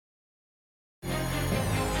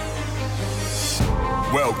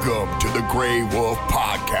Welcome to the Grey Wolf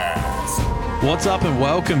Podcast. What's up and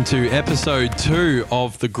welcome to episode 2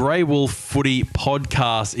 of the Grey Wolf Footy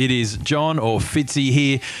Podcast. It is John or Fitzy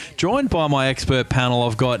here, joined by my expert panel.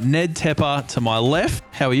 I've got Ned Tepper to my left.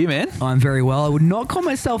 How are you, man? I'm very well. I would not call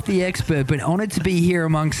myself the expert, but honoured to be here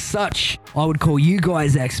amongst such, I would call you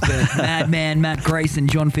guys expert. Madman, Matt Grace and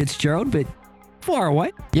John Fitzgerald, but far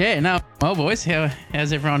away. Yeah, no. Well, boys,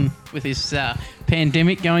 how's everyone with this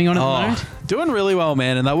pandemic going on at the moment? Doing really well,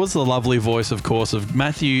 man. And that was the lovely voice, of course, of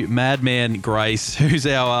Matthew Madman Grace, who's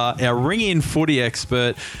our ring-in footy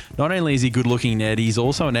expert. Not only is he good-looking, Ned, he's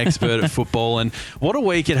also an expert at football. And what a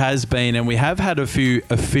week it has been. And we have had a few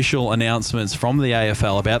official announcements from the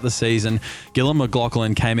AFL about the season. Gillon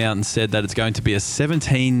McLachlan came out and said that it's going to be a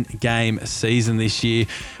 17-game season this year,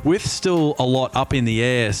 with still a lot up in the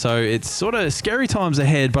air. So it's sort of scary times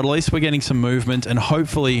ahead, but at least we're getting some movement, and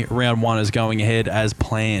hopefully round 1 is going ahead as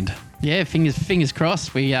planned. Yeah, fingers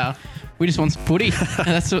crossed. We just want some footy.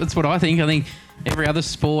 That's what I think. I think every other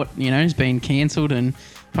sport, has been cancelled and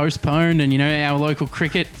postponed, and our local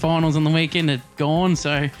cricket finals on the weekend are gone.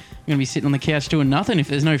 So I'm going to be sitting on the couch doing nothing if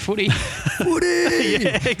there's no footy. Footy!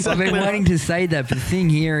 Yeah, exactly. I've been waiting to say that, but the thing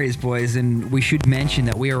here is, boys, and we should mention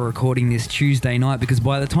that we are recording this Tuesday night, because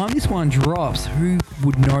by the time this one drops, who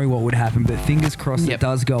would know what would happen? But fingers crossed it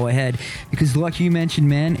does go ahead, because like you mentioned,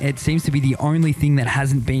 man, it seems to be the only thing that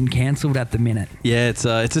hasn't been cancelled at the minute. Yeah, it's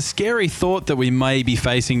a scary thought that we may be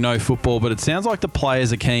facing no football, but it sounds like the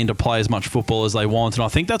players are keen to play as much football as they want, and I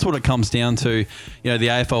think that's what it comes down to. The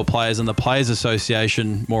AFL players and the Players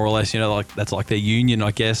Association, more or less, that's like their union,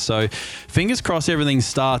 I guess. So fingers crossed everything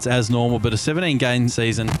starts as normal, but a 17-game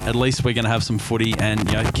season, at least we're going to have some footy, and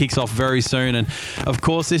it kicks off very soon. And of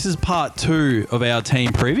course, this is part 2 of our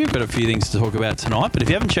team preview. We've got a few things to talk about tonight, but if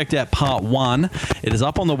you haven't checked out part 1, it is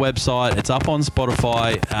up on the website, it's up on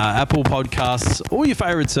Spotify, Apple Podcasts, all your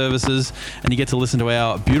favourite services, and you get to listen to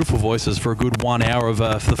our beautiful voices for a good 1 hour of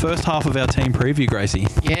for the first half of our team preview, Gracie.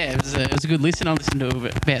 Yeah, it was a good listen. I listened to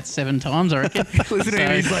it about 7 times, I reckon. Listen to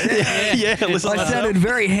him, he's like, listen. I sounded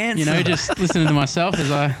very handsome. Just listening to myself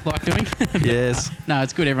as I like doing. Yes. No,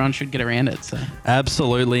 it's good. Everyone should get around it. So.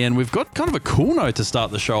 Absolutely. And we've got kind of a cool note to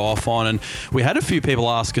start the show off on. And we had a few people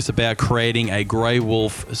ask us about creating a Grey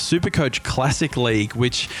Wolf Supercoach Classic League,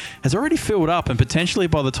 which has already filled up. And potentially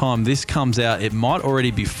by the time this comes out, it might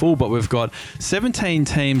already be full. But we've got 17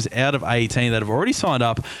 teams out of 18 that have already signed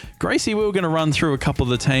up. Gracie, we were going to run through a couple of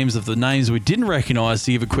the teams of the names we didn't recognise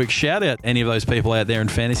to give a quick shout out to any of those people out there in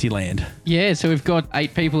fantasy land. Yeah, so we've got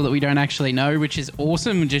 8 people that we don't actually know, which is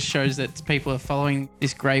awesome. It just shows that people are following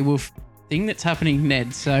this Grey Wolf thing that's happening,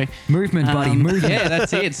 Ned. So movement, buddy, movement. Yeah,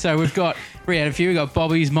 that's it. So we had a few. We got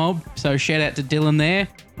Bobby's Mob. So shout out to Dylan there.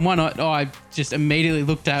 One I just immediately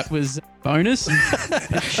looked at was Bonus.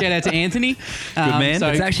 Shout out to Anthony. Good man. So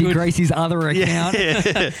it's actually Gracie's other account.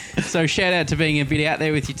 Yeah. So shout out to being a bit out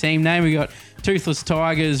there with your team name. We got Toothless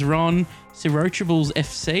Tigers, Ron, Sirochables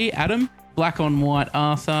FC, Adam, Black on White,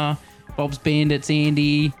 Arthur, Bob's Bandits,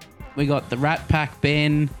 Andy. We got the Rat Pack,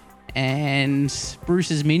 Ben, and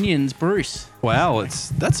Bruce's Minions, Bruce. Wow,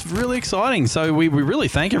 that's really exciting. So we really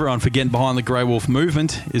thank everyone for getting behind the Grey Wolf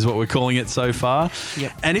movement, is what we're calling it so far.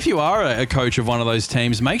 Yep. And if you are a coach of one of those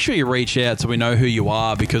teams, make sure you reach out so we know who you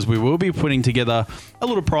are, because we will be putting together a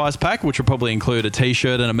little prize pack, which will probably include a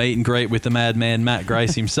T-shirt and a meet and greet with the madman Matt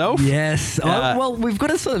Grace himself. Yes. Well, we've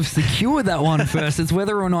got to sort of secure that one first. It's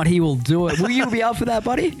whether or not he will do it. Will you be up for that,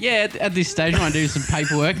 buddy? Yeah, at this stage I might do some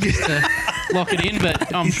paperwork just to lock it in,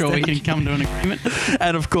 but I'm sure we can come to an agreement.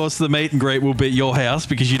 And of course, the meet and greet will be at your house,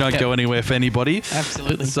 because you don't go anywhere for anybody.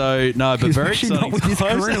 Absolutely. So, no, but very exciting. Not with this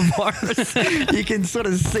coronavirus. You can sort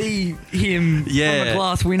of see him from a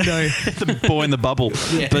glass window. The boy in the bubble.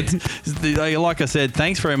 Yeah. But like I said,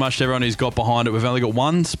 thanks very much to everyone who's got behind it. We've only got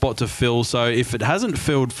one spot to fill, so if it hasn't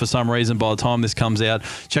filled for some reason by the time this comes out,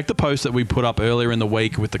 check the post that we put up earlier in the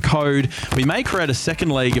week with the code. We may create a second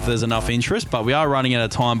league if there's enough interest, but we are running out of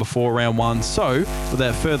time before round 1. So,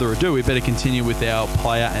 without further ado, we better continue with our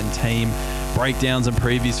player and team breakdowns and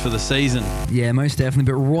previews for the season. Yeah, most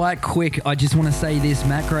definitely. But right quick, I just want to say this,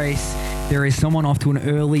 Matt Grace, there is someone off to an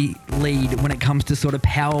early lead when it comes to sort of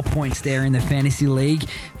power points there in the fantasy league.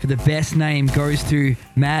 For the best name goes to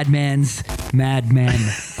Madman's Madman.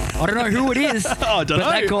 I don't know who it is, I don't know.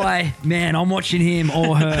 That guy, man, I'm watching him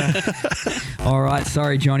or her. All right,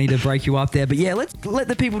 sorry, Johnny, to break you up there. But yeah, let's let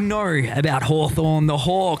the people know about Hawthorn, the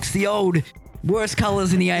Hawks, the old worst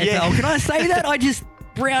colours in the AFL. Yeah. Can I say that?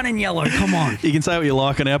 Brown and yellow, come on. You can say what you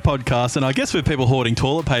like on our podcast, and I guess with people hoarding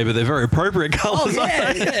toilet paper, they're very appropriate colours.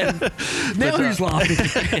 Yeah. Now who's laughing?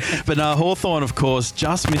 But Hawthorn, of course,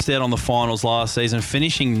 just missed out on the finals last season,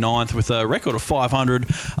 finishing ninth with a record of 500,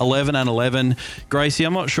 11-11. Gracie,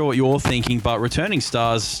 I'm not sure what you're thinking, but returning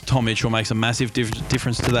stars Tom Mitchell makes a massive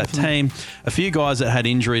difference to that team. A few guys that had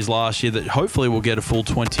injuries last year that hopefully will get a full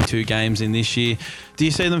 22 games in this year. Do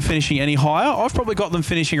you see them finishing any higher? I've probably got them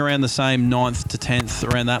finishing around the same 9th to 10th,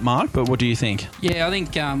 around that mark, but what do you think? Yeah, I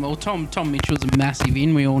think Tom Mitchell's a massive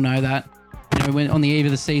in. We all know that. When on the eve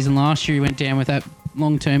of the season last year, he went down with that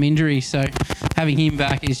long-term injury. So having him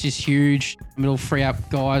back is just huge. It'll free up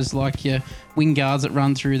guys like your wing guards that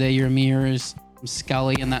run through there, your Amiras,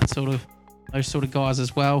 Scully, and those sort of guys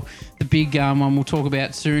as well. The big one we'll talk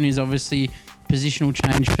about soon is obviously positional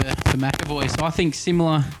change for McAvoy. So I think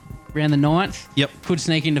similar around the 9th. Yep. Could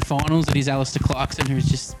sneak into finals. It is Alistair Clarkson, who's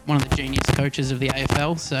just one of the genius coaches of the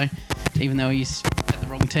AFL. So even though he's at the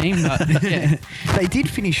wrong team, but yeah. They did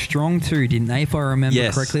finish strong too, didn't they? If I remember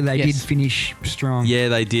correctly, they did finish strong. Yeah,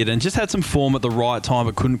 they did, and just had some form at the right time,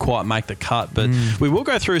 but couldn't quite make the cut. But we will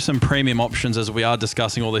go through some premium options as we are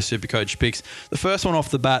discussing all these Supercoach picks. The first one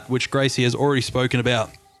off the bat, which Gracie has already spoken about,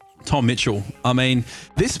 Tom Mitchell. I mean,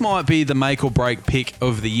 this might be the make or break pick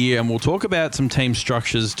of the year, and we'll talk about some team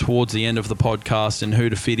structures towards the end of the podcast and who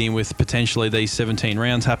to fit in with potentially these 17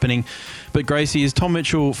 rounds happening. But Gracie, is Tom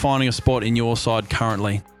Mitchell finding a spot in your side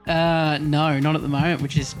currently? No, not at the moment,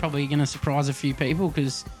 which is probably going to surprise a few people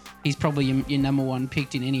because he's probably your number one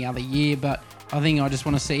picked in any other year. But I think I just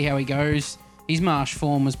want to see how he goes. His Marsh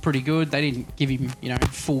form was pretty good. They didn't give him,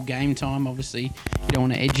 full game time. Obviously, you don't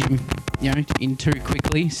want to edge him, in too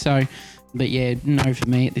quickly. So, but yeah, no for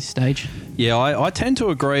me at this stage. Yeah, I tend to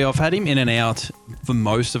agree. I've had him in and out for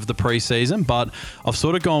most of the preseason, but I've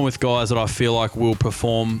sort of gone with guys that I feel like will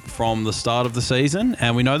perform from the start of the season.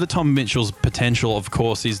 And we know that Tom Mitchell's potential, of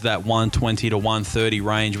course, is that 120 to 130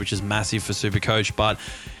 range, which is massive for Supercoach, but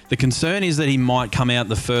the concern is that he might come out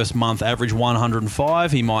the first month, average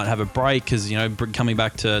 105. He might have a break because, coming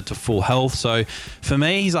back to full health. So for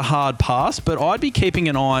me, he's a hard pass, but I'd be keeping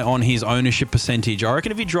an eye on his ownership percentage. I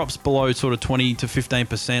reckon if he drops below sort of 20 to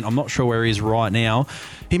 15%, I'm not sure where he is right now,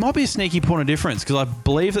 he might be a sneaky point of difference because I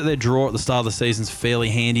believe that their draw at the start of the season is fairly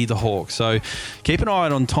handy, the Hawks. So keep an eye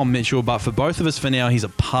on Tom Mitchell, but for both of us for now, he's a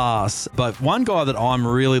pass. But one guy that I'm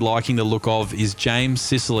really liking the look of is James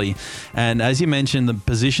Sicily. And as you mentioned, the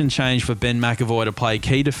position change for Ben McAvoy to play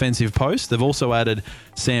key defensive post. They've also added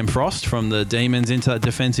Sam Frost from the Demons into that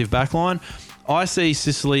defensive backline. I see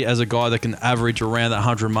Sicily as a guy that can average around that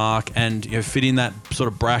 100 mark and fit in that sort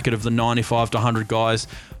of bracket of the 95 to 100 guys.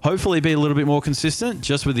 Hopefully be a little bit more consistent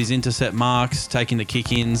just with his intercept marks, taking the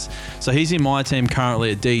kick-ins. So he's in my team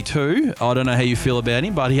currently at D2. I don't know how you feel about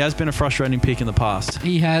him, but he has been a frustrating pick in the past.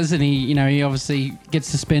 He has, and he obviously gets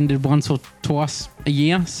suspended once or twice a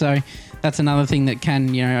year. So that's another thing that can,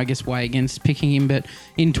 I guess, weigh against picking him. But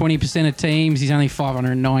in 20% of teams, he's only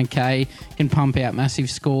 509k, can pump out massive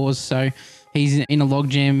scores. So he's in a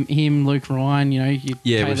logjam. Him, Luke Ryan,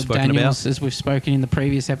 Caleb Daniels, as we've spoken in the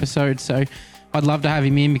previous episode. So I'd love to have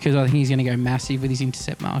him in because I think he's going to go massive with his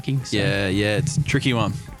intercept marking. So. Yeah, it's a tricky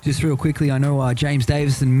one. Just real quickly, I know James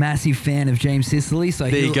Davison, massive fan of James Sicily, so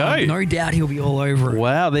there you go. No doubt he'll be all over it.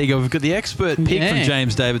 Wow, there you go. We've got the expert pick from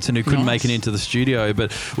James Davidson who couldn't make it into the studio,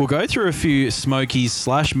 but we'll go through a few smokies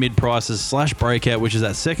 / mid-prices / breakout, which is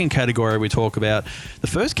that second category we talk about. The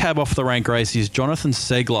first cab off the rank race is Jonathan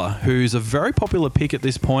Segler, who's a very popular pick at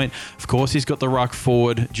this point. Of course, he's got the ruck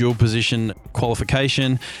forward dual position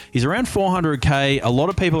qualification. He's around 400k. A lot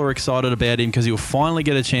of people are excited about him because he'll finally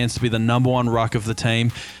get a chance to be the number one ruck of the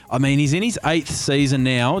team. I mean, he's in his 8th season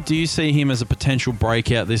now. Do you see him as a potential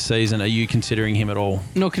breakout this season? Are you considering him at all?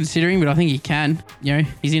 Not considering, but I think he can.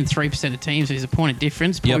 He's in 3% of teams, so he's a point of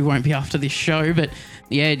difference. Probably won't be after this show, but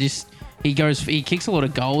yeah, he kicks a lot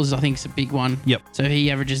of goals. I think it's a big one. Yep. So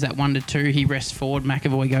he averages that 1 to 2. He rests forward.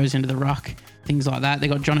 McAvoy goes into the ruck. Things like that. They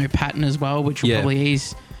got John O'Patton as well, which will probably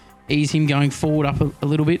ease him going forward up a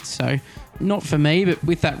little bit. So not for me, but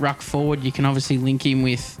with that ruck forward, you can obviously link him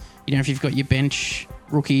with, if you've got your bench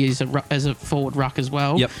rookie as a forward ruck as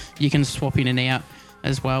well, you can swap in and out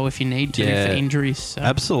as well if you need to for injuries. So.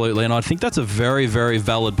 Absolutely, and I think that's a very, very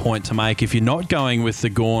valid point to make. If you're not going with the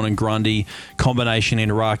Gawn and Grundy combination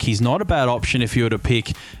in ruck, he's not a bad option if you were to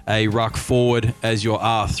pick a ruck forward as your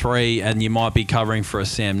R3, and you might be covering for a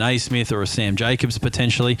Sam Naismith or a Sam Jacobs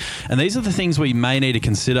potentially. And these are the things we may need to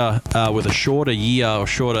consider with a shorter year or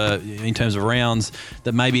shorter in terms of rounds,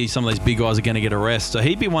 that maybe some of these big guys are going to get a rest. So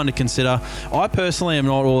he'd be one to consider. I personally am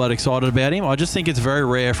not all that excited about him. I just think it's very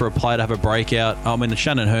rare for a player to have a breakout. I mean, and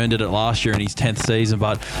Shannon Hearn did it last year in his 10th season,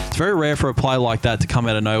 but it's very rare for a player like that to come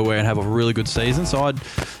out of nowhere and have a really good season. So I'd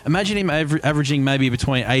imagine him averaging maybe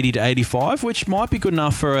between 80 to 85, which might be good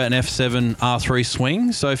enough for an F7 R3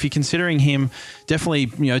 swing. So if you're considering him, definitely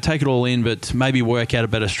take it all in, but maybe work out a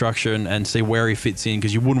better structure and see where he fits in,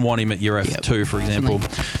 because you wouldn't want him at your F2, for example.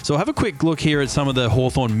 So have a quick look here at some of the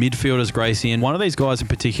Hawthorn midfielders, Gracie, and one of these guys in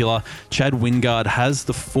particular, Chad Wingard, has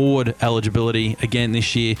the forward eligibility again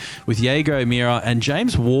this year with Jago Mira and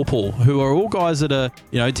James Warple, who are all guys that are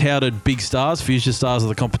touted big stars, future stars of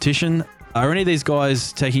the competition. Are any of these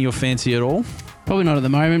guys taking your fancy at all? Probably not at the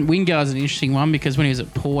moment. Wingard's an interesting one because when he was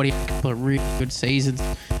at Port, he had a couple of really good seasons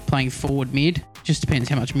playing forward mid. Just depends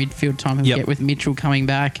how much midfield time he'll get with Mitchell coming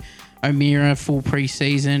back. O'Meara, full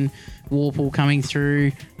pre-season. Warple coming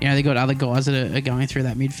through. They got other guys that are going through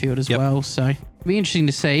that midfield as well. So it'll be interesting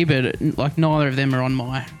to see, but neither of them are on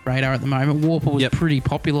my radar at the moment. Warple was pretty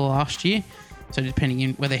popular last year. So depending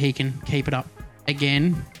on whether he can keep it up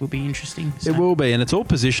again will be interesting. So. It will be, and it's all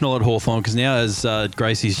positional at Hawthorn because now, as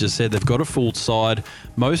Gracie's just said, they've got a full side.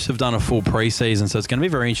 Most have done a full pre-season, so it's going to be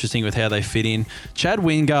very interesting with how they fit in. Chad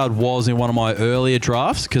Wingard was in one of my earlier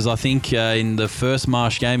drafts because I think in the first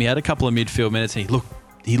Marsh game he had a couple of midfield minutes and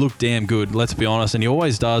he looked damn good, let's be honest, and he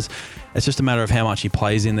always does. It's just a matter of how much he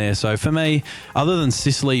plays in there. So for me, other than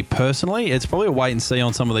Sicily personally, it's probably a wait and see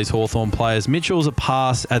on some of these Hawthorn players. Mitchell's a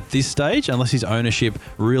pass at this stage, unless his ownership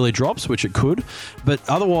really drops, which it could. But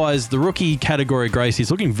otherwise, the rookie category, Gracie,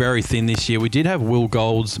 is looking very thin this year. We did have Will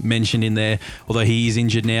Golds mentioned in there, although he is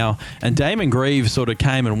injured now. And Damon Greaves sort of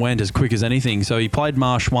came and went as quick as anything. So he played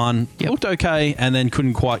Marsh 1, looked okay, and then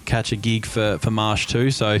couldn't quite catch a gig for Marsh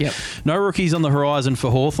 2. So no rookies on the horizon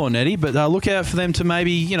for Hawthorn, Eddie, but look out for them to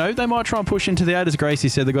maybe, they might try and push into the 8, as Gracie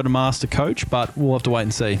said. They've got a master coach, but we'll have to wait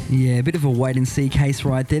and see. Yeah, a bit of a wait and see case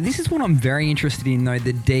right there. This is what I'm very interested in, though,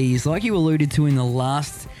 the Ds. Like you alluded to in the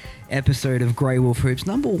last episode of Grey Wolf Hoops.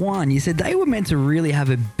 Number one, you said they were meant to really have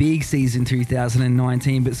a big season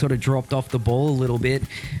 2019, but sort of dropped off the ball a little bit.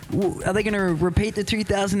 Are they going to repeat the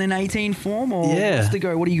 2018 form, or what's the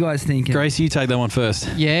go? What are you guys thinking? Gracie, you take that one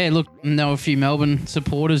first. Yeah, look, there were a few Melbourne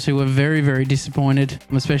supporters who were very, very disappointed,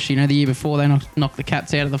 especially the year before they knocked the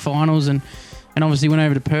Cats out of the finals, and obviously went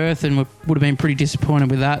over to Perth and would have been pretty disappointed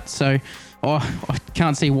with that. So I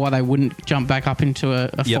can't see why they wouldn't jump back up into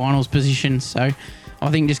a finals position. So I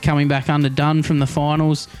think just coming back underdone from the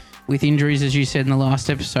finals with injuries, as you said in the last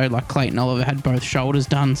episode, like Clayton Oliver had both shoulders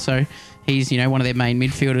done, so he's one of their main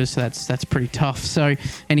midfielders, so that's pretty tough. So,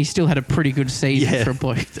 and he still had a pretty good season for a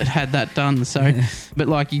bloke that had that done. So,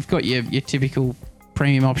 but you've got your typical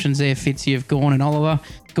premium options there, Fitzy of Gawn and Oliver.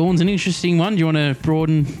 Gawn's an interesting one. Do you want to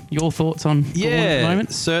broaden your thoughts on Gawn at the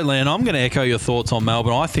moment? Certainly, and I'm going to echo your thoughts on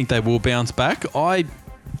Melbourne. I think they will bounce back.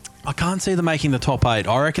 I can't see them making the top 8.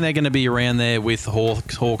 I reckon they're going to be around there with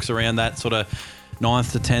Hawks around that sort of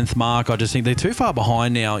 9th to 10th mark. I just think they're too far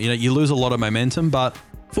behind now. You lose a lot of momentum, but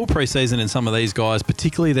full pre-season in some of these guys,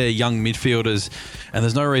 particularly their young midfielders, and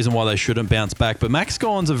there's no reason why they shouldn't bounce back. But Max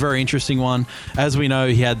Gawn's a very interesting one. As we know,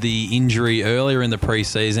 he had the injury earlier in the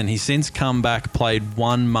pre-season. He's since come back, played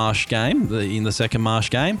one Marsh game, in the second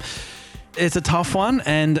Marsh game. It's a tough one,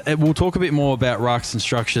 and we'll talk a bit more about rucks and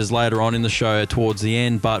structures later on in the show towards the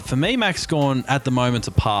end. But for me, Max Gawn at the moment's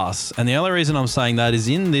a pass. And the only reason I'm saying that is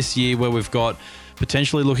in this year where we've got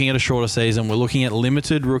potentially looking at a shorter season, we're looking at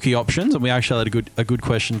limited rookie options, and we actually had a good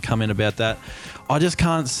question come in about that. I just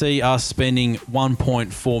can't see us spending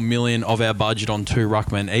 1.4 million of our budget on 2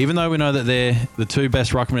 ruckmen, even though we know that they're the 2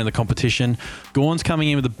 best ruckmen in the competition. Gawn's coming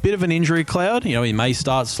in with a bit of an injury cloud. He may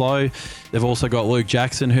start slow. They've also got Luke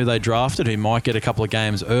Jackson, who they drafted, who might get a couple of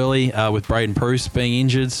games early, with Braden Bruce being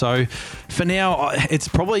injured. So for now, it's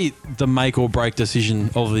probably the make or break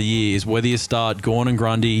decision of the year is whether you start Gawn and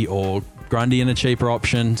Grundy or Grundy and a cheaper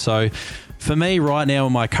option. So for me right now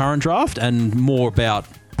in my current draft, and more about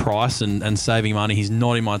price and saving money, he's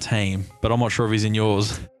not in my team, but I'm not sure if he's in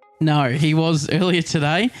yours. No, he was earlier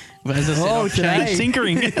today. But as I said, I've changed.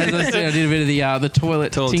 Tinkering. As I said, I did a bit of the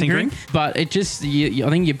toilet tinkering. But it just, I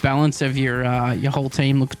think your balance of your whole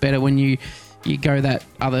team looks better when you go that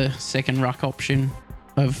other second ruck option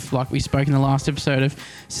of, like we spoke in the last episode, of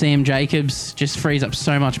Sam Jacobs. Just frees up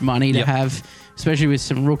so much money to have, especially with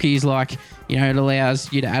some rookies. Like, it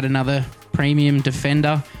allows you to add another premium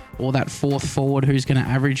defender or that fourth forward who's going to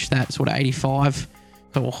average that sort of 85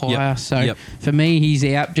 or higher. Yep. So Yep. for me, he's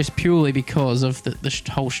out just purely because of the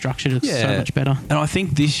whole structure. It's so much better. And I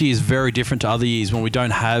think this year is very different to other years when we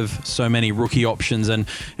don't have so many rookie options. And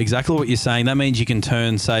exactly what you're saying, that means you can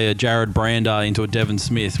turn, say, a Jared Brander into a Devon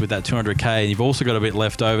Smith with that 200K. And you've also got a bit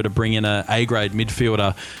left over to bring in a A-grade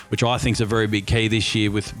midfielder, which I think is a very big key this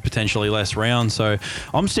year with potentially less rounds. So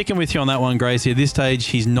I'm sticking with you on that one, Gracie. At this stage,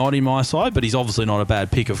 he's not in my side, but he's obviously not a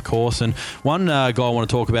bad pick, of course. And one guy I want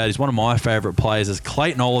to talk about is one of my favourite players is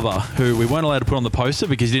Clayton Oliver, who we weren't allowed to put on the poster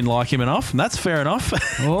because you didn't like him enough, and that's fair enough.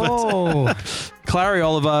 Oh, Clary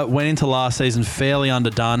Oliver went into last season fairly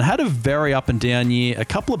underdone, had a very up and down year, a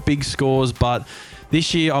couple of big scores, but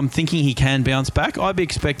this year I'm thinking he can bounce back. I'd be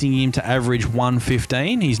expecting him to average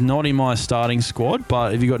 115. He's not in my starting squad,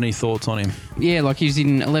 but have you got any thoughts on him? Yeah, like he's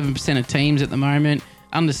in 11% of teams at the moment,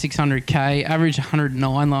 under 600K, averaged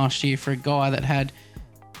 109 last year for a guy that had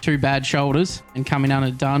 2 bad shoulders and coming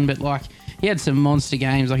underdone, but like he had some monster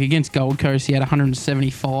games. Like against Gold Coast, he had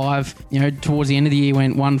 175. Towards the end of the year,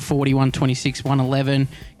 went 140, 126, 111,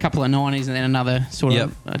 a couple of 90s, and then another sort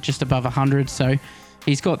of just above 100. So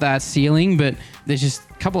he's got that ceiling, but there's just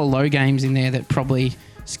a couple of low games in there that probably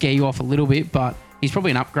scare you off a little bit. But he's probably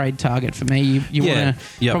an upgrade target for me. You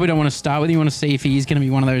probably don't want to start with him. You want to see if he is going to be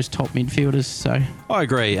one of those top midfielders. So I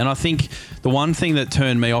agree, and I think the one thing that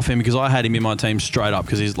turned me off him, because I had him in my team straight up,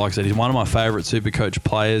 because he's, like I said, he's one of my favourite Supercoach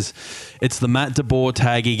players. It's the Matt De Boer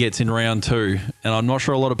tag he gets in round 2, and I'm not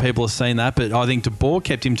sure a lot of people have seen that, but I think De Boer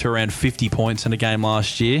kept him to around 50 points in a game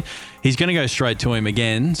last year. He's going to go straight to him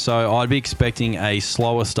again, so I'd be expecting a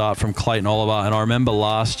slower start from Clayton Oliver. And I remember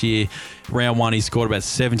last year, round 1, he scored about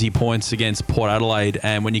 70 points against Port Adelaide,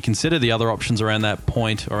 and when you consider the other options around that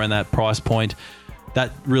point, around that price point, that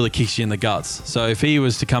really kicks you in the guts. So if he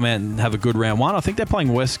was to come out and have a good round 1, I think they're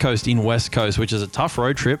playing West Coast in West Coast, which is a tough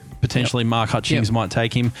road trip. Potentially Mark Hutchings might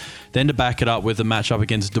take him. Then to back it up with a matchup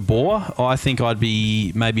against De Boer, I think I'd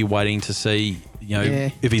be maybe waiting to see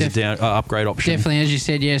if he's a upgrade option. Definitely, as you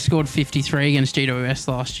said, scored 53 against GWS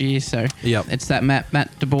last year. So it's that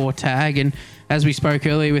Matt De Boer tag. And as we spoke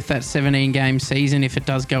earlier with that 17-game season, if it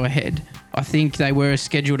does go ahead, I think they were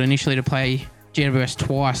scheduled initially to play GWS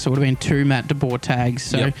twice, so it would have been 2 Matt De Boer tags.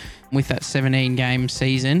 So with that 17-game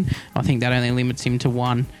season, I think that only limits him to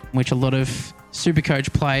 1, which a lot of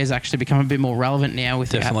Supercoach players actually become a bit more relevant now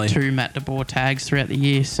with 2 Matt De Boer tags throughout the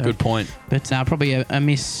year. So good point. But probably a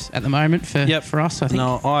miss at the moment for us, I think.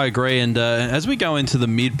 No, I agree. And as we go into the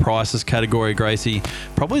mid-prices category, Gracie,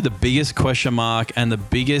 probably the biggest question mark and the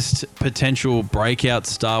biggest potential breakout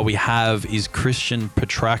star we have is Christian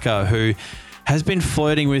Petracca, who has been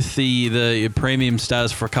flirting with the premium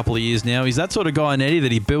status for a couple of years now. He's that sort of guy, Nettie,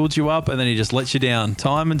 that he builds you up and then he just lets you down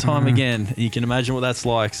time and time again. You can imagine what that's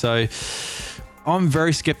like. So I'm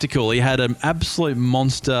very sceptical. He had an absolute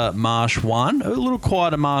monster Marsh 1, a little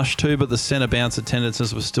quieter Marsh 2, but the centre bouncer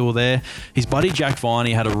tendencies were still there. His buddy Jack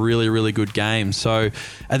Viney had a really, really good game. So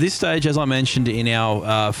at this stage, as I mentioned in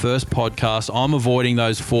our first podcast, I'm avoiding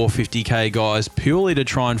those 450k guys purely to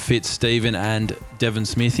try and fit Stephen and Devon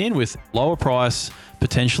Smith in with lower price,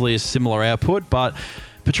 potentially a similar output, but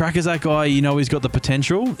Petracca's that guy, he's got the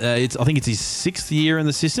potential. I think it's his 6th year in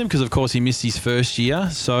the system because, of course, he missed his first year.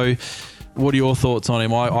 So what are your thoughts on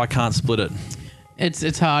him? I can't split it.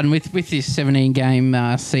 It's hard. And with this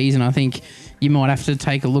 17-game season, I think you might have to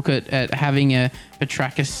take a look at having a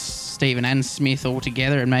Petracca, Stephen and Smith all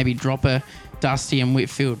together and maybe drop a Dusty and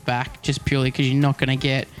Whitfield back just purely because you're not going to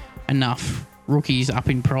get enough rookies up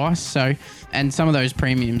in price. So, and some of those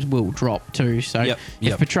premiums will drop too. So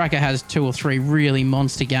if Petracca has 2 or 3 really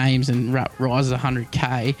monster games and rises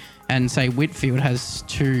 100k, and say Whitfield has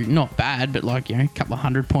 2, not bad, but like, a couple of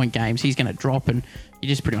 100-point games, he's going to drop and you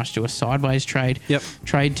just pretty much do a sideways trade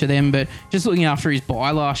to them. But just looking after his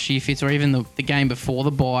bye last year, Fitz, or even the game before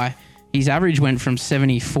the bye, his average went from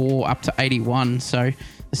 74 up to 81. So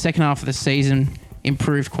the second half of the season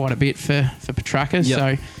improved quite a bit for Petracca.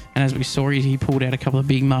 So, and as we saw, he pulled out a couple of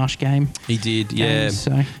big Marsh games. He did, yeah.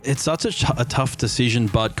 So it's such a tough decision,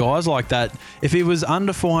 but guys like that, if he was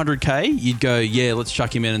under 400k, you'd go, let's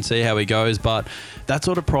chuck him in and see how he goes. But that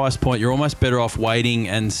sort of price point, you're almost better off waiting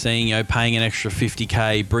and seeing, paying an extra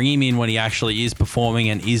 50k, bring him in when he actually is performing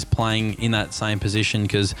and is playing in that same position.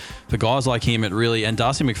 Because for guys like him, it really, and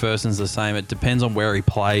Darcy McPherson's the same, it depends on where he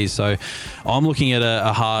plays. So I'm looking at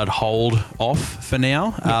a hard hold off for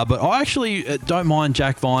now. But I actually don't mind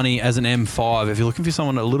Jack Viney Viney as an M5. If you're looking for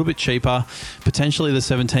someone a little bit cheaper, potentially the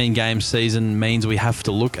 17-game season means we have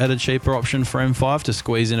to look at a cheaper option for M5 to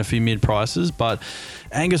squeeze in a few mid-prices. But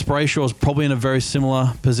Angus Brayshaw is probably in a very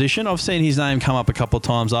similar position. I've seen his name come up a couple of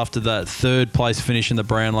times after that third-place finish in the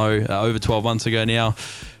Brownlow over 12 months ago now.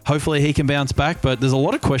 Hopefully he can bounce back, but there's a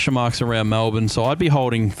lot of question marks around Melbourne, so I'd be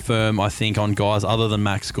holding firm, I think, on guys other than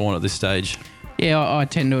Max Gawn at this stage. Yeah, I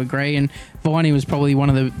tend to agree. And Viney was probably one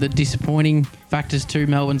of the disappointing factors to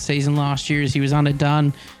Melbourne's season last year, as he was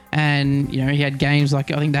underdone. And, you know, he had games like,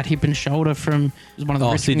 I think that hip and shoulder from was one of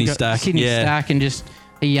the Sydney Stack. And just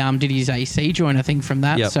he did his AC joint, I think, from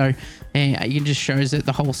that. Yep. So it just shows that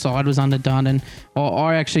the whole side was underdone. And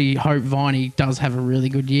I actually hope Viney does have a really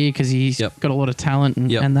good year because he's got a lot of talent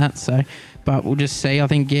and that. So, but we'll just see. I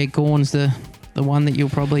think Gawn's the one that you'll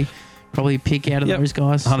probably pick out of those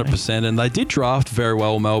guys. 100%. And they did draft very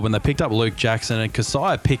well, Melbourne. They picked up Luke Jackson and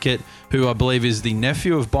Keziah Pickett, who I believe is the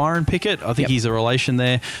nephew of Byron Pickett. I think he's a relation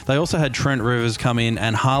there. They also had Trent Rivers come in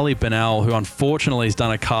and Harley Bennell, who unfortunately has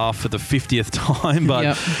done a calf for the 50th time. But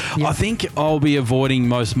I think I'll be avoiding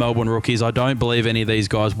most Melbourne rookies. I don't believe any of these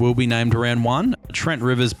guys will be named round one. Trent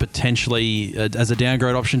Rivers potentially as a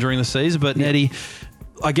downgrade option during the season. But Nettie,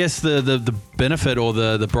 I guess the benefit or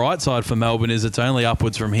the bright side for Melbourne is it's only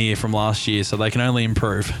upwards from here from last year, so they can only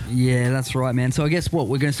improve. Yeah, that's right, man. So I guess we're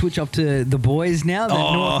going to switch up to the boys now, the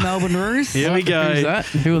North Melbourne Roos. Here we go. Who's that?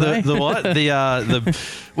 Who are they? The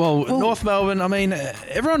what? North Melbourne, I mean,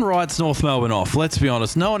 everyone writes North Melbourne off, let's be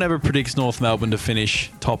honest. No one ever predicts North Melbourne to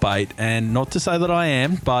finish top 8, and not to say that I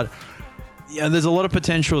am, but yeah, there's a lot of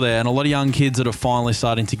potential there and a lot of young kids that are finally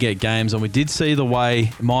starting to get games. And we did see the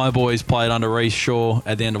way my boys played under Reece Shaw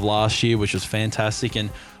at the end of last year, which was fantastic. And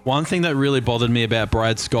one thing that really bothered me about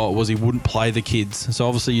Brad Scott was he wouldn't play the kids. So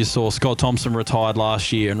obviously you saw Scott Thompson retired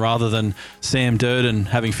last year, and rather than Sam Durden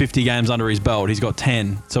having 50 games under his belt, he's got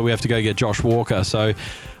 10. So we have to go get Josh Walker. So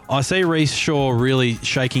I see Reece Shaw really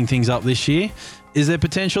shaking things up this year. Is there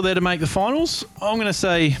potential there to make the finals? I'm going to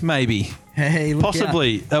say maybe. Hey, look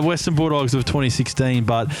possibly out. Western Bulldogs of 2016,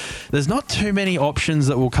 but there's not too many options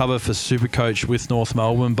that we'll cover for Supercoach with North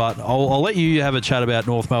Melbourne. But I'll let you have a chat about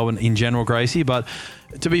North Melbourne in general, Gracie. But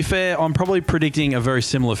to be fair, I'm probably predicting a very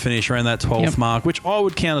similar finish around that 12th mark, which I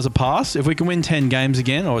would count as a pass. If we can win 10 games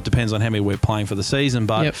again, or it depends on how many we're playing for the season,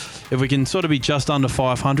 but if we can sort of be just under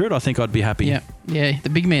 500, I think I'd be happy. Yeah, the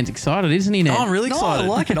big man's excited, isn't he now? Oh, I'm really excited. I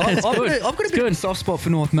like it. I've got a bit of a soft spot for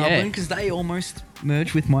North Melbourne because they almost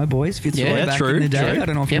merged with my boys Fitzroy back in the day. I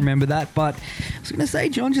don't know if you remember that, but I was going to say,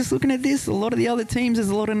 John, just looking at this, a lot of the other teams, there's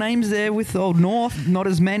a lot of names there with Old North, not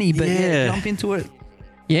as many, but jump into it.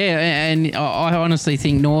 Yeah, and I honestly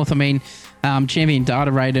think North, I mean, Champion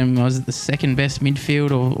Data rated him was the second best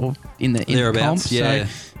midfield or in the comp. Yeah.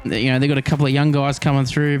 So, you know, they've got a couple of young guys coming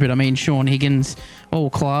through, but I mean, Sean Higgins, all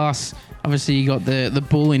class. Obviously, you got the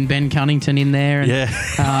bull in Ben Cunnington in there.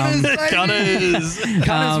 And,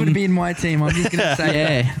 Cunners would be in my team. I'm just going to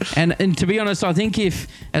say that. And to be honest, I think if,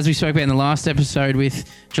 as we spoke about in the last episode with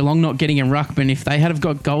Geelong not getting a ruckman, if they had have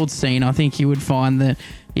got Goldstein, I think you would find that,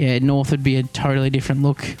 North would be a totally different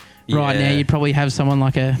look. Right now, you'd probably have someone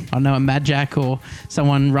like a Mad Jack or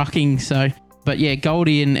someone rucking. So, but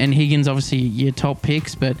Goldie and Higgins, obviously your top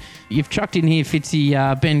picks. But you've chucked in here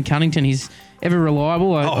Fitzy, Ben Cunnington. He's ever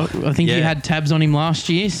reliable. I think you had tabs on him last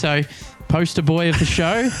year. So, poster boy of the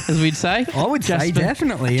show, as we'd say. I would say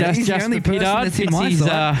definitely. He's the only person that's in my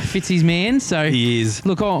side. Fitzy's man. So he is.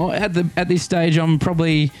 Look, at this stage,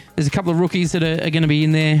 there's a couple of rookies that are going to be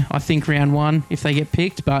in there. I think round one if they get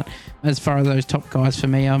picked. But as far as those top guys for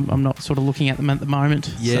me, I'm not sort of looking at them at the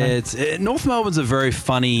moment. Yeah, North Melbourne's a very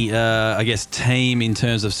funny, team in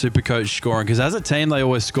terms of Supercoach scoring, because as a team they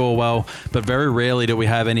always score well, but very rarely do we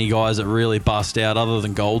have any guys that really bust out other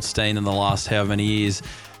than Goldstein in the last how many years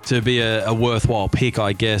to be a worthwhile pick,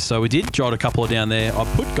 I guess. So we did jot a couple of down there. I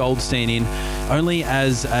put Goldstein in only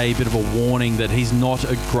as a bit of a warning that he's not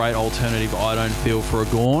a great alternative, I don't feel, for a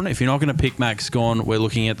Gawn. If you're not going to pick Max Gawn, we're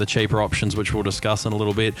looking at the cheaper options, which we'll discuss in a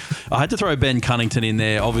little bit. I had to throw Ben Cunnington in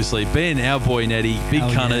there, obviously. Ben, our boy Nettie, big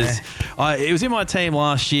Cunners. It was in my team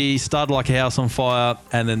last year, started like a house on fire,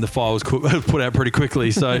 and then the fire was put out pretty quickly.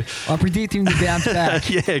 So I predict him to bounce back.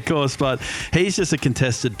 Yeah, of course, but he's just a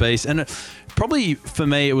contested beast. And probably for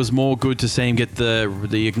me, it was more good to see him get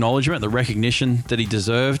the acknowledgement, the recognition that he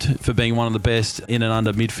deserved for being one of the best in and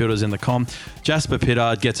under midfielders in the comp. Jasper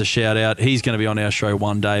Pittard gets a shout out. He's going to be on our show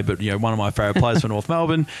one day, but one of my favourite players for North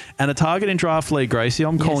Melbourne and a target in draft league, Gracie.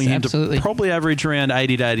 I'm calling him to probably average around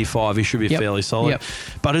 80 to 85. He should be fairly solid.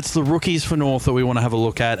 But it's the rookies for North that we want to have a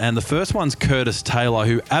look at, and the first one's Curtis Taylor,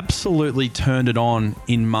 who absolutely turned it on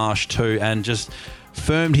in Marsh 2 and just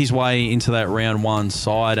firmed his way into that round 1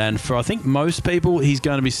 side. And for, I think, most people, he's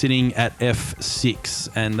going to be sitting at F6,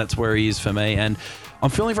 and that's where he is for me. And I'm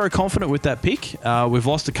feeling very confident with that pick. We've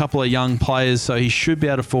lost a couple of young players, so he should be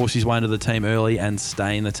able to force his way into the team early and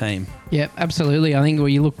stay in the team. Yeah, absolutely. I think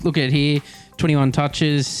when you look at it here, 21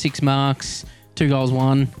 touches, 6 marks, 2 goals,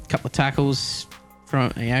 1, couple of tackles, from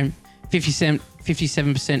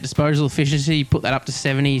 57% disposal efficiency. You put that up to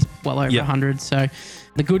 70, well over 100. So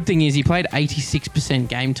the good thing is he played 86%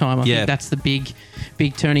 game time. I think that's the big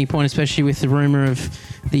turning point, especially with the rumour of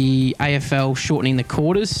the AFL shortening the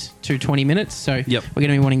quarters to 20 minutes. So we're going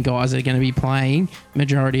to be wanting guys that are going to be playing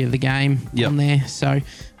majority of the game on there. So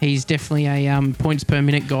he's definitely a points per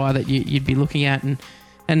minute guy that you'd be looking at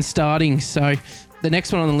and starting. So the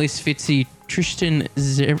next one on the list, Fitzy, Tristan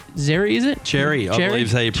Xerri, is it? Cherry, I believe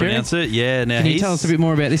is how you pronounce it. Yeah. Now, can you tell us a bit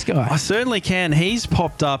more about this guy? I certainly can. He's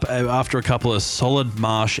popped up after a couple of solid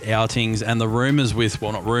Marsh outings, and the rumours with,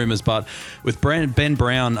 well, not rumours, but with Ben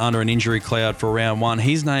Brown under an injury cloud for round 1,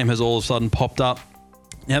 his name has all of a sudden popped up.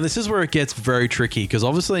 Now, this is where it gets very tricky, because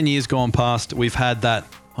obviously in years gone past, we've had that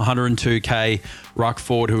 102k ruck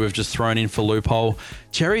forward who we've just thrown in for loophole.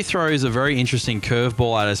 Cherry throws a very interesting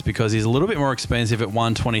curveball at us because he's a little bit more expensive at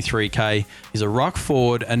 123k. He's a ruck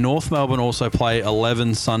forward, and North Melbourne also play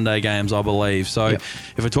 11 Sunday games, I believe. So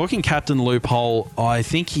if we're talking captain loophole, I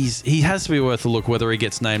think he has to be worth a look whether he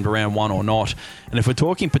gets named round 1 or not. And if we're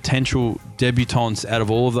talking potential debutants out of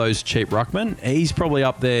all of those cheap ruckmen, he's probably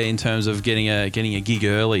up there in terms of getting a gig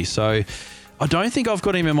early. So I don't think I've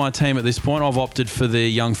got him in my team at this point. I've opted for the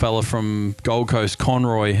young fella from Gold Coast,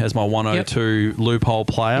 Conroy, as my 102 loophole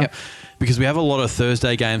player because we have a lot of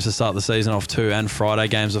Thursday games to start the season off too, and Friday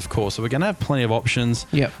games, of course. So we're going to have plenty of options.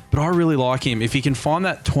 But I really like him. If you can find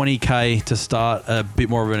that 20k to start a bit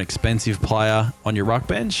more of an expensive player on your ruck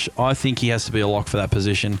bench, I think he has to be a lock for that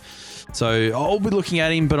position. So I'll be looking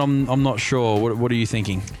at him, but I'm not sure. What are you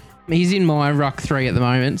thinking? He's in my ruck 3 at the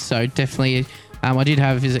moment, so definitely... I did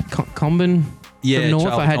have, is it Comben from North?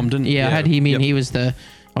 Charlie Comben. I had him in. He was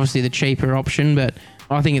obviously the cheaper option, but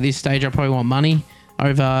I think at this stage I probably want money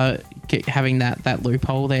over having that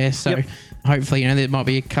loophole there. So hopefully, there might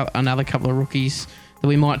be another couple of rookies that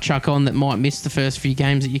we might chuck on that might miss the first few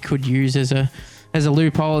games that you could use as a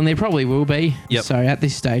loophole, and there probably will be. So at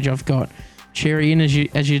this stage, I've got Cherry in,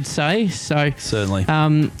 as you'd say. So certainly.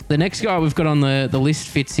 The next guy we've got on the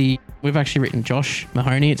list, Fitzy. We've actually written Josh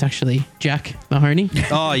Mahoney. It's actually Jack Mahoney.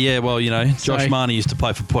 Oh yeah, well Josh Marnie used to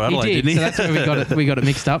play for Port Adelaide, didn't he? So that's where we got it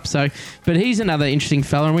mixed up. So, but he's another interesting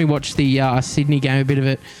fella, and we watched the Sydney game, a bit of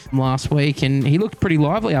it last week, and he looked pretty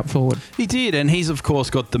lively up forward. He did, and he's of course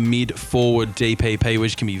got the mid forward DPP,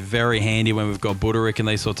 which can be very handy when we've got Buderick and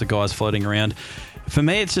these sorts of guys floating around. For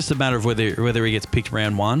me, it's just a matter of whether he gets picked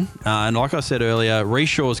round 1. And like I said earlier,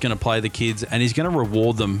 Reshaw's going to play the kids, and he's going to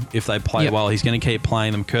reward them if they play well. He's going to keep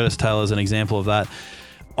playing them. Curtis Taylor's an example of that.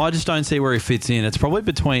 I just don't see where he fits in. It's probably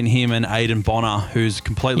between him and Aiden Bonner, who's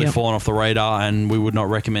completely fallen off the radar, and we would not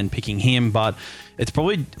recommend picking him. But it's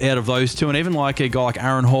probably out of those two, and even like a guy like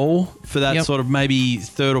Aaron Hall for that sort of maybe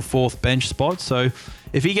 3rd or 4th bench spot. So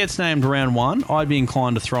if he gets named round 1, I'd be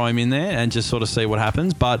inclined to throw him in there and just sort of see what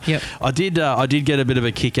happens. But I did get a bit of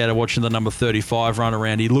a kick out of watching the number 35 run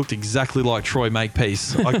around. He looked exactly like Troy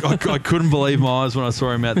Makepeace. I couldn't believe my eyes when I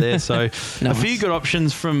saw him out there. So a few good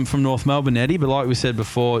options from North Melbourne, Eddie. But like we said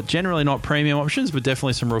before, generally not premium options, but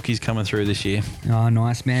definitely some rookies coming through this year. Oh,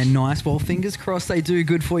 nice, man. Nice. Well, fingers crossed they do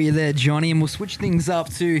good for you there, Johnny. And we'll switch things up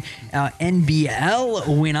to our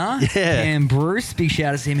NBL winner, Cam Bruce. Big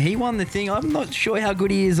shout out to him. He won the thing. I'm not sure how good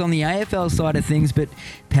he is on the AFL side of things, but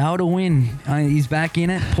power to win. He's back in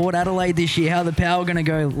it. Port Adelaide this year. How the power going to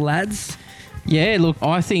go, lads? Yeah, look,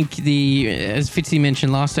 I think as Fitzy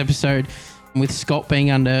mentioned last episode, with Scott being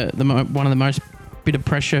under one of the most bit of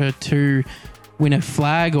pressure to win a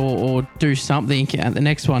flag or do something, the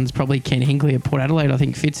next one's probably Ken Hinkley at Port Adelaide. I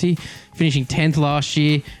think Fitzy finishing 10th last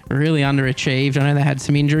year, really underachieved. I know they had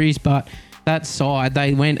some injuries, but that side,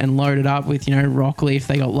 they went and loaded up with, Rockleaf.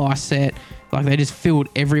 They got Lysette. Like, they just filled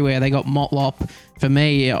everywhere. They got Motlop. For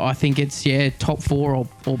me, I think it's, top 4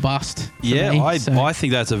 or bust. I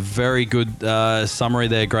think that's a very good summary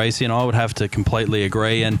there, Gracie, and I would have to completely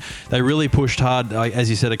agree. And they really pushed hard, as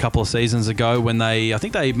you said, a couple of seasons ago when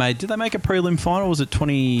did they make a prelim final? Was it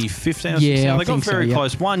 2015 or something? They got very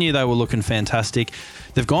close. 1 year they were looking fantastic.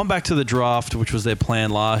 They've gone back to the draft, which was their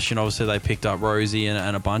plan last year, and obviously they picked up Rosie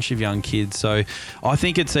and a bunch of young kids. So I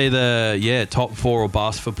think it's either, top 4 or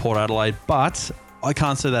bust for Port Adelaide, but I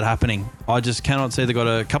can't see that happening. I just cannot see. They've got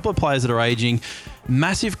a couple of players that are aging.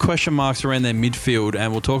 massive question marks around their midfield,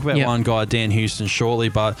 and we'll talk about one guy, Dan Houston, shortly,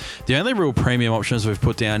 but the only real premium options we've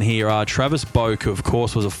put down here are Travis Boak, who of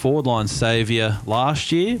course was a forward line saviour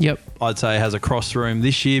last year. Yep. I'd say has a cross through him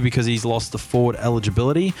this year because he's lost the forward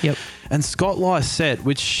eligibility. Yep. And Scott Lysette,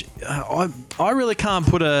 which I really can't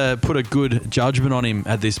put a good judgment on him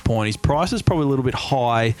at this point. His price is probably a little bit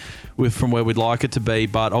high from where we'd like it to be,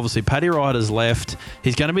 but obviously Paddy Ryder's left.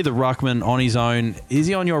 He's going to be the ruckman on his own. Is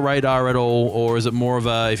he on your radar at all, or is it more of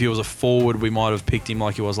a, if he was a forward, we might have picked him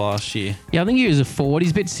like he was last year? Yeah, I think he was a forward.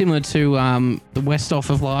 He's a bit similar to the Westhoff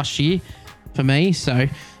of last year for me, so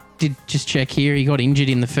did just check here. He got injured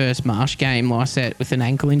in the first Marsh game, Lysette, with an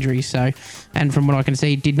ankle injury. So, and from what I can see,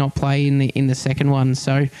 he did not play in the second one.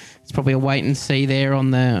 So it's probably a wait and see there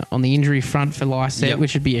on the injury front for Lysette,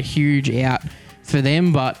 which would be a huge out for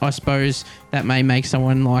them. But I suppose that may make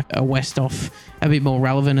someone like a Westhoff a bit more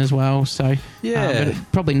relevant as well. So but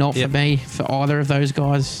probably not for me for either of those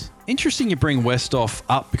guys. Interesting you bring Westhoff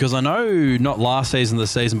up because I know not last season, the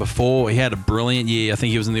season before, he had a brilliant year. I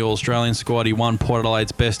think he was in the All-Australian squad. He won Port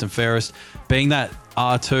Adelaide's best and fairest. Being that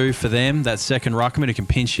R2 for them, that second ruckman who can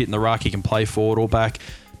pinch hit in the ruck, he can play forward or back.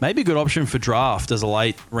 Maybe a good option for draft as a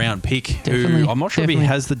late round pick. Who I'm not sure if he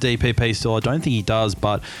has the DPP still. I don't think he does,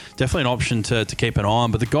 but definitely an option to keep an eye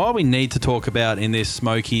on. But the guy we need to talk about in this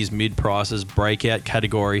Smokies mid-prices breakout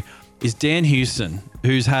category is Dan Houston,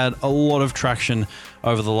 who's had a lot of traction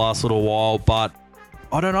over the last little while, but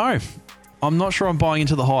I don't know. I'm not sure I'm buying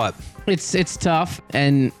into the hype. It's tough,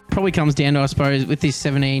 and probably comes down to, I suppose, with this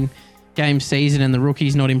 17-game season and the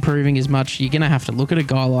rookies not improving as much, you're going to have to look at a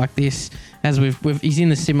guy like this, as he's in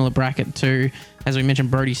the similar bracket to, as we mentioned,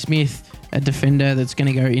 Brodie Smith, a defender that's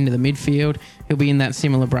going to go into the midfield. He'll be in that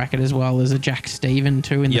similar bracket as well as a Jack Stephen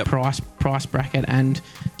too in the price bracket, and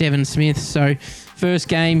Devon Smith. So first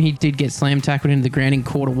game, he did get slam tackled into the ground in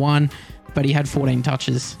quarter one, but he had 14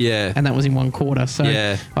 touches. Yeah. And that was in one quarter. So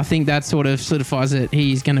I think that sort of solidifies that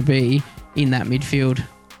he's going to be in that midfield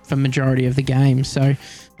for majority of the game. So,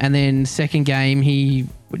 and then second game, he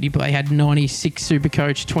had 96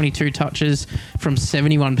 Supercoach, 22 touches from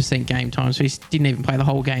 71% game time. So he didn't even play the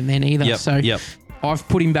whole game then either. I've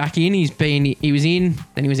put him back in. He was in,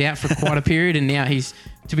 then he was out for quite a period, and now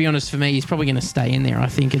to be honest, for me, he's probably going to stay in there. I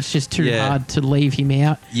think it's just too hard to leave him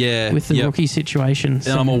out with the rookie situation.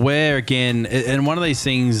 So. And I'm aware, again, and one of these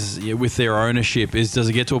things with their ownership is, does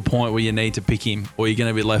it get to a point where you need to pick him or you're going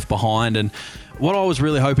to be left behind? And what I was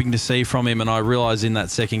really hoping to see from him, and I realised in that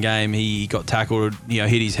second game he got tackled,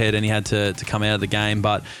 hit his head and he had to come out of the game.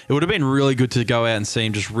 But it would have been really good to go out and see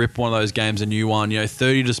him just rip one of those games a new one.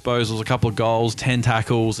 30 disposals, a couple of goals, 10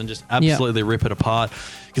 tackles, and just absolutely rip it apart.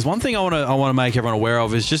 Because one thing I want to make everyone aware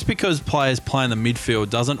of is just because players play in the midfield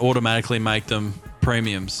doesn't automatically make them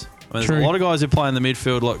premiums. I mean, there's a lot of guys who play in the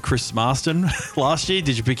midfield, like Chris Marston last year.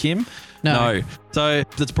 Did you pick him? No. So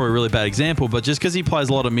that's probably a really bad example, but just because he plays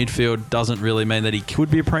a lot of midfield doesn't really mean that he could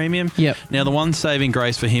be a premium. Now, the one saving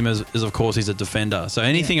grace for him is of course, he's a defender. So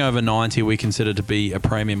anything over 90 we consider to be a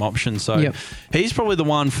premium option. So he's probably the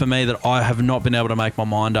one for me that I have not been able to make my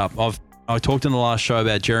mind up. I talked in the last show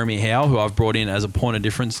about Jeremy Howe, who I've brought in as a point of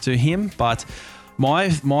difference to him, but my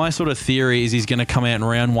sort of theory is he's going to come out in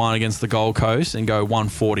round one against the Gold Coast and go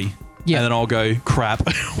 140. And then I'll go, crap,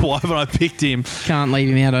 why haven't I picked him? Can't leave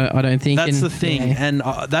him out, I don't think. That's the thing. And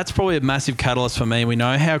that's probably a massive catalyst for me. We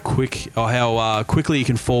know how quickly you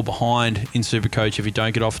can fall behind in Supercoach if you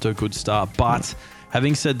don't get off to a good start. But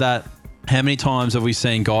having said that, how many times have we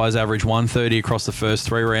seen guys average 130 across the first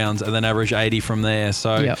 3 rounds and then average 80 from there?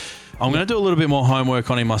 So I'm going to do a little bit more homework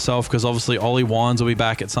on him myself, because obviously Ollie Wines will be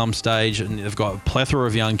back at some stage, and they've got a plethora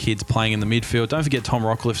of young kids playing in the midfield. Don't forget Tom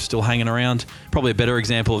Rockcliffe still hanging around. Probably a better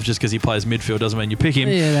example of just because he plays midfield doesn't mean you pick him.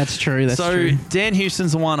 Yeah, that's true. So Dan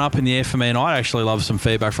Houston's the one up in the air for me, and I'd actually love some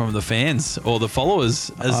feedback from the fans or the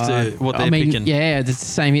followers as to what they're picking. Yeah, it's the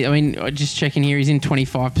same. I mean, just checking here, he's in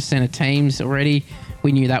 25% of teams already.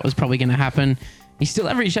 We knew that was probably going to happen. He still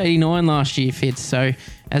averaged 89 last year, Fitz. So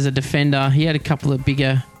as a defender, he had a couple of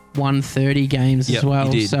bigger 130 games as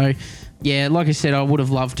well. He did. So, yeah, like I said, I would have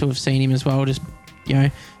loved to have seen him as well. Just,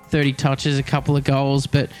 30 touches, a couple of goals.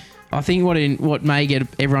 But I think what may get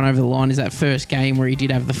everyone over the line is that first game where he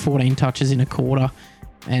did have the 14 touches in a quarter.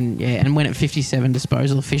 And went at 57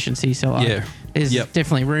 disposal efficiency. So there's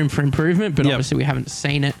definitely room for improvement, but obviously we haven't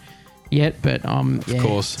seen it yet. But of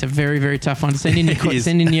course, it's a very, very tough one. Send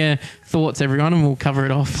in your thoughts, everyone, and we'll cover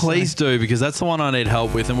it off. Please do, because that's the one I need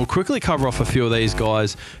help with. And we'll quickly cover off a few of these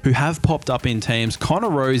guys who have popped up in teams. Connor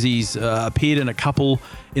Rosie's appeared in a couple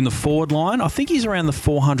in the forward line. I think he's around the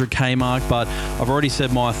 400k mark, but I've already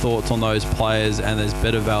said my thoughts on those players, and there's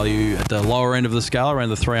better value at the lower end of the scale, around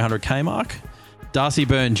the 300k mark. Darcy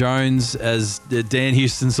Byrne-Jones as Dan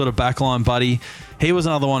Houston's sort of backline buddy. He was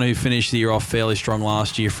another one who finished the year off fairly strong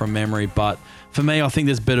last year from memory. But for me, I think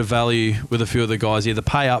there's better value with a few of the guys. Either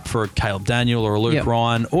pay up for a Caleb Daniel or a Luke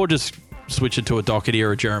Ryan, or just switch it to a Doherty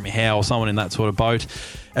or a Jeremy Howe or someone in that sort of boat.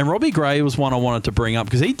 And Robbie Gray was one I wanted to bring up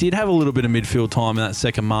because he did have a little bit of midfield time in that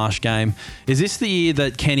second Marsh game. Is this the year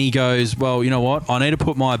that Kenny goes, well, you know what? I need to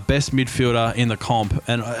put my best midfielder in the comp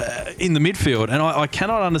and in the midfield. And I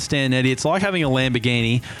cannot understand, Eddie. It's like having a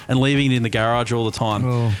Lamborghini and leaving it in the garage all the time.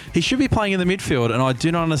 Oh. He should be playing in the midfield, and I do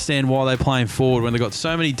not understand why they're playing forward when they've got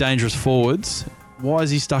so many dangerous forwards. Why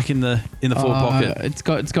is he stuck in the forward pocket?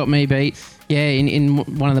 It's got me beat. Yeah, in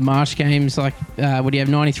one of the Marsh games, like would he have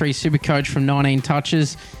 93 super coach from 19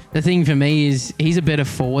 touches? The thing for me is he's a better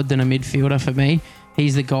forward than a midfielder for me.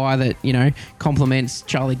 He's the guy that, you know, complements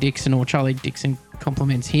Charlie Dixon or Charlie Dixon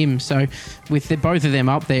complements him. So with both of them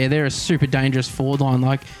up there, they're a super dangerous forward line.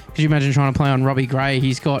 Like, could you imagine trying to play on Robbie Gray?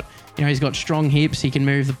 He's got strong hips. He can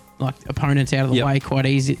move opponents out of the way quite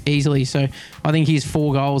easily. So I think his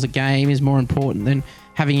 4 goals a game is more important than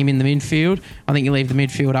having him in the midfield. I think you leave the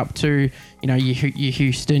midfield up to, you know, your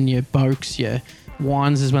Houston, your Boaks, your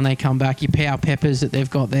Wineses when they come back, your Power Peppers that they've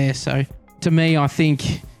got there. So to me, I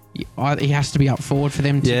think he has to be up forward for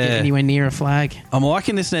them to get anywhere near a flag. I'm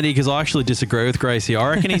liking this, Nettie, because I actually disagree with Gracie. I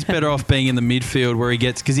reckon he's better off being in the midfield where he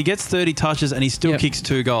gets 30 touches and he still kicks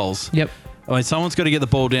 2 goals. Yep. I mean, someone's got to get the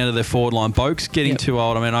ball down to their forward line. Boak's getting too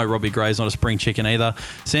old. I mean, I know Robbie Gray's not a spring chicken either.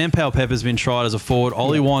 Sam Powell-Pepper's been tried as a forward.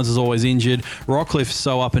 Ollie Wines is always injured. Rockcliffe's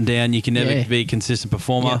so up and down. You can never be a consistent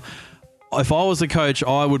performer. If I was the coach,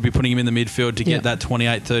 I would be putting him in the midfield to get that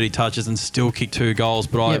 28, 30 touches and still kick 2 goals.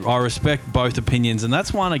 But I respect both opinions, and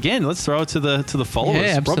that's one again. Let's throw it to the followers.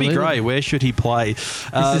 Yeah, Robbie Gray, where should he play?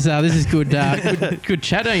 This is good good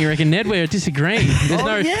chat, don't you reckon, Ned? We're disagreeing.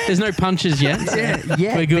 There's no punches yet.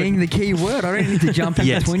 Yeah, being the key word. I don't need to jump in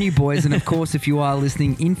between you boys. And of course, if you are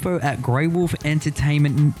listening,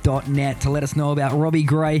 info@greywolfentertainment.net to let us know about Robbie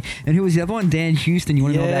Gray. And who was the other one? Dan Houston. You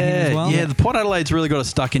want to know about him as well? Yeah, the Port Adelaide's really got us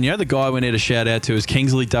stuck in. You know, the guy we need a shout out to is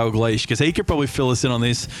Kingsley Dalglish, because he could probably fill us in on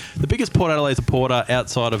this. The biggest Port Adelaide supporter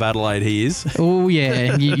outside of Adelaide he is. Oh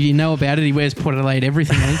yeah, you know about it. He wears Port Adelaide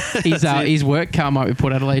everything. His work car might be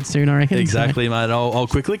Port Adelaide soon, I reckon. Exactly, mate. I'll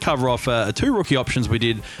quickly cover off 2 rookie options we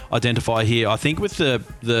did identify here. I think with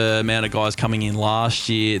the amount of guys coming in last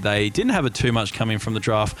year, they didn't have too much coming from the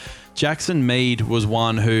draft. Jackson Mead was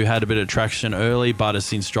one who had a bit of traction early, but has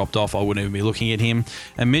since dropped off. I wouldn't even be looking at him.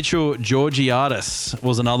 And Mitchell Georgiadis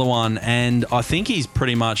was another one, and I think he's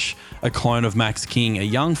pretty much a clone of Max King, a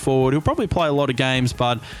young forward who'll probably play a lot of games,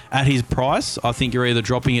 but at his price, I think you're either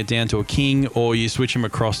dropping it down to a King or you switch him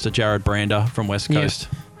across to Jared Brander from West Coast.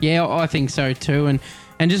 Yeah, I think so too. And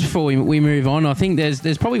just before we move on, I think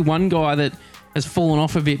there's probably one guy that has fallen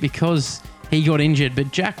off a bit because he got injured,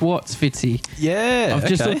 but Jack Watts, Fitzy. Yeah, I've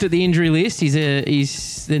just looked at the injury list.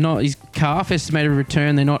 His calf estimated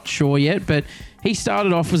return. They're not sure yet, but he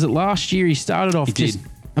started off. Was it last year? He started off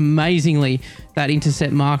amazingly, that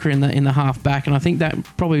intercept marker in the half back, and I think that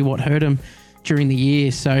probably what hurt him during the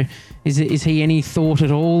year. So is he any thought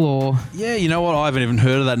at all? Or yeah, you know what? I haven't even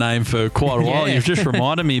heard of that name for quite a while. You've just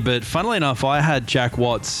reminded me. But funnily enough, I had Jack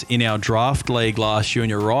Watts in our draft league last year, and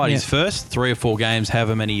you're right. His first 3 or 4 games,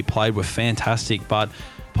 however many he played, were fantastic. But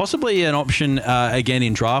possibly an option again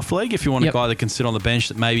in draft league if you want a guy that can sit on the bench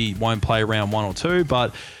that maybe won't play round 1 or 2.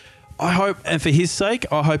 But I hope, and for his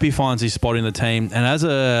sake, I hope he finds his spot in the team. And as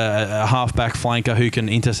a half-back flanker who can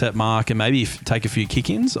intercept mark and maybe take a few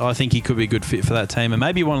kick-ins, I think he could be a good fit for that team and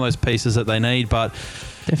maybe one of those pieces that they need. But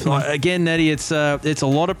again, Nettie, it's a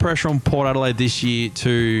lot of pressure on Port Adelaide this year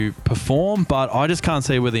to perform, but I just can't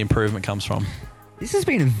see where the improvement comes from. This has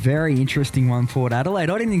been a very interesting one for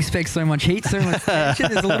Adelaide. I didn't expect so much heat, so much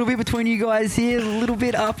tension. There's a little bit between you guys here, a little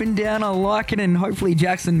bit up and down. I like it, and hopefully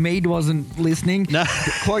Jackson Mead wasn't listening. No.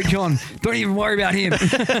 Quote John, don't even worry about him.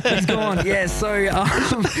 He's gone. Yeah, so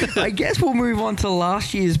I guess we'll move on to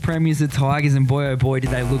last year's premiers, the Tigers, and boy, oh boy,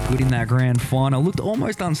 did they look good in that grand final. Looked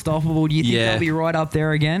almost unstoppable. Do you think they'll be right up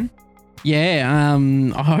there again? Yeah,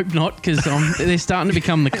 I hope not, because they're starting to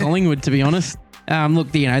become the Collingwood, to be honest.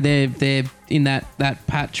 Look, you know, they're in that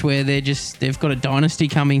patch where they've got a dynasty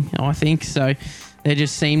coming, I think. So they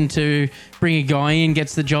just seem to bring a guy in,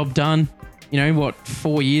 gets the job done. You know,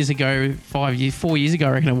 4 years ago, I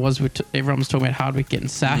reckon it was, everyone was talking about Hardwick getting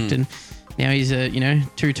sacked, and now he's a,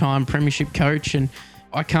 2-time premiership coach, and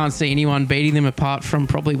I can't see anyone beating them apart from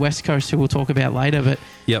probably West Coast, who we'll talk about later. But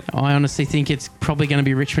I honestly think it's probably going to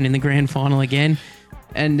be Richmond in the grand final again.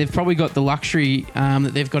 And they've probably got the luxury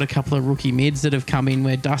that they've got a couple of rookie mids that have come in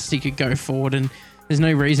where Dusty could go forward, and there's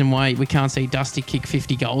no reason why we can't see Dusty kick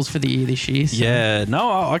 50 goals for the year this year. So. Yeah, no,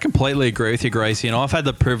 I completely agree with you, Gracie. And I've had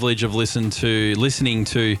the privilege of listening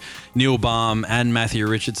to Neil Baum and Matthew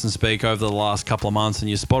Richardson speak over the last couple of months, and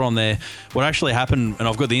you're spot on there. What actually happened, and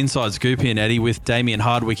I've got the inside scoop here, Eddie, with Damien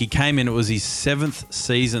Hardwick. He came in, it was his 7th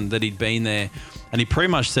season that he'd been there, and he pretty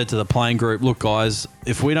much said to the playing group, look, guys,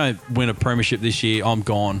 if we don't win a premiership this year, I'm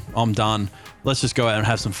gone. I'm done. Let's just go out and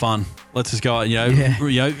have some fun. Let's just go out,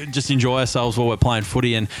 just enjoy ourselves while we're playing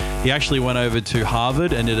footy. And he actually went over to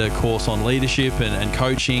Harvard and did a course on leadership and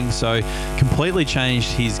coaching. So completely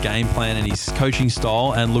changed his game plan and his coaching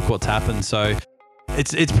style. And look what's happened. So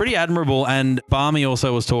it's pretty admirable. And Barmy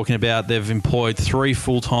also was talking about they've employed 3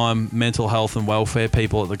 full-time mental health and welfare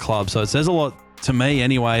people at the club. So it says a lot to me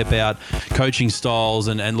anyway about coaching styles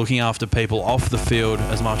and looking after people off the field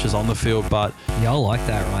as much as on the field. But yeah, I like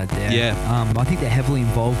that right there. Yeah. I think they're heavily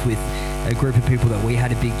involved with a group of people that we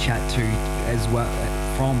had a big chat to as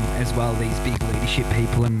well, these big leadership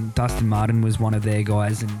people, and Dustin Martin was one of their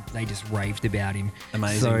guys, and they just raved about him.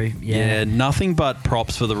 Amazing. So, yeah, nothing but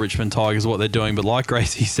props for the Richmond Tigers, what they're doing. But like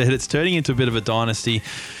Gracie said, it's turning into a bit of a dynasty.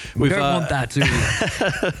 We don't want that, do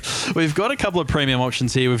we? We've got a couple of premium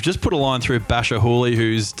options here. We've just put a line through Basher Hooley,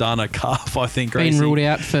 who's done a calf, I think, Gracie. Been ruled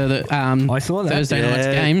out for the I saw that. Thursday night's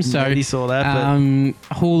game. So he saw that.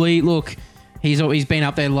 Hooley, look, he's been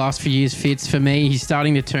up there the last few years. Fits for me. He's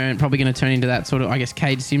starting to probably going to turn into that sort of, I guess,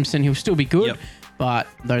 Cade Simpson. He'll still be good, but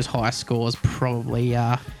those high scores probably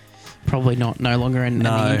no longer, and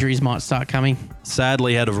the injuries might start coming.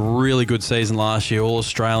 Sadly, had a really good season last year,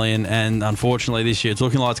 All-Australian, and unfortunately this year it's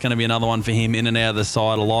looking like it's going to be another one for him, in and out of the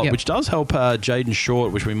side a lot, which does help Jaden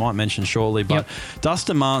Short, which we might mention shortly. But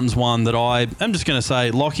Dustin Martin's one that I'm just going to say,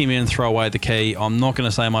 lock him in, throw away the key. I'm not going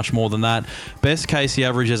to say much more than that. Best case, he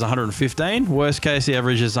averages 115. Worst case, he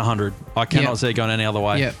averages 100. I cannot see it going any other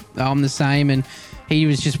way. Yeah, I'm the same, and he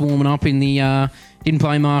was just warming up in the... didn't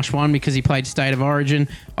play Marsh 1 because he played State of Origin.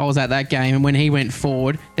 I was at that game, and when he went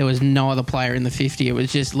forward, there was no other player in the 50. It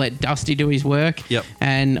was just let Dusty do his work. Yep.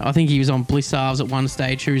 And I think he was on Bliss Arves at one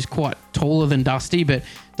stage, who was quite taller than Dusty, but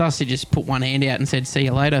Dusty just put one hand out and said, see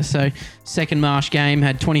you later. So second Marsh game,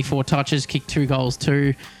 had 24 touches, kicked 2 goals,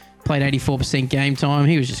 played 84% game time.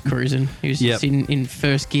 He was just cruising. He was just in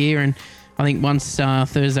first gear, and I think once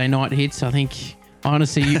Thursday night hits, I think...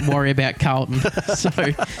 honestly, you worry about Carlton. So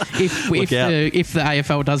if the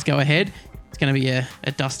AFL does go ahead, it's going to be a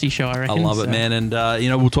dusty show, I reckon. I love it, man. And,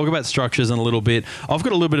 we'll talk about structures in a little bit. I've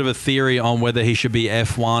got a little bit of a theory on whether he should be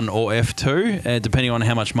F1 or F2, depending on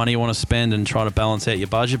how much money you want to spend and try to balance out your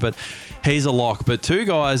budget. But he's a lock. But 2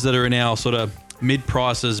 guys that are in our sort of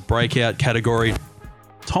mid-prices breakout category,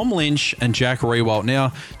 Tom Lynch and Jack Riewoldt.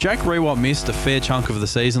 Now, Jack Riewoldt missed a fair chunk of the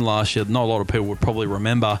season last year. Not a lot of people would probably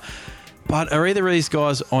remember. But are either of these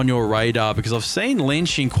guys on your radar? Because I've seen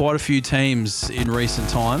Lynch in quite a few teams in recent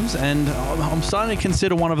times, and I'm starting to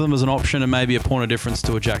consider one of them as an option and maybe a point of difference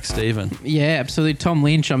to a Jack Steven. Yeah, absolutely. Tom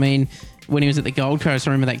Lynch, I mean, when he was at the Gold Coast,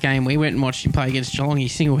 I remember that game, we went and watched him play against Geelong. He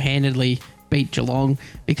single-handedly beat Geelong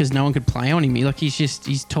because no one could play on him.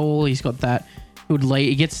 He's tall, he's got that good lead.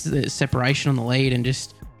 He gets the separation on the lead, and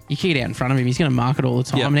just, you kick it out in front of him, he's going to mark it all the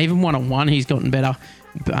time. Yep. And even one-on-one, he's gotten better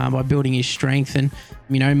by building his strength. And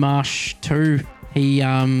Marsh too, he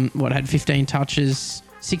had 15 touches,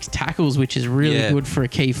 6 tackles, which is really good for a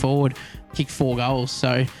key forward. Kicked 4 goals,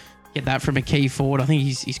 so get that from a key forward. I think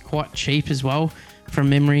he's quite cheap as well, from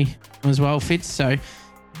memory as well. Fits. So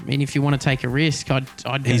I mean, if you want to take a risk, I'd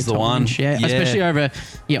he's go the one. Lynch, especially over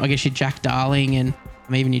I guess your Jack Darling and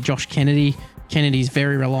even your Josh Kennedy. Kennedy's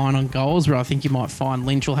very reliant on goals, where I think you might find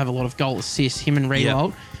Lynch will have a lot of goal assists. Him and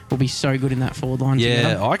Riewoldt will be so good in that forward line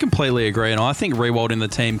together. I completely agree, and I think Riewoldt in the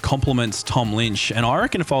team complements Tom Lynch, and I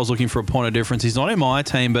reckon if I was looking for a point of difference, he's not in my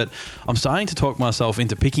team, but I'm starting to talk myself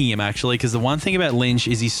into picking him, actually, because the one thing about Lynch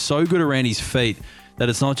is he's so good around his feet that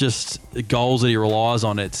it's not just goals that he relies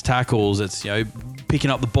on, it's tackles, it's picking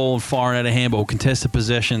up the ball and firing out a handball, contested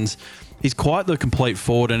possessions. He's quite the complete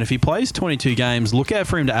forward, and if he plays 22 games, look out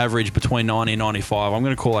for him to average between 90 and 95. I'm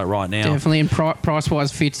going to call that right now. Definitely, and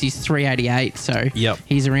price-wise Fits, he's 388, so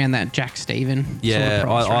he's around that Jack Steven sort of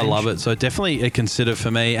price I range. love it. So definitely a consider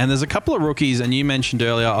for me. And there's a couple of rookies, and you mentioned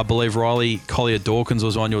earlier, I believe Riley Collier-Dawkins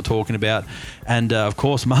was one you were talking about, and of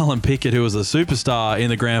course Marlon Pickett, who was a superstar in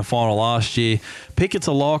the grand final last year. Pickett's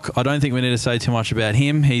a lock. I don't think we need to say too much about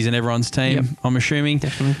him. He's in everyone's team, I'm assuming.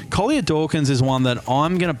 Definitely. Collier-Dawkins is one that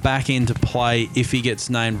I'm going to back into into play if he gets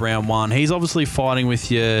named round one. He's obviously fighting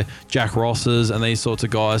with your Jack Rosses and these sorts of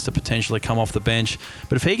guys to potentially come off the bench.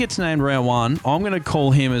 But if he gets named round one, I'm going to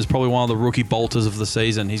call him as probably one of the rookie bolters of the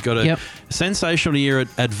season. He's got a sensational year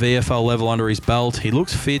at VFL level under his belt. He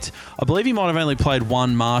looks fit. I believe he might have only played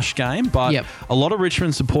one Marsh game, but a lot of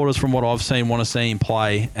Richmond supporters, from what I've seen, want to see him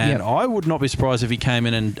play. And I would not be surprised if he came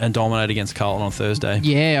in and dominated against Carlton on Thursday.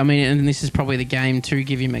 Yeah, I mean, and this is probably the game to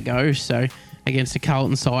give him a go. So against the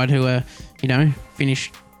Carlton side, who are,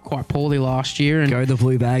 finished quite poorly last year. And go the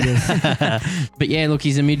Blue Baggers. But yeah, look,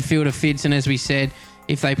 he's a midfielder fits, and as we said,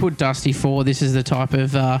 if they put Dusty forward, this is the type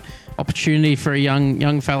of opportunity for a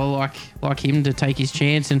young fella like him to take his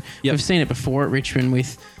chance. And we've seen it before at Richmond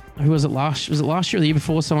with, who was it last year or the year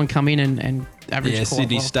before? Someone come in and averaged quite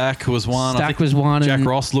Sydney well. Stack was one. Stack was one. Jack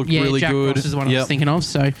Ross looked really Jack good. Ross is the one I was thinking of.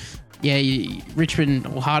 So Richmond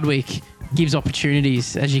or Hardwick gives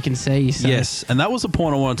opportunities, as you can see. So. Yes, and that was the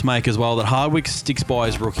point I wanted to make as well, that Hardwick sticks by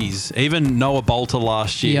his rookies. Even Noah Bolter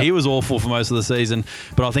last year, he was awful for most of the season,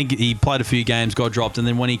 but I think he played a few games, got dropped, and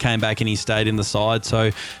then when he came back and he stayed in the side.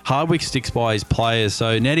 So Hardwick sticks by his players.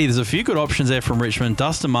 So Nettie, there's a few good options there from Richmond.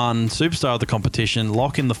 Dustin Martin, superstar of the competition,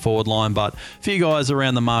 lock in the forward line, but a few guys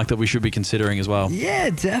around the mark that we should be considering as well.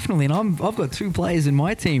 Yeah, definitely. And I've got two players in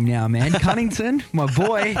my team now, man. Cunnington, my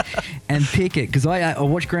boy, and Pickett, because I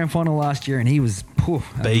watched grand final last year and he was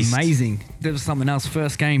amazing. There was something else.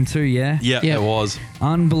 First game too, yeah? Yeah, it was.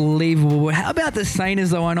 Unbelievable. How about the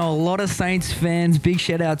Saints, though? I know a lot of Saints fans. Big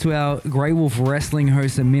shout out to our Grey Wolf Wrestling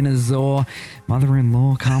host, Amina Zor,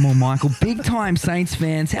 mother-in-law, Carmel Michael. Big time Saints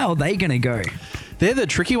fans. How are they going to go? They're the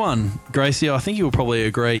tricky one, Gracie. I think you will probably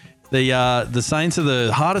agree. The Saints are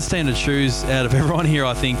the hardest team to choose out of everyone here,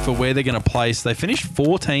 I think, for where they're going to place. They finished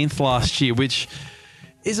 14th last year, which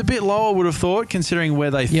is a bit low, I would have thought, considering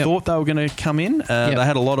where they thought they were going to come in. They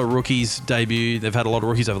had a lot of rookies debut. They've had a lot of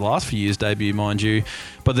rookies over the last few years debut, mind you.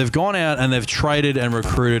 But they've gone out and they've traded and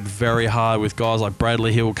recruited very hard with guys like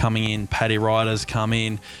Bradley Hill coming in, Paddy Ryder's come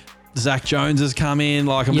in, Zach Jones has come in.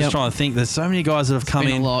 I'm just trying to think. There's so many guys that have come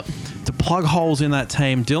in to plug holes in that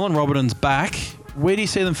team. Dylan Robertson's back. Where do you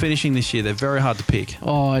see them finishing this year? They're very hard to pick.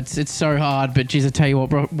 Oh, it's so hard. But geez, I tell you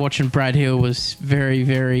what, watching Brad Hill was very,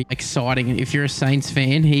 very exciting. If you're a Saints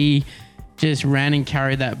fan, he just ran and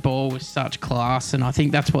carried that ball with such class, and I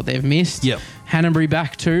think that's what they've missed. Yep. Hannanbury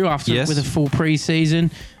back too with a full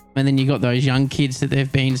preseason, and then you got those young kids that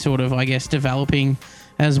they've been sort of, I guess, developing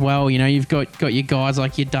as well. You've got your guys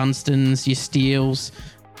like your Dunstons, your Steels.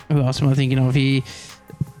 Who else am I thinking of here?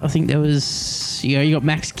 I think there was, you got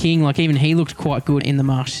Max King. Even he looked quite good in the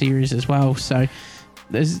Marsh series as well. So,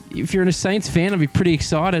 if you're a Saints fan, I'd be pretty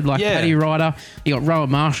excited. Paddy Ryder, you got Rowan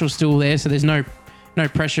Marshall still there, so there's no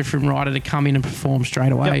pressure from Ryder to come in and perform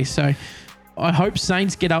straight away. Yep. So, I hope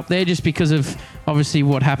Saints get up there just because of obviously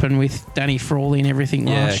what happened with Danny Frawley and everything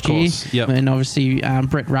last year. Yep. And obviously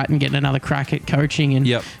Brett Ratton getting another crack at coaching, and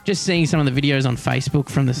just seeing some of the videos on Facebook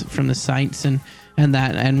from the Saints and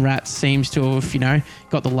Rat seems to have,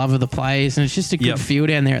 got the love of the players, and it's just a good feel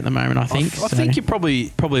down there at the moment, I think. I think you're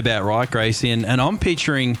probably about right, Gracie, and I'm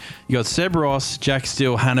picturing you got Seb Ross, Jack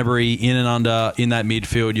Steele, Hannanbury in and under in that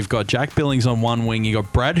midfield. You've got Jack Billings on one wing, you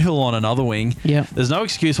got Brad Hill on another wing. Yeah. There's no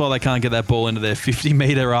excuse why they can't get that ball into their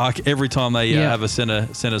 50-metre arc every time they have a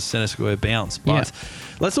centre square bounce. But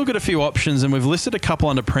let's look at a few options, and we've listed a couple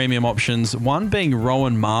under premium options, one being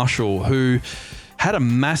Rowan Marshall, who had a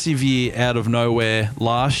massive year out of nowhere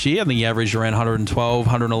last year. I think he averaged around 112,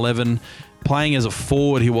 111. Playing as a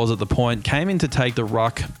forward, he was at the point. Came in to take the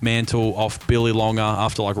ruck mantle off Billy Longer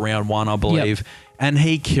after round one, I believe. And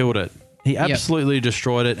he killed it. He absolutely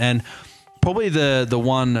destroyed it. And probably the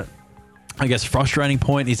one, I guess, frustrating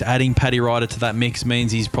point is adding Paddy Ryder to that mix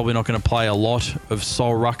means he's probably not going to play a lot of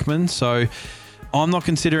Sol Ruckman. So I'm not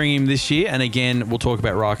considering him this year, and again, we'll talk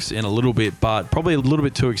about Rucks in a little bit, but probably a little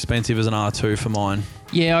bit too expensive as an R2 for mine.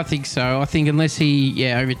 Yeah, I think so. I think unless he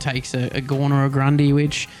overtakes a Gawn or a Grundy,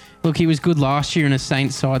 which, look, he was good last year in a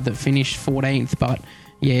Saints side that finished 14th, but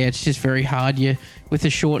it's just very hard. With a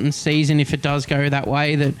shortened season, if it does go that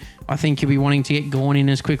way, that I think you'll be wanting to get Gawn in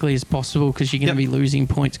as quickly as possible because you're going to be losing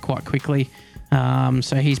points quite quickly.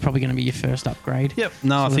 So he's probably going to be your first upgrade. Yep.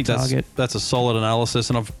 No, I think that's a solid analysis,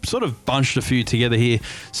 and I've sort of bunched a few together here.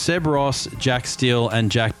 Seb Ross, Jack Steele, and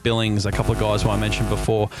Jack Billings, a couple of guys who I mentioned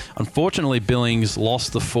before. Unfortunately, Billings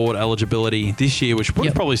lost the forward eligibility this year, which would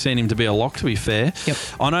have probably seen him to be a lock, to be fair. Yep.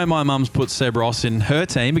 I know my mum's put Seb Ross in her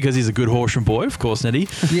team because he's a good Horsham boy, of course, Nettie.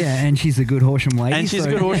 Yeah, and she's a good Horsham lady.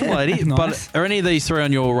 Nice. But are any of these three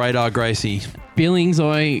on your radar, Gracie? Billings,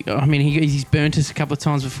 I mean, he's burnt us a couple of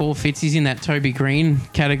times before. Fitz, he's in that Toby Green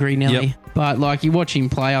category, Nelly. But you watch him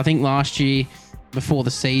play. I think last year before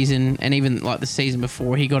the season, and even like the season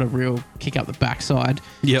before, he got a real kick up the backside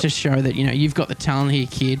Yep. to show that, you've got the talent here,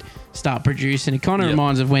 kid. Start producing. It kind of Yep.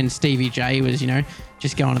 reminds of when Stevie J was,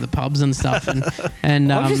 just going to the pubs and stuff,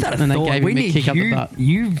 and I've just had a and they thought. gave We him a need kick up the butt.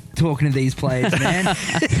 you talking to these players, man.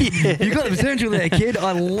 You got the potential there, kid.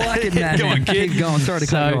 I like it, man. Go on, kid. Keep going. Sorry to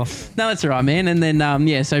cut you off. No, that's all right, man. And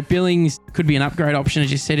then, so Billings could be an upgrade option,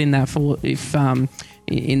 as you said, in that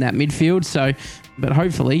in that midfield. So, but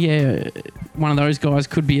hopefully, one of those guys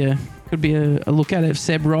could be a look at it.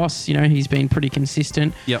 Seb Ross, he's been pretty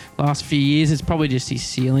consistent. Yep. Last few years, it's probably just his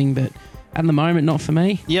ceiling, but at the moment, not for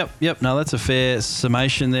me. Yep. No, that's a fair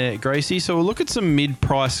summation there, Gracie. So we'll look at some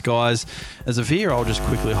mid-price guys. As of here, I'll just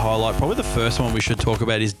quickly highlight. Probably the first one we should talk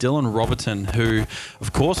about is Dylan Robertson, who,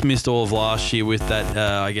 of course, missed all of last year with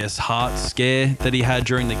that, heart scare that he had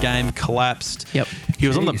during the game, collapsed. Yep. He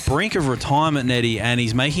was on the Jeez. brink of retirement, Nettie, and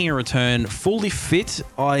he's making a return fully fit,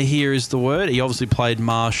 I hear is the word. He obviously played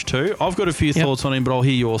Marsh too. I've got a few thoughts on him, but I'll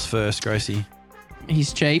hear yours first, Gracie.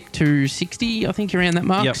 He's cheap, 260, I think, around that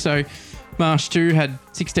mark. Yep. So Marsh 2 had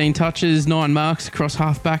 16 touches, 9 marks across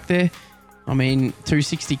half back there. I mean,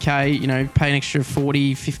 260K, pay an extra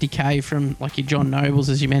 40, 50K from like your John Nobles,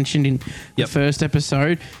 as you mentioned in the first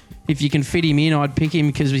episode. If you can fit him in, I'd pick him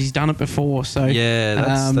because he's done it before. So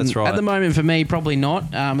Yeah, that's right. At the moment, for me, probably not,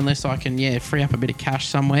 unless I can, free up a bit of cash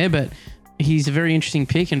somewhere. But he's a very interesting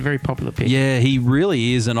pick and very popular pick. Yeah, he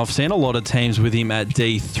really is. And I've seen a lot of teams with him at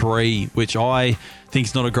D3, which I think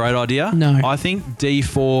is not a great idea. No. I think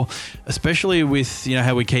D4, especially with,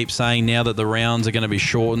 how we keep saying now that the rounds are going to be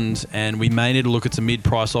shortened and we may need to look at some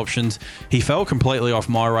mid-price options. He fell completely off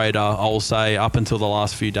my radar, I'll say, up until the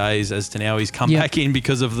last few days as to now he's come back in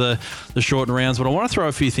because of the shortened rounds. But I want to throw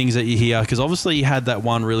a few things at you here because obviously he had that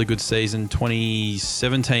one really good season,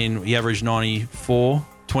 2017, he averaged 94.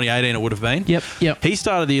 2018 it would have been. Yep. He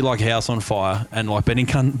started the year like a house on fire, and like Ben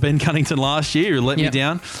Cunnington last year, who let me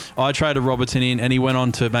down. I traded Robertson in, and he went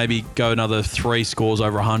on to maybe go another 3 scores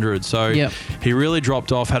over 100. So he really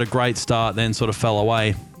dropped off, had a great start, then sort of fell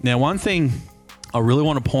away. Now, one thing I really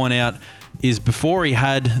want to point out is before he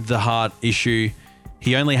had the heart issue,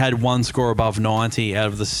 he only had 1 score above 90 out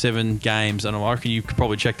of the 7 games. And I reckon you could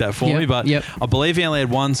probably check that for me. But I believe he only had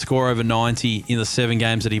 1 score over 90 in the 7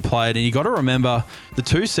 games that he played. And you got to remember the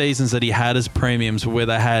 2 seasons that he had as premiums were where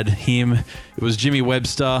they had him. It was Jimmy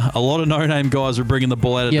Webster. A lot of no-name guys were bringing the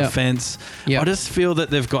ball out of defence. I just feel that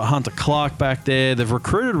they've got Hunter Clark back there. They've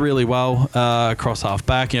recruited really well across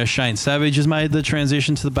half-back. Shane Savage has made the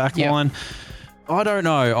transition to the back line. I don't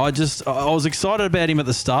know. I was excited about him at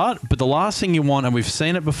the start, but the last thing you want, and we've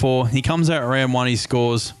seen it before, he comes out round 1, he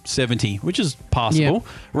scores 70, which is passable.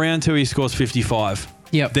 Round 2, he scores 55.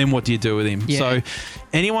 Then what do you do with him? So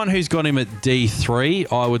anyone who's got him at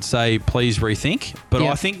D3, I would say please rethink. But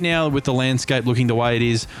I think now with the landscape looking the way it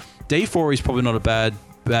is, D4 is probably not a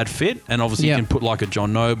bad fit, and obviously you can put like a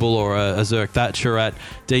John Noble or a Zerk Thatcher at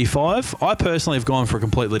D5. I personally have gone for a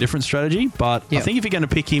completely different strategy, but I think if you're going to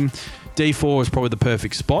pick him, D4 is probably the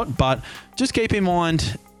perfect spot. But just keep in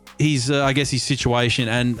mind his situation,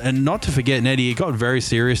 and not to forget, Nettie, he got very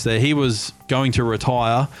serious there. He was going to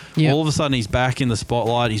retire. All of a sudden he's back in the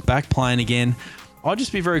spotlight, he's back playing again. I'd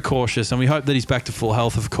just be very cautious, and we hope that he's back to full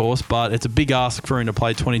health, of course, but it's a big ask for him to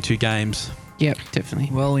play 22 games. Yep,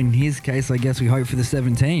 definitely. Well, in his case, I guess we hope for the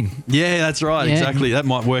 17. Yeah, that's right. Yeah. Exactly. That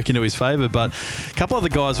might work into his favour. But a couple of the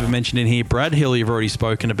guys we've mentioned in here, Brad Hill, you've already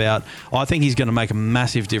spoken about. I think he's going to make a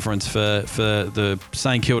massive difference for the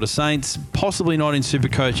St Kilda Saints, possibly not in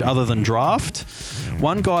Supercoach other than draft.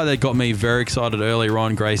 One guy that got me very excited earlier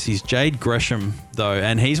on, Gracie's Jade Gresham, though.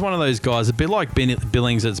 And he's one of those guys, a bit like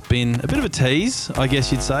Billings, that's been a bit of a tease, I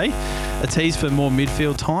guess you'd say. A tease for more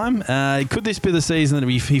midfield time. Could this be the season that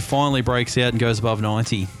he finally breaks out and goes above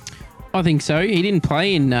 90? I think so. He didn't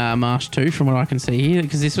play in March 2 from what I can see here,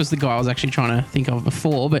 because this was the guy I was actually trying to think of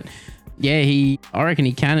before. But yeah, I reckon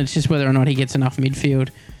he can. It's just whether or not he gets enough midfield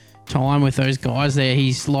time with those guys there.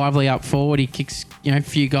 He's lively up forward. He kicks, a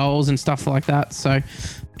few goals and stuff like that. So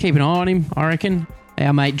keep an eye on him, I reckon.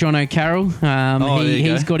 Our mate John O'Carroll,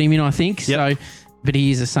 he's got him in, I think. Yep. So, but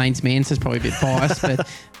he is a Saints man, so it's probably a bit biased. But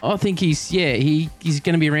I think he's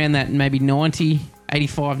going to be around that maybe 90,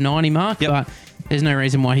 85, 90 mark. Yep. But there's no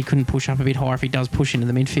reason why he couldn't push up a bit higher if he does push into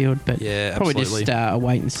the midfield. But Yeah, probably absolutely. just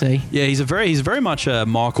wait and see. Yeah, he's very much a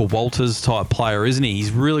Michael Walters type player, isn't he?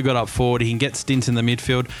 He's really got up forward. He can get stints in the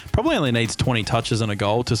midfield. Probably only needs 20 touches and a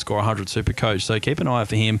goal to score 100 Supercoach. So keep an eye out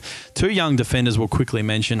for him. 2 young defenders we'll quickly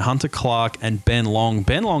mention, Hunter Clark and Ben Long.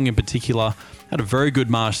 Ben Long in particular had a very good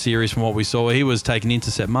Marsh series from what we saw. He was taking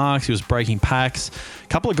intercept marks. He was breaking packs. A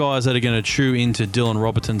couple of guys that are going to chew into Dylan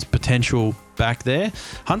Robertson's potential back there.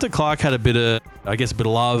 Hunter Clark had a bit of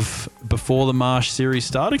love before the Marsh series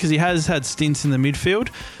started because he has had stints in the midfield.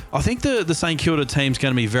 I think the St Kilda team's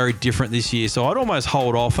going to be very different this year, so I'd almost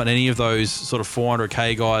hold off on any of those sort of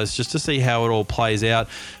 400k guys just to see how it all plays out.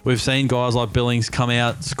 We've seen guys like Billings come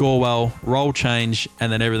out, score well, role change,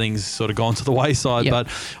 and then everything's sort of gone to the wayside. Yep. But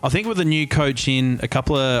I think with a new coach in, a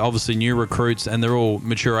couple of obviously new recruits, and they're all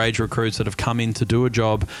mature age recruits that have come in to do a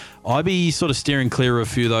job, I'd be sort of steering clear of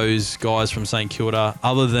a few of those guys from St Kilda,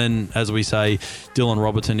 other than, as we say, Dylan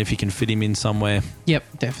Robertson, if you can fit him in somewhere. Yep,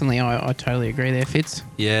 definitely. I totally agree there, Fitz.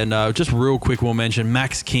 Yeah, no, just real quick, we'll mention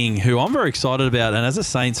Max King, who I'm very excited about. And as a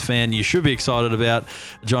Saints fan, you should be excited about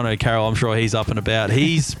John O'Carroll. I'm sure he's up and about.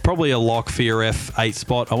 He's probably a lock for your F8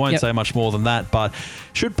 spot. I won't say much more than that, but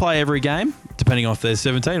should play every game, depending on if they're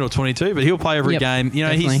 17 or 22, but he'll play every game. You know,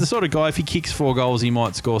 definitely. He's the sort of guy, if he kicks 4 goals, he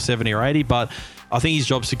might score 70 or 80, but I think his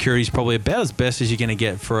job security is probably about as best as you're going to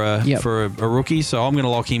get for a rookie. So I'm going to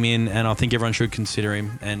lock him in, and I think everyone should consider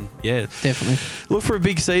him. And yeah, Definitely. look for a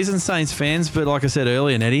big season, Saints fans. But like I said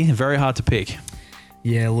earlier, Nettie, very hard to pick.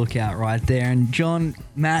 Yeah, look out right there. And John,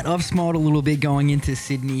 Matt, I've smiled a little bit going into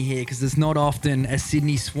Sydney here because there's not often a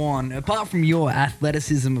Sydney Swan, apart from your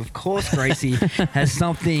athleticism, of course, Gracie, has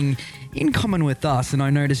something in common with us. And I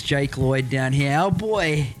noticed Jake Lloyd down here. Our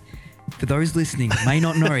boy, for those listening, may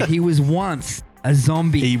not know, he was once a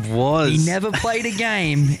zombie. He was. He never played a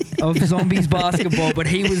game of zombies basketball, but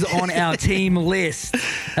he was on our team list.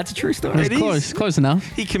 That's a true story. That's close enough.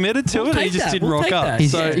 He committed to it. take He just that. didn't We'll rock take up.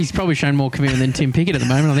 that. He's probably shown more commitment than Tim Pickett at the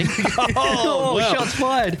moment, I think. Oh, well. shots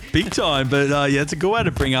fired. Big time, but yeah, it's a good way to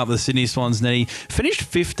bring up the Sydney Swans, Nettie. Finished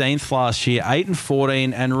 15th last year,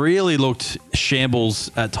 8-14, and really looked shambles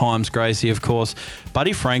at times, Gracie, of course.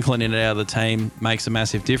 Buddy Franklin in and out of the team makes a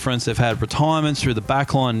massive difference. They've had retirements through the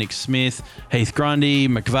backline, Nick Smith, Heath Grundy,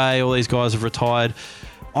 McVeigh, all these guys have retired.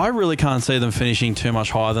 I really can't see them finishing too much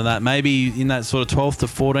higher than that. Maybe in that sort of 12th to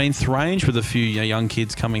 14th range with a few young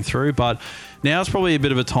kids coming through. But now it's probably a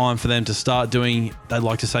bit of a time for them to start doing, they'd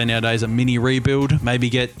like to say nowadays, a mini rebuild. Maybe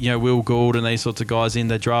get Will Gould and these sorts of guys in.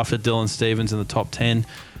 They drafted Dylan Stevens in the top 10.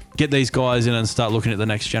 Get these guys in and start looking at the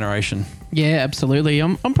next generation. Yeah, absolutely.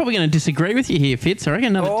 I'm probably going to disagree with you here, Fitz. I reckon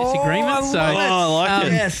another disagreement. I like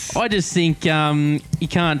it. Yes. I just think you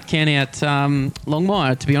can't count out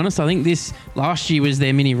Longmire, to be honest. I think this last year was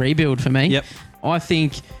their mini rebuild for me. Yep. I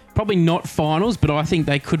think probably not finals, but I think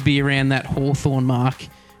they could be around that Hawthorn mark,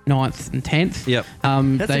 9th and 10th. Yep.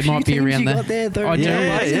 That's They a few might be teams around you that. got there, though. I do.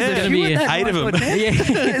 Yeah, It's yeah. going to be That 8 of them.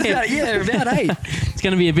 about 8. it's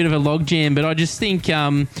going to be a bit of a logjam, but I just think,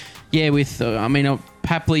 with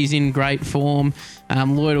Papley's in great form.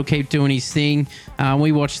 Lloyd will keep doing his thing.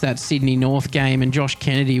 We watched that Sydney North game, and Josh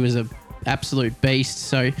Kennedy was a absolute beast.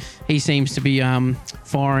 So he seems to be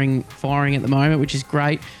firing at the moment, which is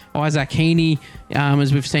great. Isaac Heaney,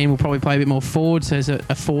 as we've seen, will probably play a bit more forward. So there's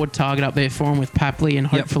a forward target up there for him with Papley and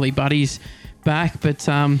hopefully Buddy's back. But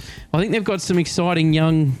I think they've got some exciting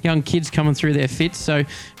young kids coming through their fits. So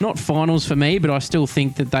not finals for me, but I still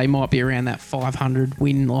think that they might be around that 500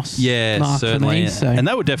 win-loss mark certainly. for me. So. And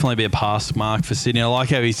that would definitely be a pass mark for Sydney. I like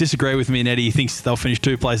how he's disagreed with me, and Eddie thinks they'll finish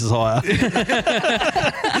 2 places higher.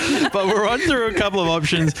 But we're on through a couple of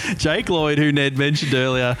options. Jake Lloyd, who Ned mentioned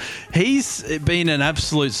earlier, he's been an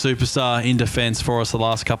absolute superstar in defence for us the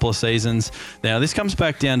last couple of seasons. Now, this comes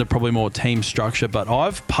back down to probably more team structure, but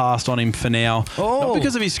I've passed on him for now. Not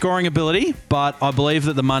because of his scoring ability, but I believe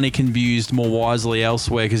that the money can be used more wisely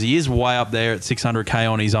elsewhere because he is way up there at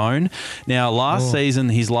 600k on his own. Now, last season,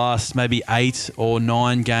 his last maybe 8 or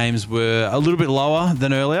 9 games were a little bit lower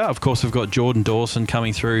than earlier. Of course, we've got Jordan Dawson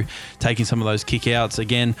coming through, taking some of those kick-outs.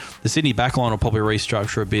 Again, the Sydney backline will probably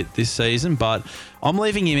restructure a bit this season, but I'm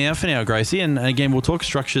leaving him out for now, Gracie. And again, we'll talk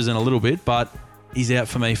structures in a little bit, but he's out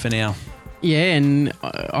for me for now. Yeah, and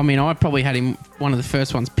I probably had him one of the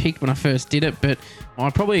first ones picked when I first did it, but I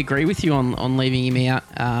probably agree with you on leaving him out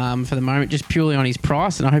for the moment, just purely on his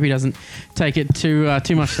price, and I hope he doesn't take it too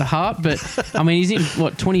much to heart. But he's in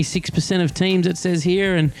 26% of teams it says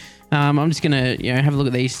here, and I'm just gonna have a look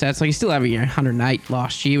at these stats. Like, he still had 108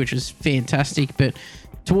 last year, which was fantastic, but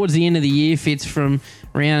towards the end of the year, Fitz, from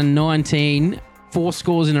round 19. 4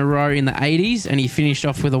 scores in a row in the 80s, and he finished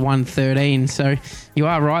off with a 113. So you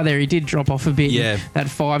are right there. He did drop off a bit. Yeah. That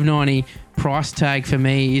 590 price tag for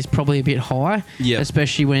me is probably a bit high,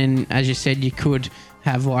 especially when, as you said, you could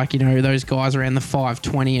have those guys around the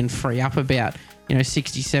 520 and free up about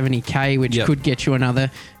 60, 70k, which could get you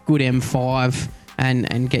another good M5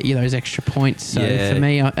 and get you those extra points. So Yeah. for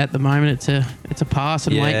me, at the moment, it's a pass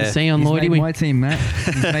and wait and see on He's Lloydie. made my team, Matt.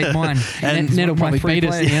 He's made mine. And Ned will my probably three beat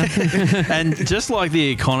us players. now. And just like the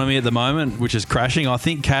economy at the moment, which is crashing, I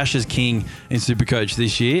think cash is king in Supercoach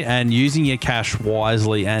this year, and using your cash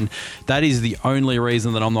wisely. And that is the only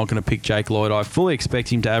reason that I'm not going to pick Jake Lloyd. I fully expect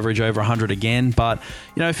him to average over 100 again, but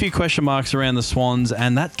a few question marks around the Swans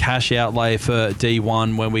and that cash outlay for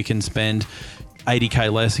D1 when we can spend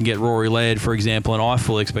 80k less and get Rory Laird, for example, and I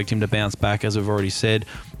fully expect him to bounce back, as we've already said.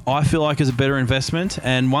 I feel like is a better investment.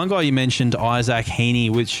 And one guy you mentioned, Isaac Heaney,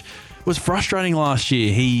 which was frustrating last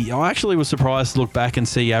year. I actually was surprised to look back and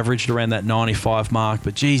see he averaged around that 95 mark,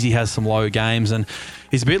 but geez, he has some low games, and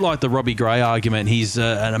he's a bit like the Robbie Gray argument. He's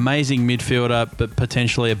an amazing midfielder, but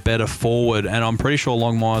potentially a better forward, and I'm pretty sure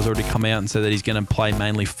Longmire's already come out and said that he's going to play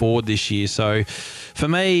mainly forward this year. So for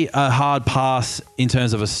me, a hard pass in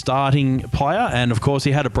terms of a starting player, and of course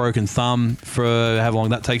he had a broken thumb for how long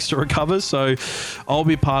that takes to recover, so I'll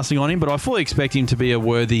be passing on him, but I fully expect him to be a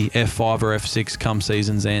worthy F5 or F6 come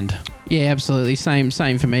season's end. Yeah, absolutely. Same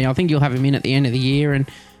for me. I think you'll have him in at the end of the year. And,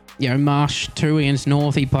 Marsh 2 against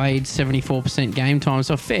North, he played 74% game time,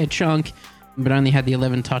 so a fair chunk, but only had the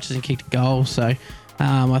 11 touches and kicked a goal. So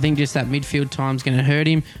I think just that midfield time's going to hurt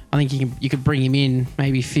him. I think you could bring him in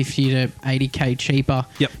maybe 50 to 80k cheaper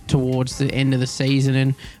towards the end of the season.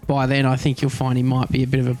 And by then, I think you'll find he might be a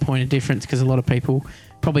bit of a point of difference because a lot of people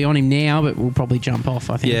probably on him now, but will probably jump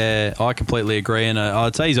off, I think. Yeah, I completely agree. And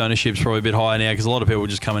I'd say his ownership's probably a bit higher now because a lot of people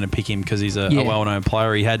just come in and pick him because he's a well-known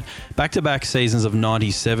player. He had back-to-back seasons of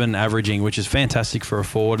 97 averaging, which is fantastic for a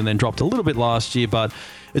forward, and then dropped a little bit last year, but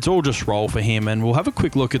it's all just roll for him. And we'll have a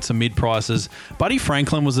quick look at some mid-prices. Buddy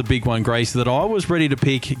Franklin was a big one, Grace, that I was ready to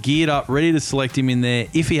pick, geared up, ready to select him in there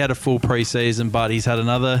if he had a full pre-season, but he's had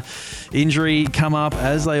another injury come up,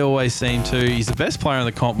 as they always seem to. He's the best player in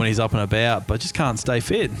the comp when he's up and about, but just can't stay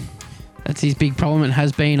fit. That's his big problem. It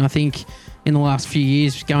has been, I think, in the last few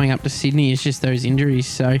years going up to Sydney. It's just those injuries.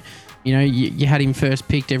 So, you had him first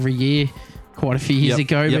picked every year quite a few years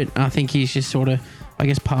ago, but I think he's just sort of,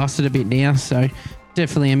 past it a bit now. So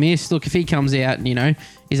definitely a miss. Look, if he comes out and,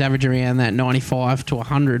 he's averaging around that 95 to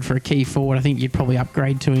 100 for a key forward, I think you'd probably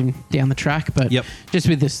upgrade to him down the track. But just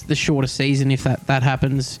with the shorter season, if that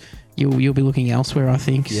happens, you'll be looking elsewhere, I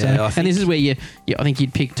think. Yeah, and this is where I think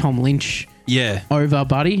you'd pick Tom Lynch over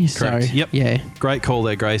Buddy. Correct. So, Great call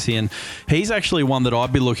there, Gracie. And he's actually one that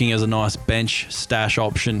I'd be looking as a nice bench stash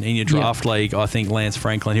option in your draft league. I think Lance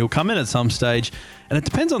Franklin, he'll come in at some stage, and it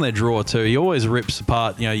depends on their draw too. He always rips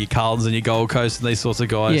apart, your Carltons and your Gold Coast and these sorts of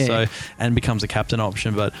guys, and becomes a captain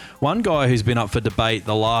option. But one guy who's been up for debate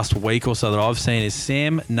the last week or so that I've seen is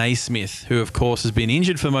Sam Naismith, who of course has been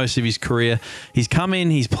injured for most of his career. He's come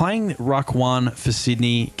in, he's playing ruck 1 for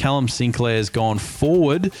Sydney. Callum Sinclair's gone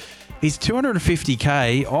forward. He's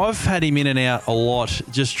 250k. I've had him in and out a lot,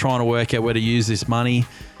 just trying to work out where to use this money.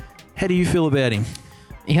 How do you feel about him?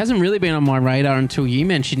 He hasn't really been on my radar until you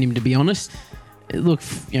mentioned him, to be honest. Look,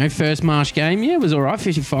 first Marsh game, it was all right.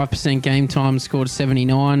 55% game time, scored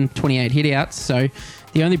 79, 28 hit-outs. So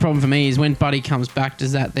the only problem for me is when Buddy comes back,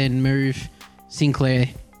 does that then move Sinclair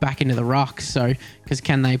back into the ruck? So, because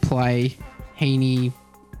can they play Heaney,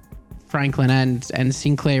 Franklin and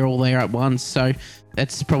Sinclair all there at once? So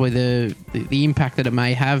that's probably the impact that it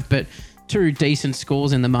may have. But 2 decent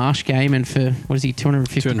scores in the Marsh game, and for, what is he,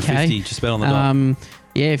 250K? 250, just about on the dot.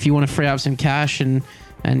 If you want to free up some cash and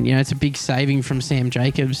it's a big saving from Sam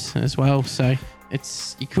Jacobs as well. So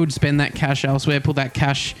you could spend that cash elsewhere, put that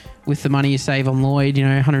cash with the money you save on Lloyd,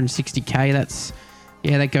 160k.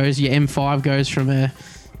 That goes, your M5 goes from a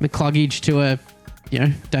McCluggage to a,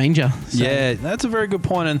 danger. So. Yeah, that's a very good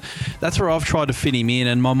point, and that's where I've tried to fit him in,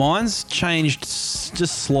 and my mind's changed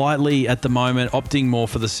just slightly at the moment, opting more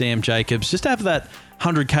for the Sam Jacobs, just to have that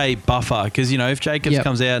 100k buffer, because if Jacobs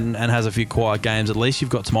comes out and has a few quiet games, at least you've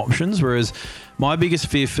got some options. Whereas my biggest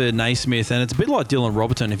fear for Naismith, and it's a bit like Dylan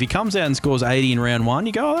Robertson, if he comes out and scores 80 in round 1,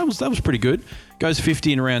 you go, that was pretty good. Goes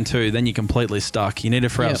 50 in round 2, then you're completely stuck. You need to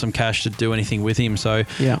free up some cash to do anything with him. So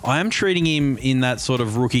I am treating him in that sort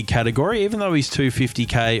of rookie category, even though he's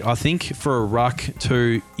 250k. I think for a ruck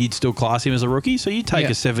 2, you'd still class him as a rookie. So you take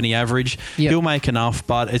a 70 average, he'll make enough,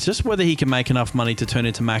 but it's just whether he can make enough money to turn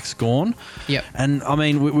into Max Gawn. And I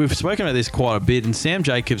mean, we've spoken about this quite a bit, and Sam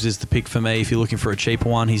Jacobs is the pick for me if you're looking for a cheaper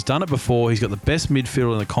one. He's done it before. He's got the best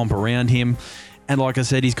midfielder in the comp around him. And like I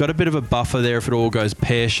said, he's got a bit of a buffer there if it all goes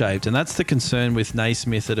pear-shaped. And that's the concern with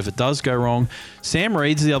Naismith, that if it does go wrong, Sam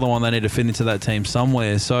Reid's the other one they need to fit into that team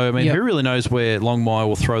somewhere. So, I mean, who really knows where Longmire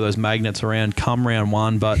will throw those magnets around come round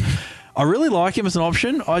 1. But I really like him as an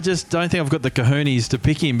option. I just don't think I've got the cojones to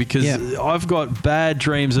pick him because I've got bad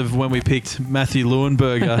dreams of when we picked Matthew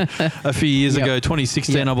Leuenberger a few years ago,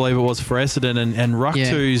 2016, I believe it was, for Essendon. And ruck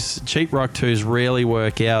twos, cheap ruck twos rarely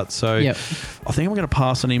work out. So I think I'm going to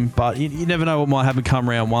pass on him. But you never know what might happen come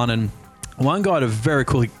round one. And one guy to very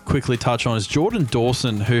quickly touch on is Jordan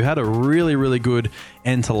Dawson, who had a really, really good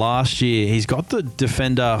end to last year. He's got the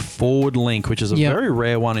defender forward link, which is a very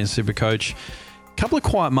rare one in Supercoach. Couple of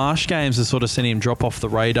quiet Marsh games has sort of seen him drop off the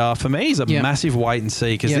radar. For me, he's a massive wait and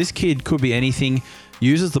see because this kid could be anything,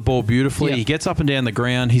 uses the ball beautifully, he gets up and down the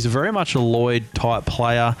ground. He's very much a Lloyd type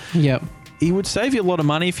player. He would save you a lot of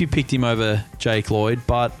money if you picked him over Jake Lloyd,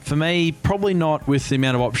 but for me, probably not with the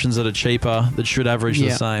amount of options that are cheaper that should average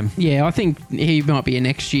the same. Yeah, I think he might be a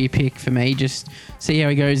next year pick for me. Just see how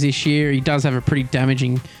he goes this year. He does have a pretty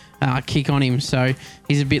damaging kick on him, so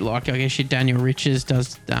he's a bit like, I guess, your Daniel Riches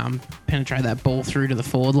does penetrate that ball through to the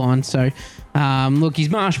forward line. So look, his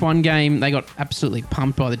Marsh 1 game, they got absolutely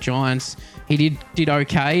pumped by the Giants. He did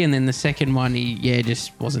okay, and then the second one, he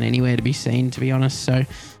just wasn't anywhere to be seen, to be honest. So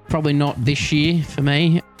probably not this year for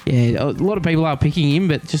me. Yeah, a lot of people are picking him,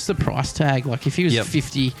 but just the price tag, like if he was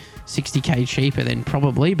 50, 60k cheaper, then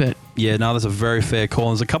probably, but yeah, no, that's a very fair call.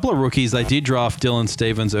 There's a couple of rookies. They did draft Dylan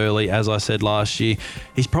Stephens early, as I said last year.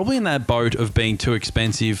 He's probably in that boat of being too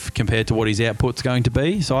expensive compared to what his output's going to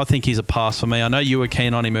be. So I think he's a pass for me. I know you were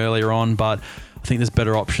keen on him earlier on, but I think there's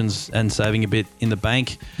better options and saving a bit in the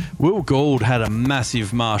bank. Will Gould had a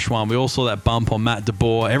massive Marsh 1. We all saw that bump on Matt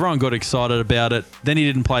DeBoer. Everyone got excited about it. Then he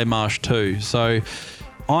didn't play Marsh 2. So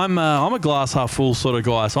I'm a glass half full sort of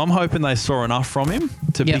guy, so I'm hoping they saw enough from him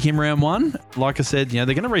to pick him round 1. Like I said, they're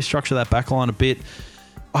going to restructure that back line a bit.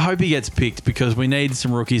 I hope he gets picked because we need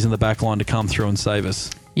some rookies in the back line to come through and save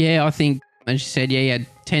us. Yeah, I think, as you said, he had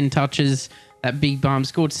 10 touches, that big bump,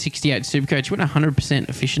 scored 68 Supercoach, went 100%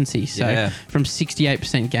 efficiency, so from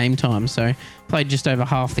 68% game time, so played just over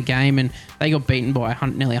half the game, and they got beaten by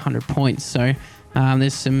nearly 100 points, so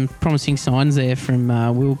there's some promising signs there from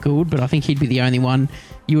Will Gould, but I think he'd be the only one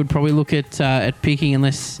you would probably look at picking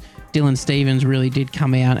unless Dylan Stephens really did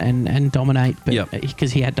come out and dominate, but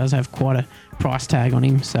because he does have quite a price tag on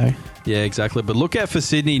him. So yeah, exactly. But look out for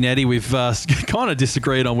Sydney, Nettie. We've kind of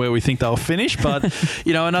disagreed on where we think they'll finish, but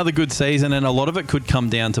another good season, and a lot of it could come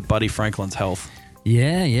down to Buddy Franklin's health.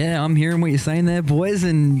 Yeah, I'm hearing what you're saying there, boys,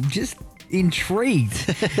 and just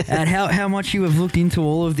intrigued at how much you have looked into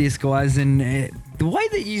all of this, guys, and the way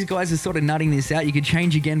that you guys are sort of nutting this out, you could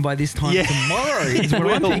change again by this time tomorrow is what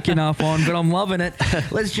I'm picking up on, but I'm loving it.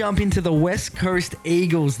 Let's jump into the West Coast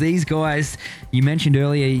Eagles. These guys, you mentioned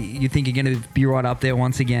earlier, you think are going to be right up there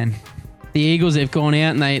once again. The Eagles, they've gone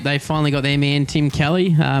out and they finally got their man, Tim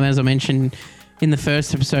Kelly. As I mentioned in the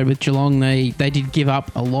first episode with Geelong, they did give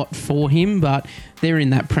up a lot for him, but they're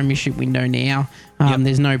in that premiership window now.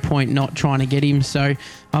 There's no point not trying to get him. So,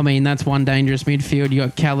 I mean, that's one dangerous midfield. You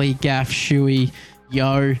got Kelly, Gaff, Shuey,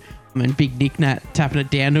 Yo, and Big Nick Nat tapping it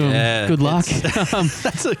down to him. Good luck.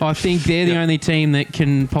 I think they're the only team that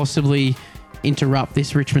can possibly interrupt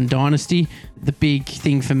this Richmond dynasty. The big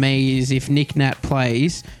thing for me is if Nick Nat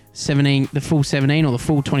plays 17, the full 17 or the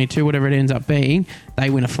full 22, whatever it ends up being, they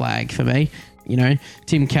win a flag for me.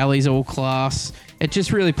 Tim Kelly's all class. It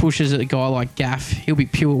just really pushes a guy like Gaff. He'll be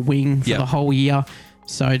pure wing for the whole year.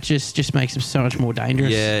 So it just makes him so much more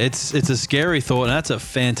dangerous. Yeah, it's a scary thought, and that's a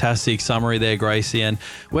fantastic summary there, Gracie. And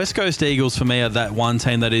West Coast Eagles, for me, are that one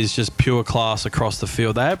team that is just pure class across the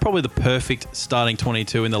field. They have probably the perfect starting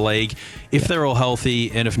 22 in the league. If they're all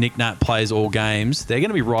healthy and if Nick Nat plays all games, they're going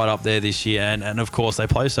to be right up there this year. And of course, they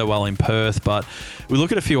play so well in Perth. But we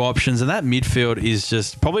look at a few options, and that midfield is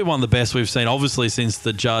just probably one of the best we've seen, obviously, since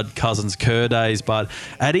the Judd, Cousins, Kerr days. But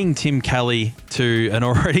adding Tim Kelly to an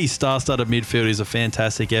already star-studded midfield is a fantastic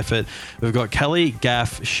effort. We've got Kelly,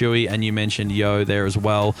 Gaff, Shuey, and you mentioned Yo there as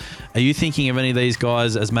well. Are you thinking of any of these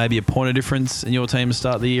guys as maybe a point of difference in your team to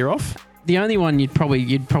start the year off? The only one you'd probably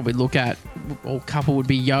look at, or couple, would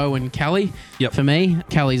be Yo and Kelly. For me,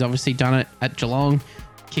 Kelly's obviously done it at Geelong,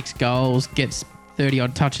 kicks goals, gets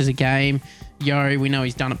 30-odd touches a game. Yo, we know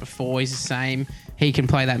he's done it before. He's the same. He can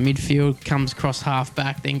play that midfield, comes across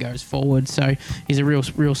half-back, then goes forward. So he's a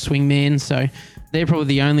real swing man. So they're probably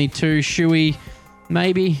the only two. Shuey,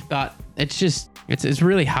 maybe, but it's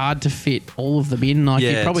really hard to fit all of them in. Like,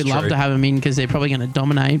 you'd probably love to have them in because they're probably going to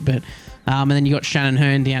dominate, but and then you got Shannon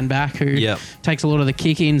Hearn down back who takes a lot of the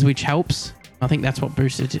kick-ins, which helps. I think that's what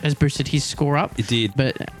has boosted his score up. It did.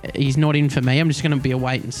 But he's not in for me. I'm just going to be a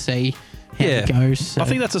wait and see how it goes. So. I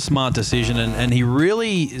think that's a smart decision, and he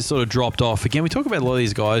really sort of dropped off. Again, we talk about a lot of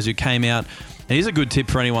these guys who came out And here's a good tip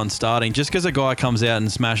for anyone starting. Just because a guy comes out and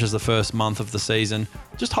smashes the first month of the season,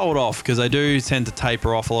 just hold off, because they do tend to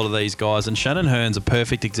taper off a lot of these guys. And Shannon Hearn's a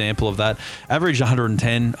perfect example of that. Averaged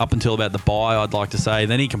 110 up until about the bye, I'd like to say.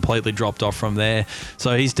 Then he completely dropped off from there.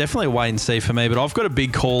 So he's definitely a wait and see for me. But I've got a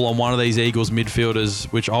big call on one of these Eagles midfielders,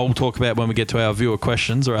 which I'll talk about when we get to our viewer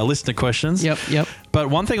questions or our listener questions. Yep. But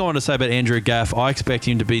one thing I want to say about Andrew Gaff, I expect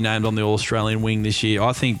him to be named on the All-Australian wing this year.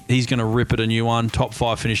 I think he's going to rip at a new one, top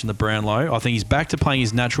 5 finish in the Brownlow. I think he's back to playing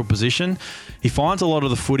his natural position. He finds a lot of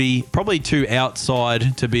the footy probably too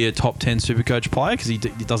outside to be a top 10 Supercoach player, because he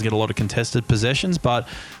does get a lot of contested possessions, but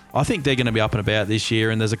I think they're going to be up and about this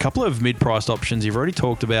year. And there's a couple of mid-priced options. You've already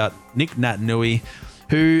talked about Nick Naitanui,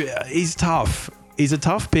 who is tough. He's a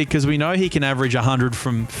tough pick because we know he can average 100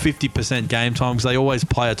 from 50% game time, because they always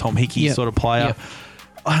play a Tom Hickey sort of player. Yep.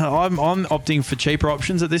 I'm opting for cheaper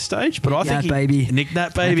options at this stage, but I think Nick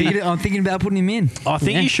Nat baby. I'm thinking about putting him in. I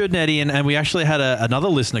think you should, Nettie, and we actually had another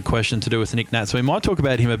listener question to do with Nick Nat, so we might talk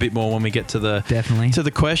about him a bit more when we get to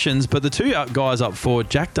the questions. But the two guys up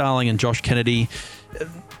forward, Jack Darling and Josh Kennedy,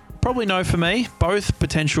 probably no for me. Both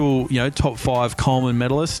potential, top 5 Coleman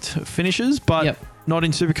medalist finishers, but not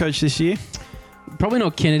in Supercoach this year. Probably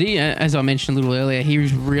not Kennedy. As I mentioned a little earlier, he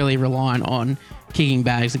was really reliant on kicking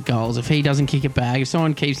bags of goals. If he doesn't kick a bag, if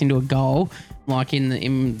someone keeps into a goal, like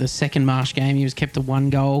in the second Marsh game, he was kept to 1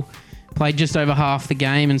 goal, played just over half the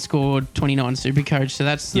game and scored 29 Supercoach. So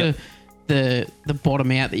that's the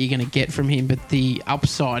bottom out that you're going to get from him. But the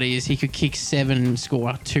upside is he could kick 7 and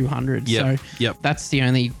score 200. So that's the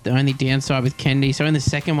only downside with Kennedy. So in the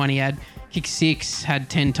second one, he had kicked 6, had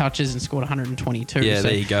 10 touches and scored 122. Yeah, so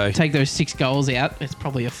there you go. Take those 6 goals out, it's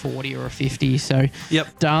probably a 40 or a 50. So,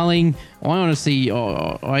 Darling, I honestly,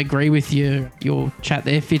 I agree with your chat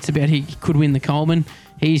there, Fitz, about he could win the Coleman.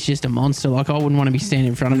 He's just a monster. Like, I wouldn't want to be standing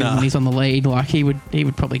in front of him when he's on the lead. Like, he would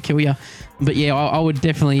probably kill you. But yeah, I would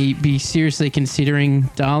definitely be seriously considering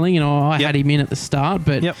Darling. I had him in at the start,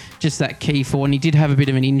 but just that key forward. And he did have a bit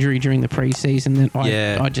of an injury during the preseason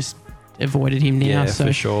that I just avoided him now. Yeah, so,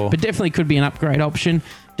 for sure. But definitely could be an upgrade option,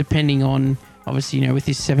 depending on, obviously, with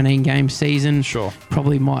this 17-game season. Sure.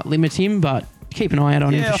 Probably might limit him, but keep an eye out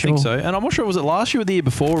on him for sure. Yeah, I think so. And I'm not sure, was it last year or the year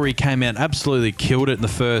before where he came out and absolutely killed it in the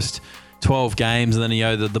first 12 games, and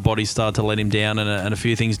then, the body started to let him down and a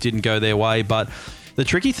few things didn't go their way. But the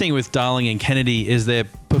tricky thing with Darling and Kennedy is their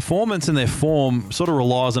performance and their form sort of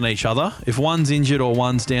relies on each other. If one's injured or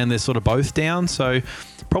one's down, they're sort of both down. So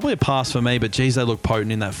probably a pass for me, but geez, they look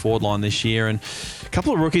potent in that forward line this year. And a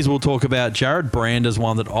couple of rookies we'll talk about. Jared Brand is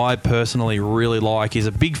one that I personally really like. He's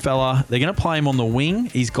a big fella. They're going to play him on the wing.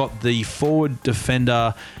 He's got the forward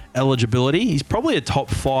defender eligibility. He's probably a top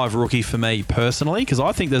 5 rookie for me personally, because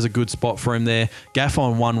I think there's a good spot for him there. Gaff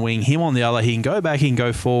on one wing, him on the other. He can go back, he can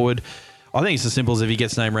go forward. I think it's as simple as if he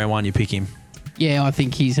gets named round 1, you pick him. Yeah, I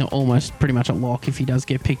think he's almost pretty much a lock if he does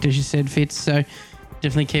get picked, as you said, Fitz. So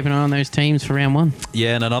definitely keep an eye on those teams for round 1.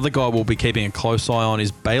 Yeah, and another guy we'll be keeping a close eye on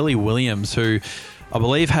is Bailey Williams, who I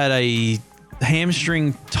believe had a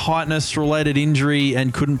hamstring tightness related injury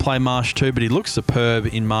and couldn't play Marsh 2, but he looks superb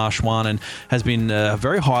in Marsh 1 and has been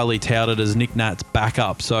very highly touted as Nick Nat's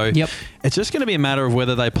backup. So it's just going to be a matter of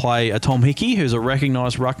whether they play a Tom Hickey, who's a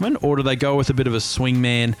recognised ruckman, or do they go with a bit of a swing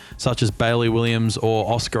man such as Bailey Williams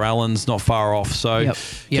or Oscar Allen's not far off. So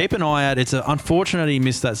keep an eye out. It's unfortunate he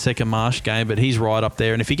missed that second Marsh game, but he's right up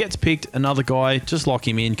there. And if he gets picked, another guy, just lock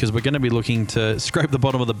him in, because we're going to be looking to scrape the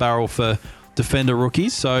bottom of the barrel for defender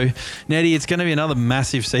rookies. So, Nettie, it's going to be another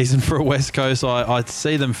massive season for West Coast. I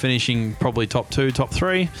see them finishing probably top 2, top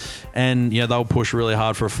 3, and they'll push really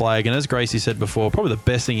hard for a flag. And as Gracie said before, probably the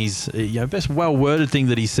best thing best well-worded thing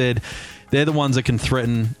that he said, they're the ones that can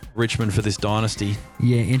threaten Richmond for this dynasty.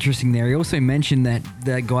 Yeah, interesting there. He also mentioned that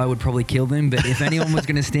that guy would probably kill them, but if anyone was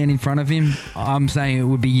going to stand in front of him, I'm saying it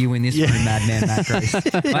would be you in this room, madman Matt Grace.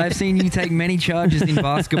 I've seen you take many charges in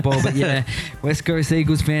basketball, but West Coast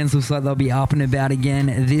Eagles fans looks like they'll be up and about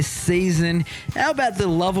again this season. How about the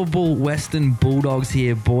lovable Western Bulldogs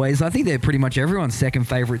here, boys? I think they're pretty much everyone's second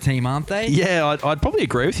favourite team, aren't they? Yeah, I'd probably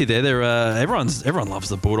agree with you there. They're everyone loves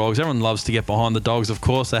the Bulldogs. Everyone loves to get behind the Dogs, of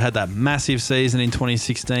course. They had that massive season in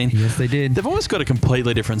 2016. Yes, they did. They've almost got a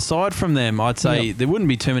completely different side from them. I'd say there wouldn't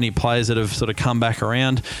be too many players that have sort of come back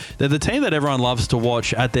around. They're the team that everyone loves to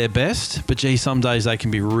watch at their best, but gee, some days they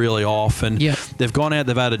can be really off. And they've gone out,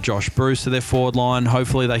 they've added Josh Bruce to their forward line.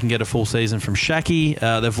 Hopefully they can get a full season from Shaki.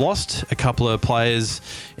 They've lost a couple of players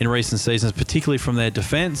in recent seasons, particularly from their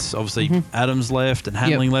defence. Obviously, Adams left and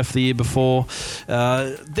Hamling left the year before.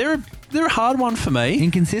 They're a hard one for me.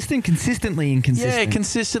 Consistently inconsistent. Yeah,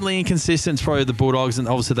 consistently inconsistent is probably the Bulldogs, and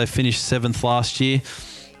obviously they finished 7th last year.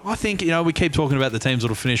 I think, we keep talking about the teams that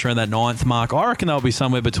will finish around that 9th mark. I reckon they'll be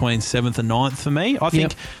somewhere between 7th and 9th for me. I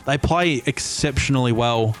think they play exceptionally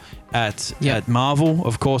well at Marvel,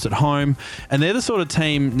 of course, at home. And they're the sort of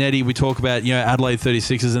team, Nettie, we talk about, Adelaide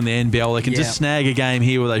 36ers in the NBL. They can just snag a game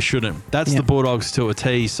here where they shouldn't. That's the Bulldogs to a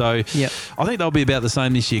T. So I think they'll be about the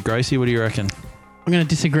same this year. Gracie, what do you reckon? I'm going to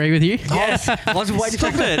disagree with you. Yes. I was waiting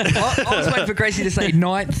for Gracie to say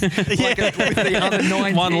 9th. With the other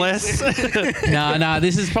 9. One less. No,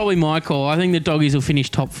 this is probably my call. I think the Doggies will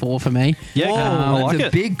finish top 4 for me. Yeah, I like it's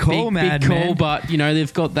a big call, big call, but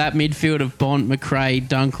they've got that midfield of Bont, McRae,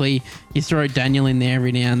 Dunkley. You throw Daniel in there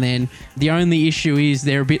every now and then. The only issue is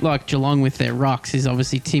they're a bit like Geelong with their rucks. Is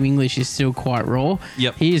obviously Tim English is still quite raw.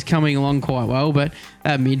 Yep. He is coming along quite well, but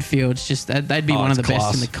that midfield's just they'd be one of the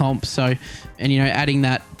best in the comp. So, and adding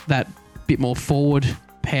that bit more forward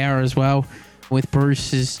power as well with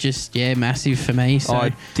Bruce is just massive for me. So I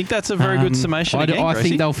think that's a very good summation. I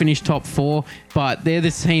think they'll finish top 4, but they're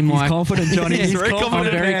the team He's confident, Johnny. He's very confident.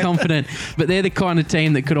 I'm very confident, but they're the kind of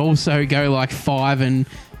team that could also go like 5 and.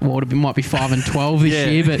 Well, it might be 5 and 12 this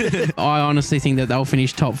year, but I honestly think that they'll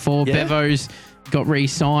finish top 4. Yeah. Bevo's got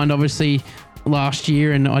re-signed, obviously, last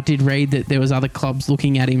year, and I did read that there was other clubs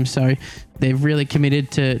looking at him, so they're really committed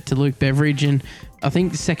to Luke Beveridge. And I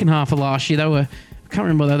think the second half of last year, I can't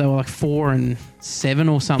remember whether they were like 4 and 7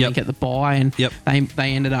 or something at the bye, and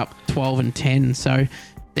they ended up 12 and 10. So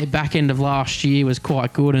their back end of last year was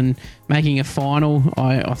quite good, and making a final,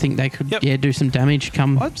 I think they could do some damage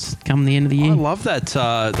come the end of the year. I love that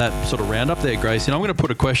sort of roundup there, Gracie. And I'm going to put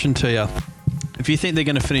a question to you. If you think they're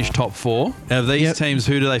going to finish top 4, out of these teams,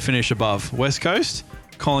 who do they finish above? West Coast,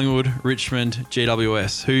 Collingwood, Richmond,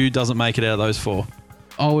 GWS. Who doesn't make it out of those 4?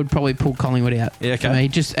 I would probably pull Collingwood out. Yeah, okay.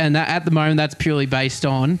 For me. At the moment, that's purely based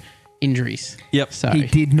on injuries. Yep. So he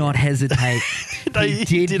did not hesitate.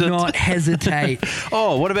 He didn't. Not hesitate.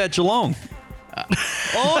 Oh, what about Geelong?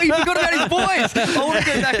 You forgot about his boys. I want to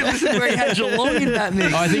go back and listen where he had Geelong in that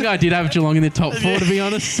mix. I think I did have Geelong in the top 4, to be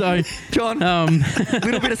honest. So, John,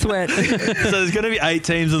 little bit of sweat. So there's going to be 8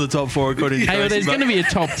 teams in the top 4 according to Gracie. There's going to be a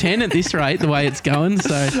top 10 at this rate, the way it's going.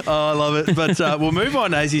 So, I love it. But we'll move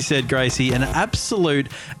on, as you said, Gracie, an absolute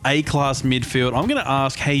A-class midfield. I'm going to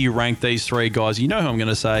ask how you rank these 3 guys. You know who I'm going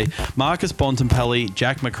to say. Marcus Bontempelli,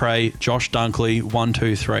 Jack McRae, Josh Dunkley, 1,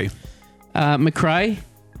 2, 3. McRae,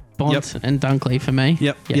 Bont and Dunkley for me.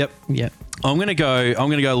 Yep. I'm going to go a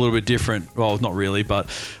little bit different. Well, not really, but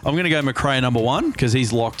I'm going to go McRae number 1 because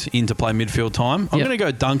he's locked in to play midfield time. I'm going to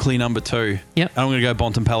go Dunkley number 2. Yep. And I'm going to go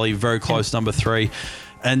Bontempelli very close number 3.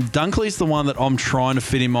 And Dunkley's the one that I'm trying to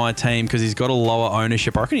fit in my team because he's got a lower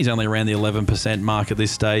ownership. I reckon he's only around the 11% mark at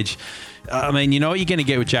this stage. I mean, you know what you're going to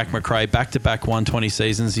get with Jack McRae, back-to-back 120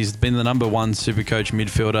 seasons. He's been the number 1 Supercoach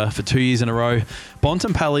midfielder for 2 years in a row.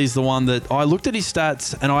 Bontempelli's the one that I looked at his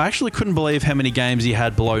stats and I actually couldn't believe how many games he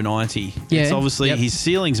had below 90. Yeah. It's obviously his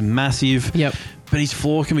ceiling's massive. Yep. But his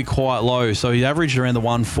floor can be quite low. So he averaged around the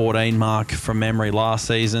 114 mark from memory last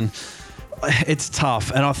season. It's tough,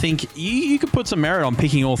 and I think you could put some merit on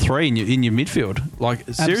picking all 3 in your midfield. Like,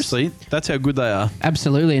 seriously, that's how good they are.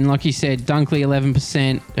 Absolutely, and like you said, Dunkley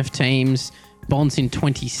 11% of teams, Bont's in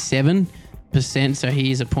 27%, so he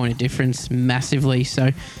is a point of difference massively. So,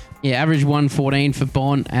 average 114 for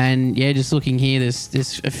Bont, and just looking here,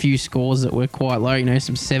 there's a few scores that were quite low.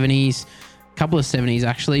 Some 70s, a couple of 70s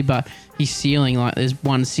actually, but his ceiling, like there's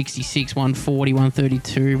 166, 140,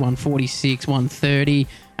 132, 146, 130.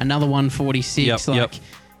 Another 146,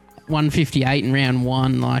 158 in round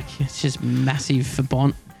 1. Like, it's just massive for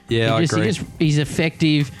Bont. Yeah, I agree. He's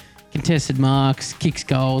effective, contested marks, kicks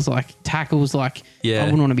goals, tackles. I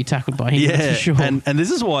wouldn't want to be tackled by him, that's for sure. And this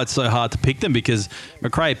is why it's so hard to pick them because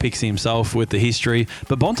McRae picks himself with the history,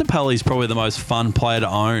 but Bontempelli's probably the most fun player to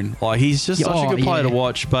own. Like, he's just such a good player to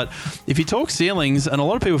watch. But if you talk ceilings, and a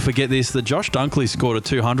lot of people forget this, that Josh Dunkley scored a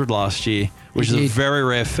 200 last year, which is a very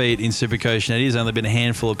rare feat in Supercoach. And there's only been a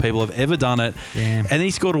handful of people have ever done it. Damn. And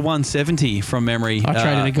he scored a 170 from memory. I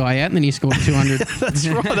traded a guy out and then he scored 200. That's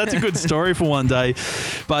right. That's a good story for one day.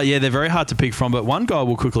 But they're very hard to pick from. But one guy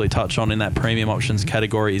we'll quickly touch on in that premium options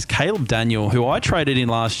category is Caleb Daniel, who I traded in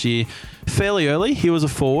last year fairly early. He was a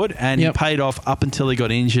forward and he paid off up until he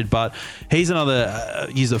got injured. But he's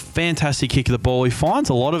he's a fantastic kick of the ball. He finds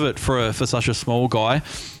a lot of it for such a small guy.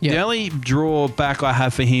 The only drawback I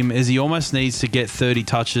have for him is he almost needs to get 30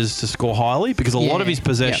 touches to score highly because a lot of his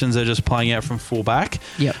possessions are just playing out from full back.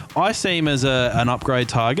 I see him as an upgrade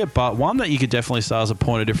target, but one that you could definitely start as a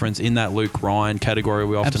point of difference in that Luke Ryan category.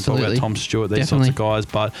 We often talk about Tom Stewart, these sorts of guys.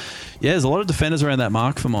 But there's a lot of defenders around that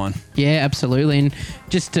mark for mine. Yeah, absolutely. And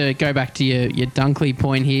just to go back to your Dunkley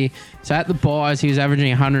point here. So at the buys, he was averaging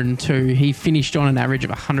 102. He finished on an average of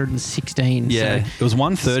 116. Yeah, so it was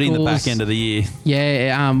 130 in the back end of the year.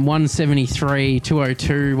 Yeah, 173,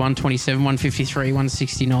 202, 127, 153,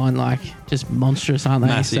 169. Like, just monstrous, aren't they?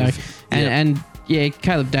 Massive. So, and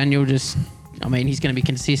Caleb Daniel just, I mean, he's going to be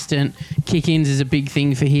consistent. Kick-ins is a big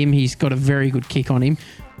thing for him. He's got a very good kick on him.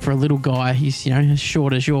 For a little guy, he's, as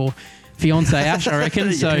short as your fiance Ash, I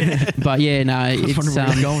reckon. So, but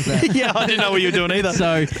it's Yeah, I didn't know what you were doing either.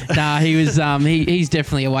 So, he was he's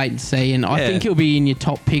definitely a wait and see, and I think he'll be in your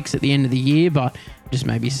top picks at the end of the year, but just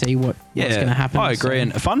maybe see what's going to happen. I agree.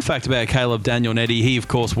 And a fun fact about Caleb Daniel, Nettie, he of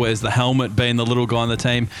course wears the helmet, being the little guy on the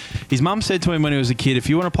team. His mum said to him when he was a kid, if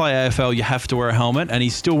you want to play AFL, you have to wear a helmet, and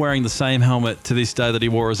he's still wearing the same helmet to this day that he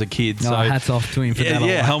wore as a kid. So hats off to him for that.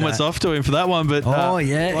 Yeah, helmets off to him for that one. But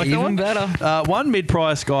even better. One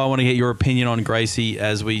mid-price guy I want to get your opinion on, Gracie,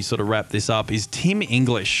 as we sort of wrap this up, is Tim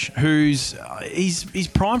English, who's he's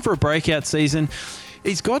primed for a breakout season.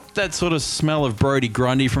 He's got that sort of smell of Brodie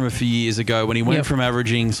Grundy from a few years ago when he went from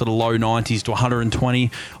averaging sort of low 90s to 120.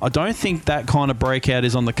 I don't think that kind of breakout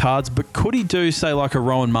is on the cards, but could he do, say, like a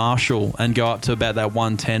Rowan Marshall and go up to about that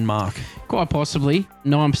 110 mark? Quite possibly.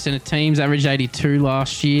 9% of teams averaged 82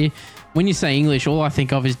 last year. When you say English, all I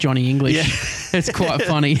think of is Johnny English. Yeah. It's quite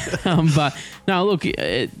funny. But no, look,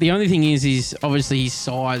 the only thing is obviously his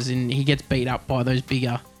size, and he gets beat up by those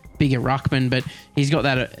bigger ruckman, but he's got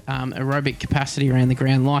that aerobic capacity around the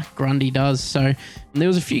ground like Grundy does. So there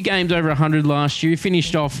was a few games over 100 last year. He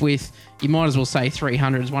finished off with, you might as well say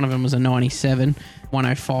 300s. One of them was a 97,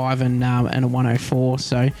 105 and a 104.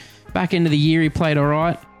 So back end of the year he played all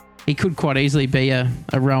right. He could quite easily be a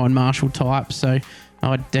Rowan Marshall type. So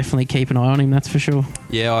I'd definitely keep an eye on him, that's for sure.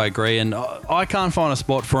 Yeah, I agree. And I can't find a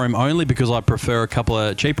spot for him only because I prefer a couple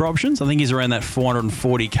of cheaper options. I think he's around that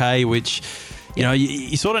 440K, which...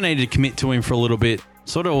 you sort of need to commit to him for a little bit.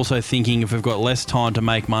 Sort of also thinking if we've got less time to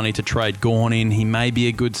make money to trade Gawn in, he may be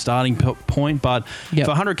a good starting point. But for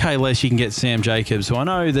 100K less, you can get Sam Jacobs, who I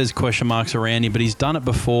know there's question marks around him, but he's done it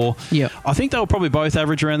before. Yep. I think they'll probably both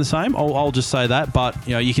average around the same. I'll just say that. But,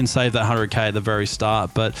 you can save that 100K at the very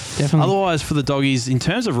start. But otherwise, for the Doggies, in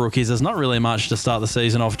terms of rookies, there's not really much to start the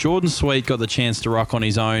season off. Jordan Sweet got the chance to ruck on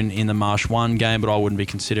his own in the Marsh 1 game, but I wouldn't be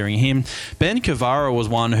considering him. Ben Kavara was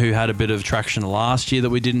one who had a bit of traction last year that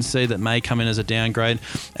we didn't see that may come in as a downgrade.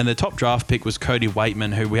 And the top draft pick was Cody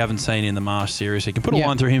Waitman, who we haven't seen in the Marsh series. So you can put a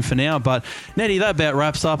line through him for now. But, Nettie, that about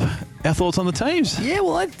wraps up our thoughts on the teams. Yeah,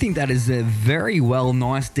 well, I think that is a very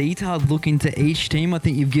nice, detailed look into each team. I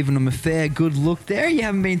think you've given them a fair, good look there. You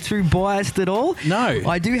haven't been too biased at all. No.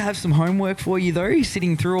 I do have some homework for you, though,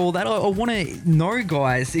 sitting through all that. I want to know,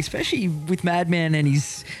 guys, especially with Madman and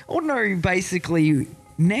his... I want to know, basically,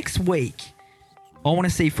 next week... I want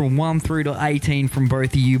to see from 1 through to 18 from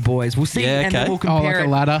both of you boys. We'll see, and then we'll compare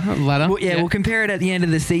like a ladder. We'll compare it at the end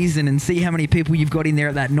of the season and see how many people you've got in there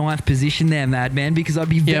at that 9th position there, Madman, because I'd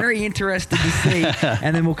be very interested to see,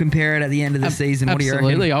 and then we'll compare it at the end of the season. What do you reckon?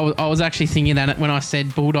 Absolutely. I was actually thinking that when I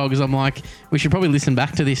said Bulldogs, I'm like, we should probably listen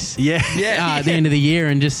back to this at the end of the year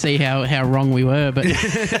and just see how wrong we were. But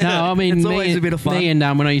no, I mean, it's always a bit of fun. Me and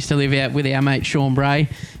when I used to live out with our mate Sean Bray,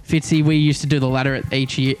 Fitzy, we used to do the ladder at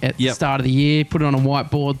each year at the start of the year, put it on a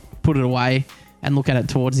whiteboard, put it away, and look at it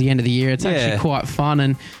towards the end of the year. It's actually quite fun,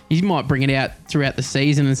 and you might bring it out throughout the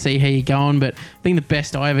season and see how you're going. But I think the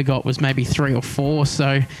best I ever got was maybe 3 or 4,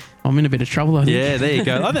 so I'm in a bit of trouble, I think. Yeah, there you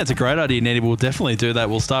go. I think that's a great idea, Nettie. We'll definitely do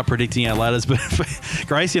that. We'll start predicting our ladders. But for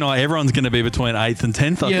Gracie and I, everyone's going to be between 8th and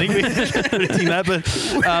 10th, I think. We're predicting that. But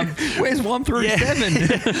where's 1 through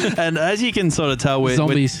 7? And as you can sort of tell, we're...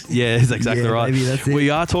 Zombies. That's exactly right. Maybe that's it.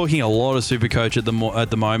 We are talking a lot of Supercoach at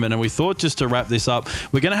the moment, and we thought just to wrap this up,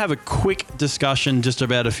 we're going to have a quick discussion just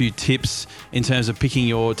about a few tips in terms of picking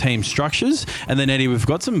your team structures. And then, Eddie, we've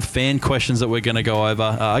got some fan questions that we're going to go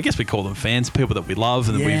over. I guess we call them fans, people that we love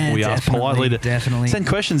and that we ask politely to send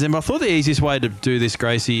questions in. But I thought the easiest way to do this,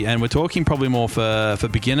 Gracie, and we're talking probably more for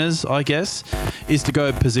beginners, I guess, is to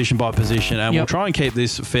go position by position. And we'll try and keep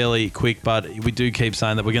this fairly quick, but we do keep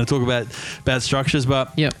saying that we're going to talk about structures.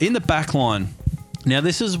 But in the back line, now,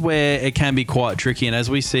 this is where it can be quite tricky, and as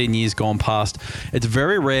we see in years gone past, it's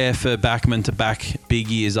very rare for backmen to back big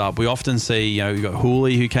years up. We often see, you've got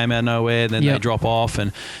Hooley who came out of nowhere, and then they drop off,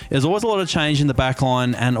 and there's always a lot of change in the back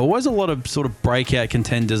line, and always a lot of sort of breakout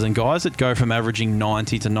contenders and guys that go from averaging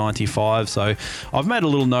 90 to 95. So I've made a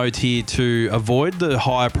little note here to avoid the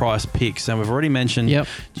higher price picks, and we've already mentioned your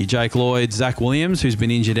Jake Lloyd, Zach Williams, who's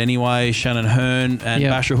been injured anyway, Shannon Hearn, and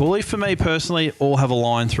Basher Hooley. For me personally, all have a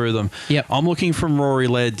line through them. I'm looking from Rory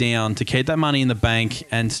Laird down to keep that money in the bank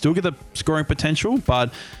and still get the scoring potential,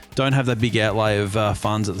 but don't have that big outlay of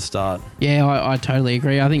funds at the start. Yeah, I totally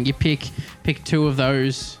agree. I think you pick two of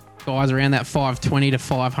those guys around that 520 to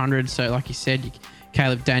 500. So like you said,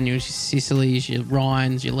 Caleb Daniels, your Sicilies, your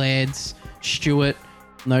Ryans, your Lairds, Stewart,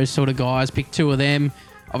 those sort of guys. Pick two of them.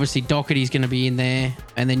 Obviously, Doherty's going to be in there.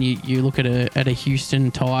 And then you look at a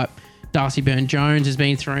Houston type. Darcy Byrne-Jones has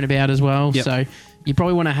been thrown about as well. Yep. So you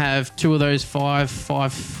probably want to have two of those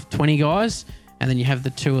 520 guys. And then you have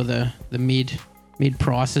the two of the mid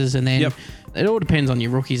prices. And then it all depends on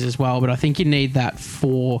your rookies as well. But I think you need that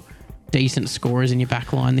 4 decent scorers in your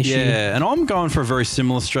back line this year. Yeah, and I'm going for a very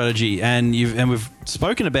similar strategy. And we've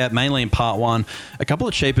spoken about, mainly in part 1, a couple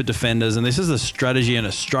of cheaper defenders. And this is a strategy and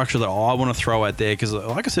a structure that I want to throw out there because,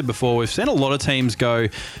 like I said before, we've seen a lot of teams go,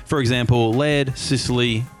 for example, Laird,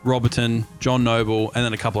 Sicily, Robertson, John Noble, and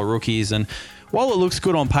then a couple of rookies. And while it looks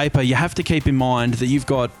good on paper, you have to keep in mind that you've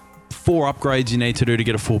got 4 upgrades you need to do to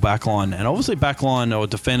get a full backline. And obviously backline or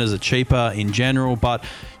defenders are cheaper in general, but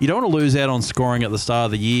you don't want to lose out on scoring at the start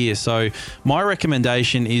of the year. So my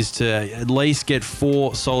recommendation is to at least get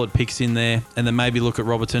 4 solid picks in there and then maybe look at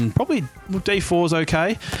Robertson. Probably D4 is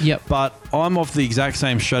okay. Yep. But I'm off the exact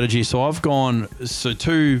same strategy. So I've gone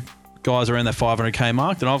 2 guys around that 500k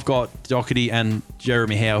mark. Then I've got Doherty and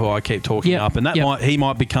Jeremy Howe, who I keep talking up. And that he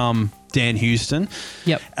might become Dan Houston.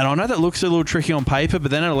 Yep. And I know that looks a little tricky on paper,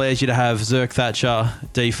 but then it allows you to have Zerk Thatcher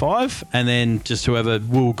D5 and then just whoever,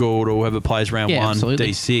 Will Gould or whoever plays round 1 absolutely.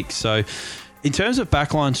 D6. So in terms of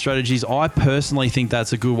backline strategies, I personally think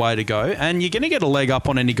that's a good way to go. And you're going to get a leg up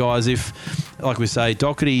on any guys if, like we say,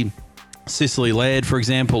 Doherty, Sicily, Laird, for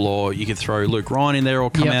example, or you could throw Luke Ryan in there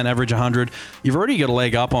or come out and average 100. You've already got a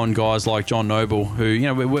leg up on guys like John Noble, who, you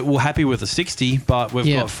know, we're happy with a 60, but we've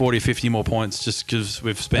got 40, 50 more points just because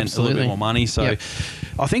we've spent a little bit more money. So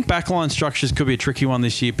I think backline structures could be a tricky one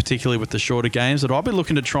this year, particularly with the shorter games. But I'll be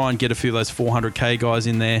looking to try and get a few of those 400k guys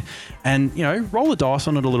in there and, you know, roll the dice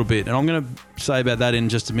on it a little bit. And I'm going to say about that in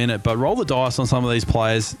just a minute, but roll the dice on some of these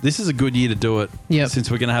players. This is a good year to do it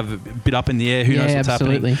since we're going to have a bit up in the air. Who knows what's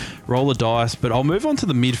happening? Roll the dice. But I'll move on to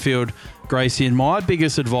the midfield, Gracie. And my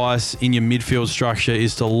biggest advice in your midfield structure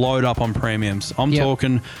is to load up on premiums. I'm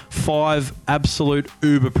talking 5 absolute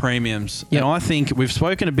uber premiums. And I think we've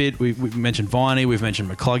spoken a bit. We've mentioned Viney, we've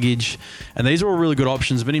mentioned McCluggage, and these are all really good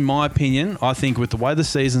options. But in my opinion, I think with the way the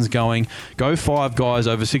season's going, go 5 guys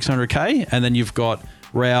over 600k, and then you've got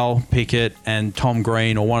Rowell, Pickett, and Tom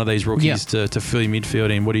Green, or one of these rookies to fill your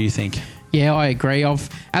midfield in. What do you think? Yeah, I agree.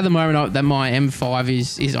 At the moment that my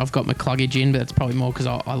M5 is I've got McCluggage in, but that's probably more because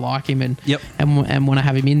I like him and want to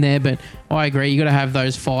have him in there. But I agree, you got to have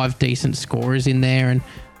those 5 decent scorers in there, and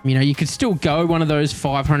you know you could still go one of those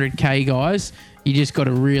 500k guys. You just got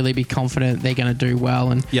to really be confident they're going to do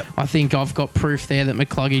well. And I think I've got proof there that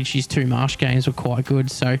McCluggage, his 2 Marsh games were quite good.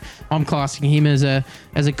 So I'm classing him as a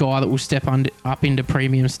guy that will step up into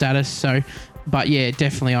premium status. So. But yeah,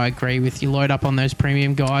 definitely I agree with you. Load up on those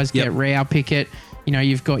premium guys. Get Rowell, Pickett. You know,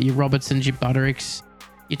 you've got your Robertsons, your Buttericks,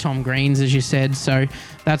 your Tom Greens, as you said. So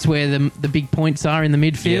that's where the big points are in the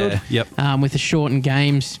midfield. With the shortened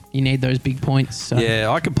games, you need those big points. So.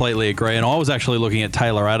 Yeah, I completely agree. And I was actually looking at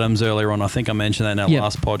Taylor Adams earlier on. I think I mentioned that in our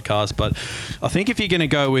last podcast. But I think if you're going to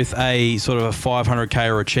go with a sort of a 500k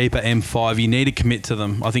or a cheaper M5, you need to commit to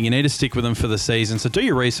them. I think you need to stick with them for the season. So do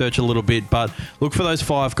your research a little bit, but look for those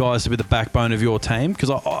 5 guys to be the backbone of your team. Because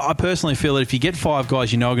I personally feel that if you get 5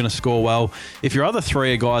 guys you know are going to score well, if your other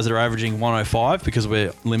 3 are guys that are averaging 105 because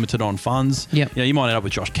we're limited on funds, you know, you might end up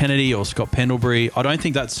with Josh Kennedy or Scott Pendlebury. I don't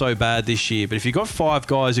think that's so bad this year. But if you've got 5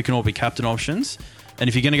 guys who can all be captain options, and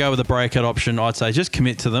if you're going to go with a breakout option, I'd say just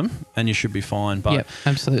commit to them and you should be fine. But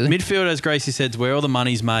absolutely. Midfield, as Gracie said, is where all the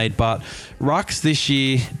money's made. But rucks this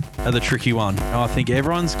year are the tricky one. I think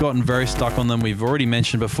everyone's gotten very stuck on them. We've already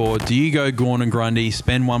mentioned before. Do you go Gawn and Grundy,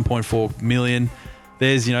 spend 1.4 million?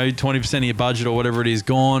 There's, you know, 20% of your budget or whatever it is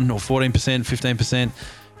gone, or 14%, 15%.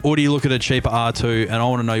 Or do you look at a cheaper R2? And I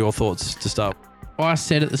want to know your thoughts to start. I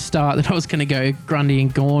said at the start that I was going to go Grundy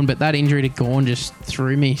and Gawn, but that injury to Gawn just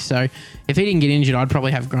threw me. So if he didn't get injured, I'd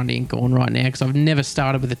probably have Grundy and Gawn right now because I've never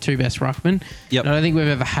started with the 2 best ruckmen. I don't think we've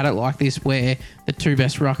ever had it like this where the 2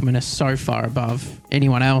 best ruckmen are so far above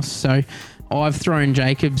anyone else. So I've thrown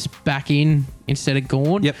Jacobs back in instead of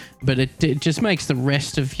Gawn, but it just makes the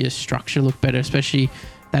rest of your structure look better, especially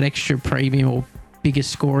that extra premium or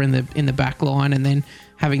biggest score in the back line, and then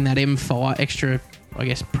having that M5 extra, I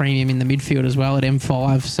guess, premium in the midfield as well at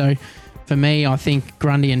M5. So for me, I think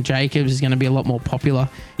Grundy and Jacobs is going to be a lot more popular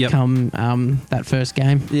come that first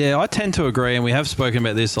game. Yeah, I tend to agree, and we have spoken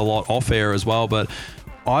about this a lot off air as well, but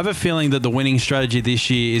I have a feeling that the winning strategy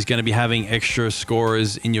this year is going to be having extra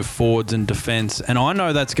scorers in your forwards and defence. And I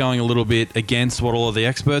know that's going a little bit against what all of the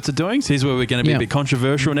experts are doing. So here's where we're going to be a bit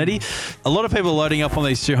controversial, Nettie. A lot of people are loading up on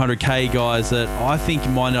these 200K guys that I think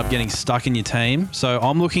you might end up getting stuck in your team. So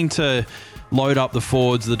I'm looking to load up the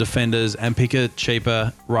forwards, the defenders, and pick a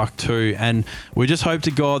cheaper ruck too. And we just hope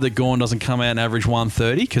to God that Gawn doesn't come out and average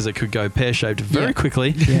 130 because it could go pear-shaped very quickly.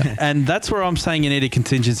 Yeah. And that's where I'm saying you need a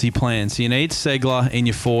contingency plan. So you need Segler in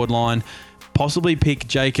your forward line. Possibly pick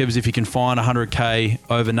Jacobs if you can find 100K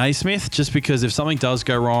over Naismith, just because if something does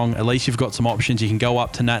go wrong, at least you've got some options. You can go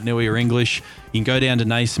up to Nat Nui or English. You can go down to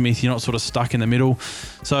Naismith. You're not sort of stuck in the middle.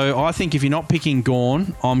 So I think if you're not picking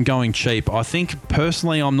Gawn, I'm going cheap. I think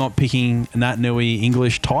personally I'm not picking Nat Nui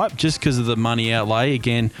English type just because of the money outlay.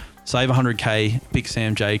 Again, save 100K, pick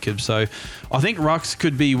Sam Jacobs. So I think rucks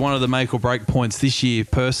could be one of the make or break points this year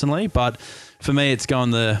personally, but for me it's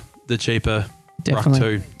going the cheaper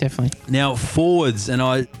Definitely. Now, forwards, and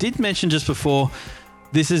I did mention just before,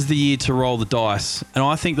 this is the year to roll the dice. And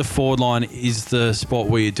I think the forward line is the spot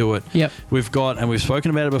where you do it. Yep. We've got, and we've spoken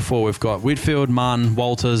about it before, we've got Whitfield, Munn,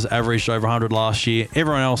 Walters, averaged over 100 last year.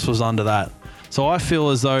 Everyone else was under that. So I feel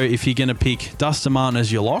as though if you're going to pick Dustin Martin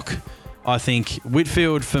as your lock, I think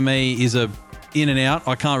Whitfield for me is a in and out.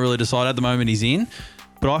 I can't really decide at the moment he's in.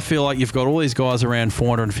 But I feel like you've got all these guys around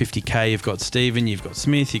 450K. You've got Stephen, you've got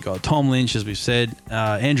Smith, you've got Tom Lynch, as we've said,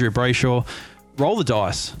 Andrew Brayshaw. Roll the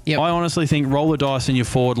dice. Yep. I honestly think roll the dice in your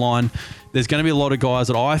forward line. There's going to be a lot of guys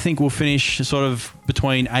that I think will finish sort of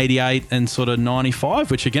between 88 and sort of 95,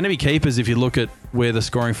 which are going to be keepers if you look at where the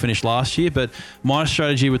scoring finished last year. But my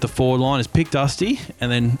strategy with the forward line is pick Dusty and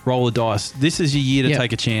then roll the dice. This is your year to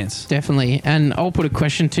take a chance. Definitely. And I'll put a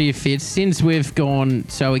question to you, Fitz. Since we've gone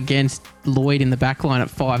so against Lloyd in the back line at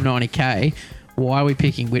 590K, why are we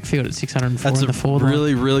picking Whitfield at 604 in the forward line?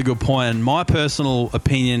 Really, really good point. And my personal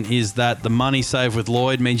opinion is that the money saved with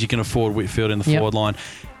Lloyd means you can afford Whitfield in the forward line.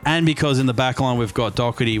 And because in the back line we've got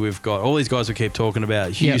Doherty, we've got all these guys we keep talking about,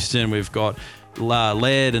 Houston, we've got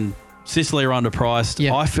Laird and Sicily are underpriced.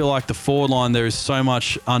 I feel like the forward line, there is so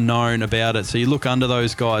much unknown about it. So you look under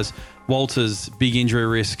those guys. Walters, big injury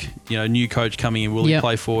risk. New coach coming in. Will he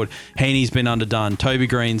play forward? Heaney's been underdone. Toby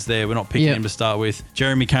Green's there. We're not picking him to start with.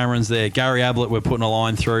 Jeremy Cameron's there. Gary Ablett, we're putting a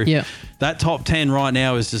line through. That top 10 right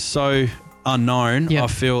now is just so unknown. I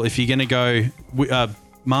feel if you're going to go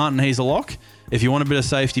Martin, he's a lock. If you want a bit of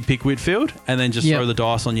safety, pick Whitfield and then just throw the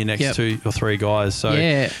dice on your next 2 or 3 guys. So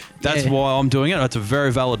that's why I'm doing it. It's a very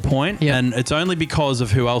valid point. And it's only because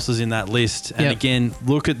of who else is in that list. And again,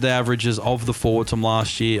 look at the averages of the forwards from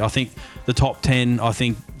last year. I think the top 10, I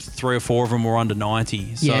think 3 or 4 of them were under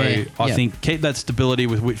 90. So I think keep that stability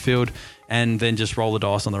with Whitfield and then just roll the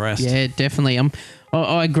dice on the rest. Yeah, definitely.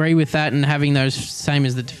 I agree with that, and having those, same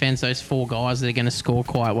as the defence, those 4 guys that are going to score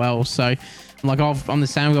quite well. So I'm the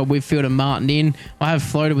same. I've got Whitfield and Martin in. I have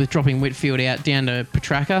floated with dropping Whitfield out down to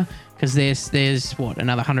Petrarca because there's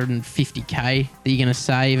another 150K that you're going to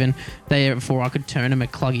save, and therefore I could turn him a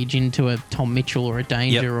Cluggage into a Tom Mitchell or a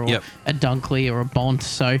Danger or a Dunkley or a Bont.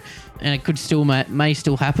 So, and it could still may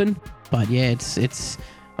still happen, but it's.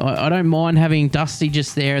 I don't mind having Dusty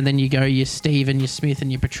just there, and then you go your Steven, your Smith,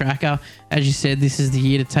 and your Petrarca. As you said, this is the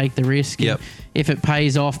year to take the risk. And if it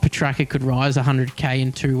pays off, Petrarca could rise 100K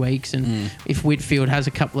in 2 weeks. And if Whitfield has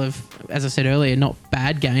a couple of, as I said earlier, not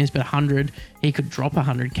bad games, but 100, he could drop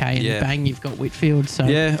 100K and bang, you've got Whitfield. So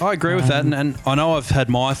I agree with that. And I know I've had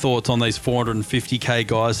my thoughts on these 450K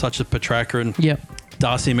guys, such as Petrarca and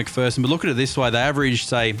Darcy McPherson, but look at it this way. They averaged,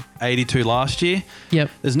 say, 82 last year.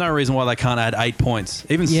 There's no reason why they can't add 8 points,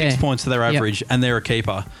 even 6 points to their average, and they're a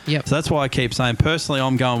keeper. So that's why I keep saying, personally,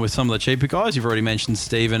 I'm going with some of the cheaper guys. You've already mentioned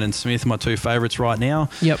Steven and Smith, my 2 favourites right now.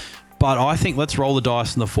 But I think let's roll the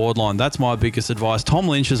dice in the forward line. That's my biggest advice. Tom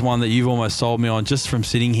Lynch is one that you've almost sold me on just from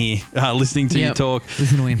sitting here listening to you talk.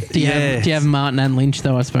 Listen to him. Do you have Martin and Lynch,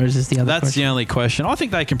 though, I suppose, is the other question? That's the only question. I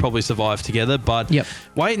think they can probably survive together, but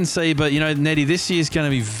wait and see. But, Nettie, this year's going to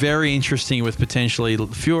be very interesting with potentially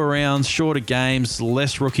fewer rounds, shorter games,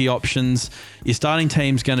 less rookie options. Your starting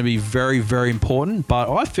team's going to be very, very important,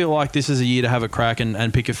 but I feel like this is a year to have a crack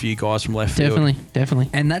and pick a few guys from left field. Definitely.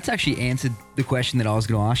 And that's actually answered the question that I was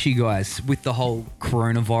going to ask you guys with the whole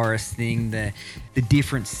coronavirus thing, the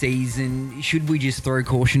different season. Should we just throw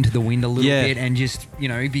caution to the wind a little bit and just,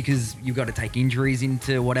 because you've got to take injuries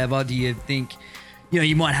into whatever? Do you think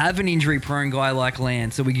you might have an injury-prone guy like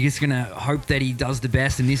Lance, so we're just going to hope that he does the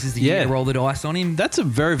best, and this is the year to roll the dice on him. That's a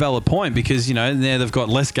very valid point because, now they've got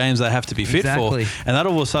less games they have to be fit for. And that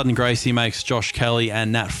all of a sudden, Gracie makes Josh Kelly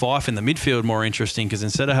and Nat Fyfe in the midfield more interesting because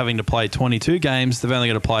instead of having to play 22 games, they've only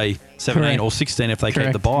got to play 17 or 16 if they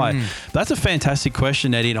keep the bye. That's a fantastic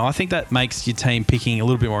question, Eddie, and I think that makes your team picking a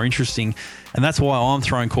little bit more interesting. And that's why I'm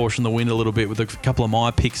throwing caution to the wind a little bit with a couple of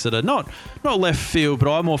my picks that are not left field,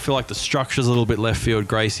 but I more feel like the structure's a little bit left field,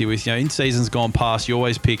 Gracie, with, in seasons gone past, you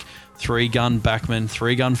always pick 3-gun backmen,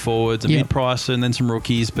 3-gun forwards, a mid-pricer, and then some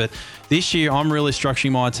rookies. But this year, I'm really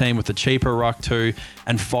structuring my team with the cheaper ruck too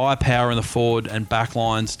and firepower in the forward and back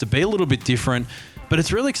lines to be a little bit different. But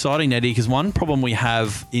it's really exciting, Eddie, because one problem we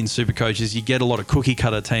have in Supercoach is you get a lot of cookie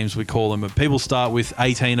cutter teams, we call them. People start with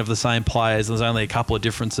 18 of the same players. There's only a couple of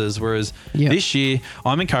differences. Whereas this year,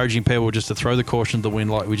 I'm encouraging people just to throw the caution to the wind,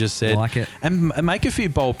 like we just said. Like it. And make a few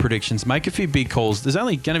bold predictions. Make a few big calls. There's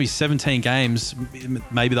only going to be 17 games.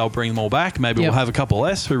 Maybe they'll bring them all back. Maybe we'll have a couple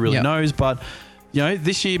less. Who really knows? But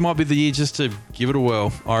this year might be the year just to give it a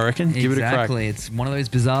whirl, I reckon. Give it a crack. Exactly. It's one of those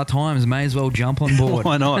bizarre times. May as well jump on board.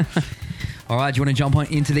 Why not? All right, do you want to jump on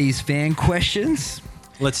into these fan questions?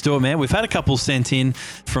 Let's do it, man. We've had a couple sent in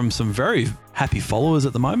from some very happy followers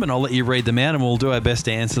at the moment. I'll let you read them out and we'll do our best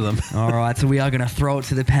to answer them. All right, so we are going to throw it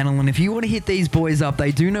to the panel. And if you want to hit these boys up,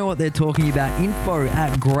 they do know what they're talking about.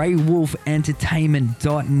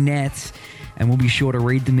 info@greywolfentertainment.net. And we'll be sure to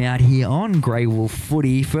read them out here on Grey Wolf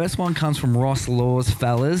Footy. First one comes from Ross Laws,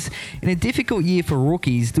 fellas. In a difficult year for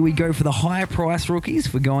rookies, do we go for the higher price rookies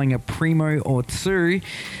for going a primo or two?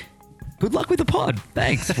 Good luck with the pod.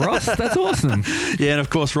 Thanks, Ross. That's awesome. Yeah, and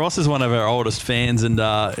of course, Ross is one of our oldest fans and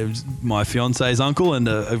my fiance's uncle and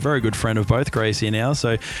a very good friend of both Gracie and ours.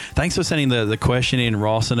 So thanks for sending the question in,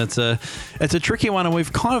 Ross. And it's a tricky one, and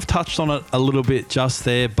we've kind of touched on it a little bit just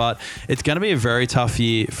there, but it's going to be a very tough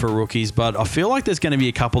year for rookies. But I feel like there's going to be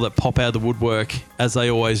a couple that pop out of the woodwork, as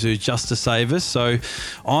they always do, just to save us. So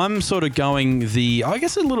I'm sort of going a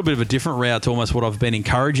little bit of a different route to almost what I've been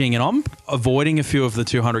encouraging, and I'm avoiding a few of the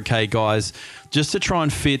 200K guys just to try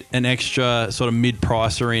and fit an extra sort of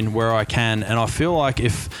mid-pricer in where I can. And I feel like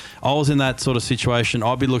if I was in that sort of situation,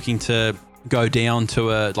 I'd be looking to go down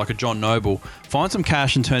to a John Noble, find some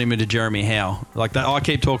cash and turn him into Jeremy Howe. Like that, I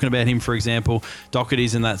keep talking about him, for example.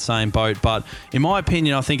 Doherty's in that same boat. But in my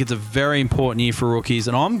opinion, I think it's a very important year for rookies.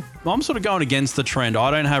 And I'm sort of going against the trend.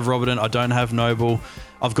 I don't have Robertson. I don't have Noble.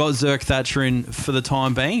 I've got Zerk Thatcher in for the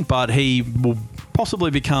time being, but he will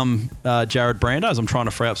possibly become Jared Brando as I'm trying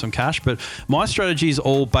to free up some cash. But my strategy is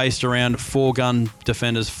all based around 4-gun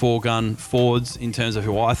defenders, 4-gun forwards in terms of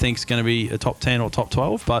who I think is going to be a top 10 or top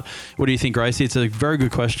 12. But what do you think, Gracie? It's a very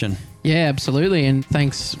good question. Yeah, absolutely. And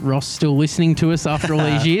thanks, Ross, still listening to us after all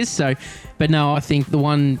these years. But no, I think the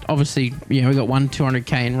one, obviously, we got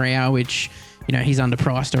 200K in Rio, which, he's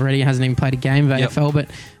underpriced already. Hasn't even played a game of AFL, but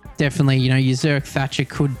definitely, your Zerk Thatcher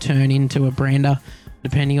could turn into a Brander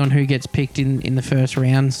depending on who gets picked in the first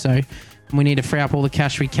round. So we need to free up all the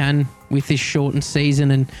cash we can with this shortened season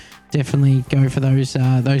and definitely go for those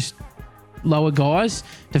lower guys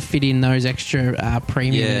to fit in those extra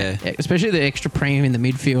premium, especially the extra premium in the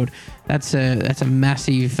midfield. That's a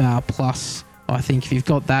massive plus. I think if you've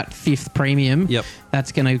got that fifth premium,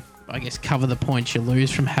 that's going to, cover the points you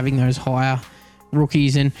lose from having those higher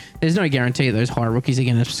rookies, and there's no guarantee that those higher rookies are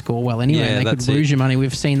going to score well anyway. And they could lose your money.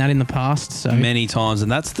 We've seen that in the past so many times,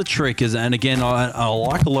 and that's the trick. And again, I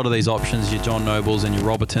like a lot of these options, your John Nobles and your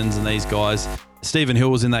Robertsons and these guys. Stephen Hill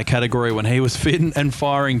was in that category when he was fit and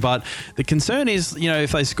firing, but the concern is,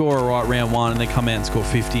 if they score a right round one and they come out and score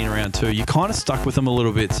 50 in round two, you're kind of stuck with them a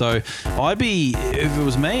little bit. So if it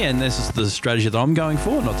was me, and this is the strategy that I'm going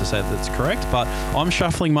for, not to say that's correct, but I'm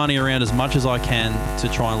shuffling money around as much as I can to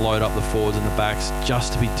try and load up the forwards and the backs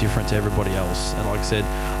just to be different to everybody else. And like I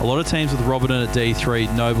said, a lot of teams with Robertson at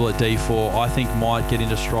D3, Noble at D4, I think might get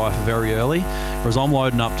into strife very early, whereas I'm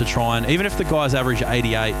loading up to try and, even if the guys average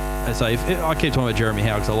 88, so if I keep talking about Jeremy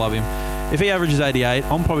Howe because I love him. If he averages 88,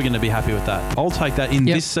 I'm probably going to be happy with that. I'll take that in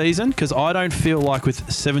this season because I don't feel like with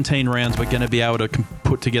 17 rounds we're going to be able to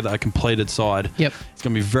put together a completed side. Yep. It's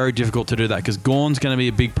going to be very difficult to do that because Gawn's going to be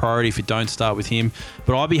a big priority if you don't start with him.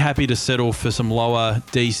 But I'd be happy to settle for some lower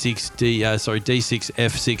D6,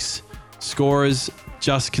 F6 scorers,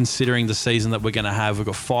 just considering the season that we're going to have. We've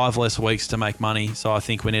got 5 less weeks to make money, so I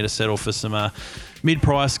think we need to settle for some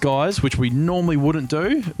mid-price guys, which we normally wouldn't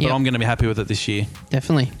do, but I'm going to be happy with it this year.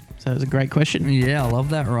 Definitely. So it was a great question. Yeah, I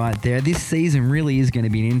love that right there. This season really is going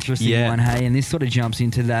to be an interesting one, hey? And this sort of jumps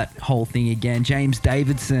into that whole thing again. James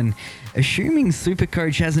Davidson, assuming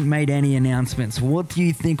Supercoach hasn't made any announcements, what do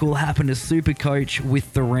you think will happen to Supercoach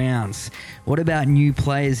with the rounds? What about new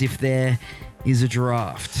players if there is a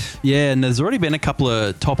draft? Yeah, and there's already been a couple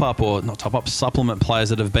of supplement players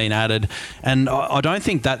that have been added, and I don't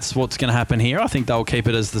think that's what's going to happen here. I think they'll keep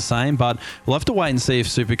it as the same, but we'll have to wait and see if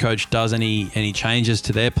Supercoach does any changes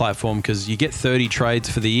to their platform, because you get 30 trades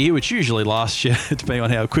for the year, which usually lasts you, depending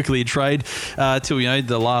on how quickly you trade, till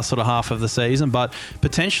the last sort of half of the season. But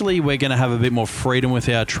potentially we're going to have a bit more freedom with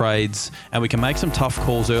our trades, and we can make some tough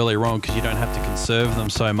calls earlier on because you don't have to conserve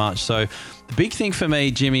them so much. So the big thing for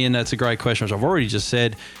me, Jimmy, and that's a great question, which I've already just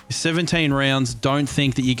said, is 17 rounds. Don't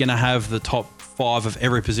think that you're going to have the top 5 of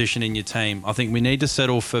every position in your team. I think we need to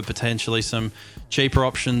settle for potentially some cheaper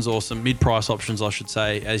options, or some mid-price options, I should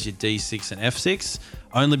say, as your D6 and F6,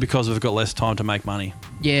 only because we've got less time to make money.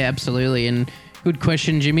 Yeah, absolutely. And good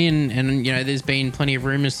question, Jimmy. And there's been plenty of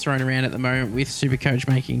rumours thrown around at the moment with Supercoach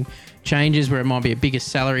making changes where it might be a bigger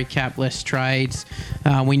salary cap, less trades.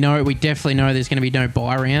 We definitely know there's going to be no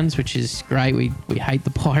buy rounds, which is great. We hate the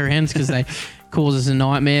buy rounds because they cause us a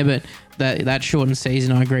nightmare, but that shortened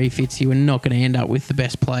season, I agree, Fitzy, we're not going to end up with the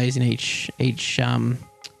best players in each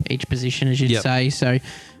position, as you'd say. So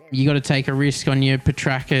you got to take a risk on your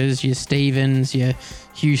Petraccas, your Stevens, your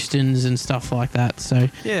Houstons and stuff like that. So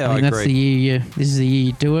yeah, I think that's agree. this is the year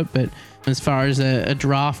you do it. But as far as a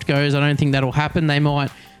draft goes, I don't think that'll happen.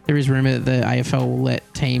 There is rumour that the AFL will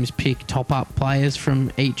let teams pick top-up players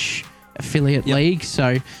from each affiliate league.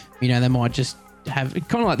 So, they might just have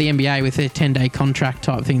kind of like the NBA with their 10-day contract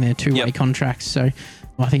type thing, their two-way contracts. So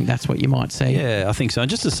I think that's what you might see. Yeah, I think so. And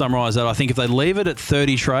just to summarise that, I think if they leave it at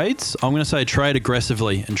 30 trades, I'm going to say trade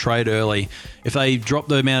aggressively and trade early. If they drop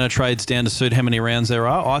the amount of trades down to suit how many rounds there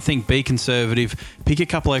are, I think be conservative, pick a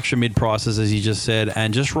couple extra mid-prices, as you just said,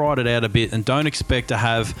 and just ride it out a bit, and don't expect to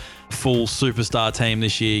have a full superstar team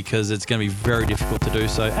this year, because it's going to be very difficult to do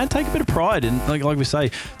so. And take a bit of pride in, like we say,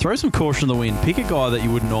 throw some caution to the wind. Pick a guy that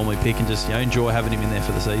you wouldn't normally pick and just enjoy having him in there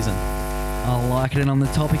for the season. I like it. And on the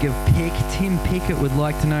topic of pick, Tim Pickett would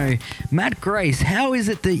like to know, Matt Grace, how is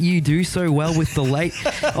it that you do so well with the late...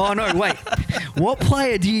 Oh, no, wait. What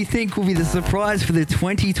player do you think will be the surprise for the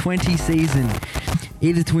 2020 season?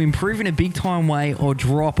 Either to improve in a big-time way or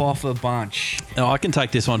drop off a bunch. Now, I can take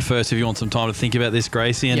this one first if you want some time to think about this,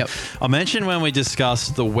 Gracie. And I mentioned when we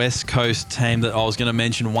discussed the West Coast team that I was going to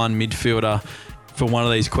mention one midfielder for one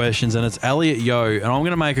of these questions, and it's Elliot Yeo. And I'm going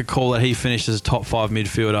to make a call that he finished as a top 5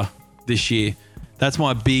 midfielder this year. That's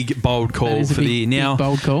my big, bold call for the year. Now,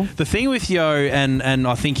 bold call. The thing with Yeo, and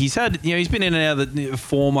I think he's had, he's been in and out of the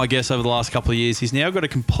form, I guess, over the last couple of years. He's now got a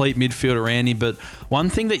complete midfield around him. But one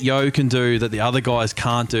thing that Yeo can do that the other guys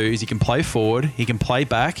can't do is he can play forward, he can play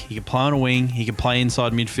back, he can play on a wing, he can play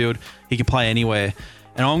inside midfield, he can play anywhere.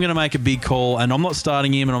 And I'm going to make a big call, and I'm not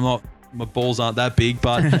starting him, and my balls aren't that big,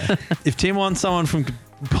 but if Tim wants someone from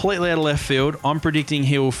completely out of left field, I'm predicting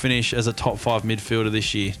he will finish as a top 5 midfielder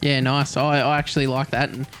this year. Yeah, nice. I actually like that,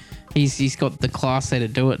 and he's got the class there to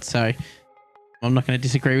do it, so I'm not going to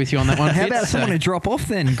disagree with you on that one. How about someone to drop off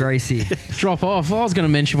then, Gracie? Drop off? Well, I was going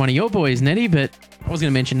to mention one of your boys, Nettie, but I was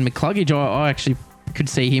going to mention McCluggage. I actually could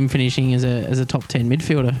see him finishing as a top 10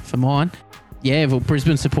 midfielder for mine. Yeah, well,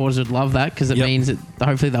 Brisbane supporters would love that, because it means that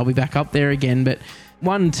hopefully they'll be back up there again, but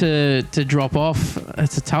one to drop off,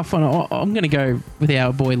 it's a tough one. I'm going to go with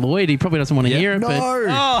our boy Lloyd. He probably doesn't want to hear it.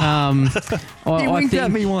 No. But he winked at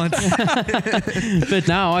me once. But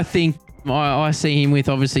no, I think I see him with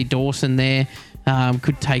obviously Dawson there.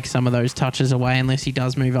 Could take some of those touches away unless he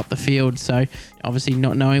does move up the field. So obviously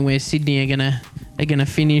not knowing where Sydney are gonna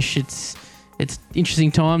finish, it's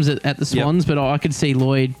interesting times at the Swans. But I could see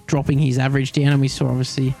Lloyd dropping his average down, and we saw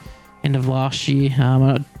obviously end of last year.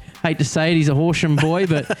 I hate to say it, he's a Horsham boy,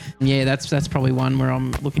 but yeah, that's probably one where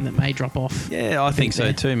I'm looking that may drop off. Yeah, I think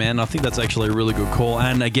so too, man. I think that's actually a really good call.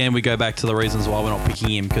 And again, we go back to the reasons why we're not picking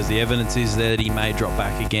him, because the evidence is there that he may drop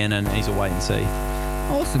back again, and he's a wait and see.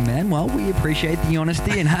 Awesome, man. Well, we appreciate the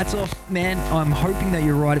honesty, and hats off, man. I'm hoping that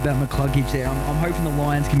you're right about McCluggage there. I'm hoping the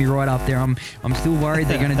Lions can be right up there. I'm still worried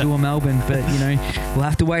they're going to do a Melbourne, but, we'll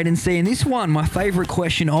have to wait and see. And this one, my favourite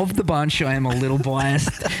question of the bunch, I am a little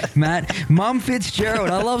biased, Matt. Mum Fitzgerald,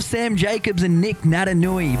 I love Sam Jacobs and Nick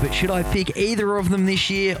Natanui, but should I pick either of them this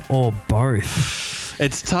year or both?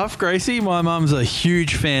 It's tough, Gracie. My mum's a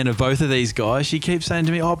huge fan of both of these guys. She keeps saying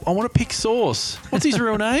to me, I want to pick Sauce. What's his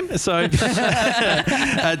real name? So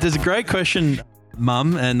there's a great question.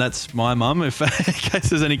 mum, and that's my mum, if in case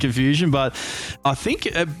there's any confusion. But I think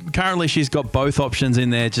currently she's got both options in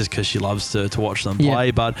there just because she loves to watch them play.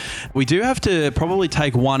 Yeah. But we do have to probably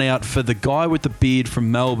take one out for the guy with the beard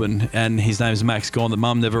from Melbourne, and his name's Max Gawn, that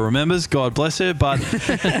mum never remembers. God bless her. But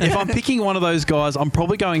if I'm picking one of those guys, I'm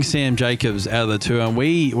probably going Sam Jacobs out of the two, and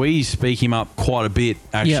we speak him up quite a bit,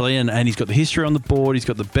 actually. Yep. And he's got the history on the board. He's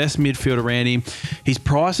got the best midfield around him. His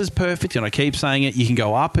price is perfect, and I keep saying it. You can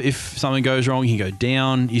go up if something goes wrong. You can go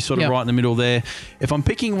down. You're sort of right in the middle there. If I'm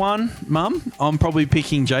picking one, Mum, I'm probably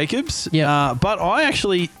picking Jacobs. Yep. But I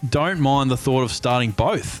actually don't mind the thought of starting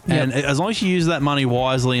both. Yep. And as long as you use that money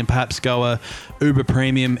wisely and perhaps go a Uber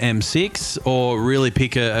Premium M6 or really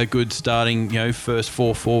pick a good starting, first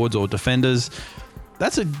four forwards or defenders,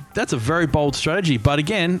 that's a very bold strategy. But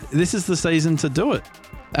again, this is the season to do it.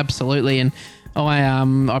 Absolutely, and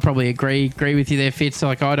I probably agree with you there, Fitz.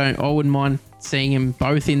 Like I wouldn't mind seeing them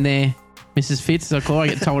both in there. Mrs. Fitz, as I call her, I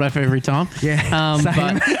get told off every time. Yeah,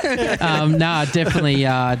 same. But definitely.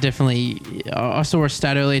 I saw a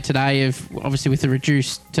stat earlier today of obviously with the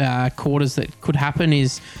reduced quarters that could happen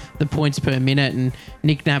is the points per minute, and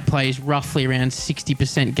Nick Nat plays roughly around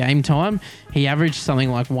 60% game time. He averaged something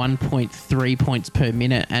like 1.3 points per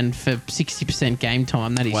minute, and for 60% game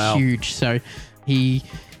time, that is huge. So he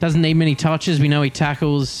doesn't need many touches. We know he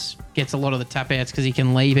tackles, gets a lot of the tap outs because he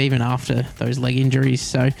can leave even after those leg injuries.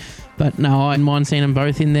 So, but no, I don't mind seeing them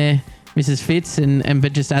both in there, Mrs. Fitz,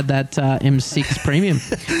 but just add that M6 premium.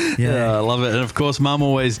 Yeah, I love it. And of course, Mum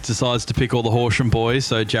always decides to pick all the Horsham boys.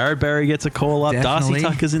 So Jared Berry gets a call up. Definitely.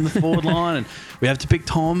 Darcy Tucker's in the forward line, and we have to pick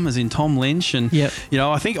Tom, as in Tom Lynch. And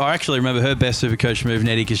I think I actually remember her best Supercoach move,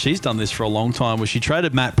 Nettie, because she's done this for a long time, was she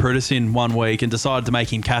traded Matt Prudis in 1 week and decided to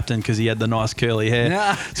make him captain because he had the nice curly hair.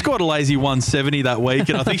 Yeah. Scored a lazy 170 that week,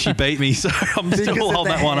 and I think she beat me, so I'm still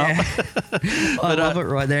holding that one up. I love it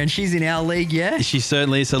right there, and she's in our league, yeah. She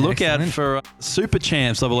certainly is. So look out for Super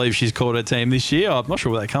Champs, I believe she's called her team this year. I'm not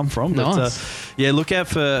sure where that come from, but Nice. look out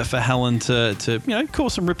for Helen to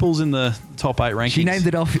cause some ripples in the top 8 rankings. She named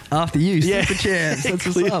it off after you, Super Champs. That's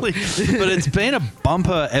what's up. But it's been a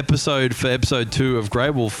bumper episode for episode 2 of Grey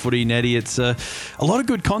Wolf Footy, Nettie. It's a lot of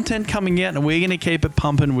good content coming out, and we're going to keep it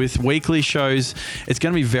pumping with weekly shows. It's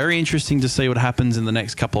going to be very interesting to see what happens in the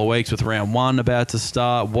next couple of weeks with round 1 about to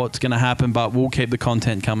start, what's going to happen, but we'll keep the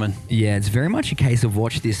content coming. Yeah, it's very much a case of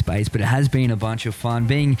watch this space, but it has been a bunch of fun.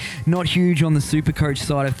 Being not huge on the Supercoach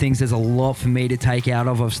side of things, there's a lot for me to take out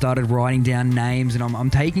of. I've started writing down names, and I'm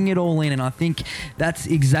taking it all in, and I think that's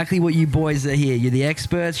exactly what you boys are here. You're the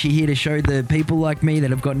experts. You're here to show the people like me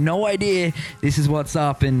that have got no idea this is what's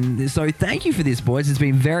up. And so thank you for this, boys. It's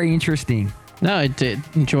been very interesting. No, I did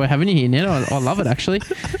enjoy having you here, Ned. I love it, actually.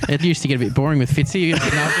 It used to get a bit boring with Fitzy.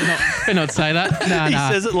 No, not say that. No,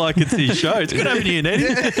 He says it like it's his show. It's good having you, Nettie.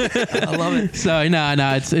 I love it. So,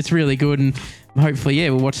 it's really good. And hopefully,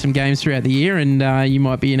 we'll watch some games throughout the year, and you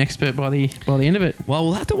might be an expert by the end of it. Well,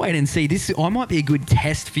 we'll have to wait and see. I might be a good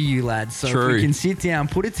test for you, lads. So True. if we can sit down,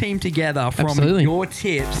 put a team together from Absolutely. your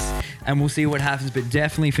tips, and we'll see what happens. But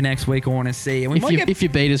definitely for next week, I want to see. And we If you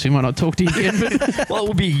beat us, we might not talk to you again. But well, it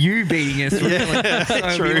will be you beating us. Really. So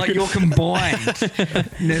it'll be like your combined.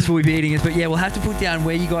 This will be beating us. But yeah, we'll have to put down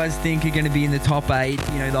where you guys think are going to be in the top 8,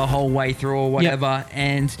 the whole way through or whatever.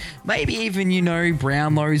 And maybe even,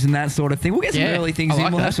 Brownlows and that sort of thing. We'll get some early things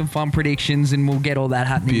in. We'll have some fun predictions, and we'll get all that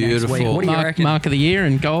happening next week. What do you reckon? Mark of the year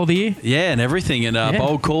and goal of the year. Yeah, and everything. And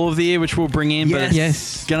bold call of the year, which we'll bring in. Yes. But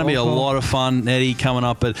it's going to be a lot of fun, Nettie, coming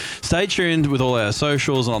up. But stay tuned with all our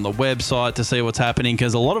socials and on the website to see what's happening,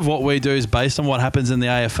 because a lot of what we do is based on what happens in the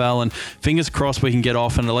AFL, and fingers crossed we can get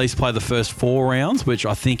off and at least play the first 4 rounds, which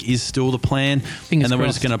I think is still the plan. And then we're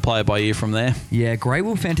just going to play it by ear from there. Yeah,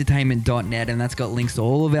 greywolfentertainment.net, and that's got links to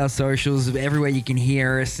all of our socials, everywhere you can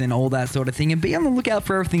hear us and all that sort of thing. And be on the lookout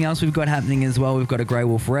for everything else we've got happening as well. We've got a Grey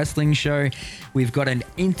Wolf Wrestling show. We've got an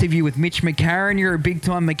interview with Mitch McCarron. You're a big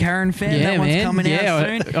time McCarron fan. Yeah, that one's coming out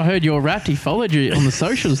soon. I heard you're wrapped. He followed you on the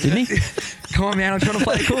socials, didn't he? Come on, man. I'm trying to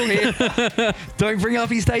play it cool here. Don't bring up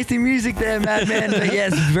his taste in music there, madman. But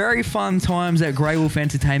yes, very fun times at Grey Wolf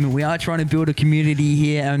Entertainment. We are trying to build a community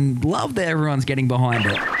here, and love that everyone's getting behind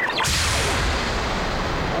it.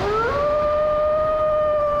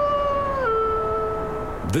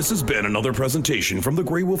 This has been another presentation from the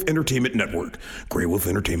Grey Wolf Entertainment Network,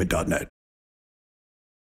 greywolfentertainment.net.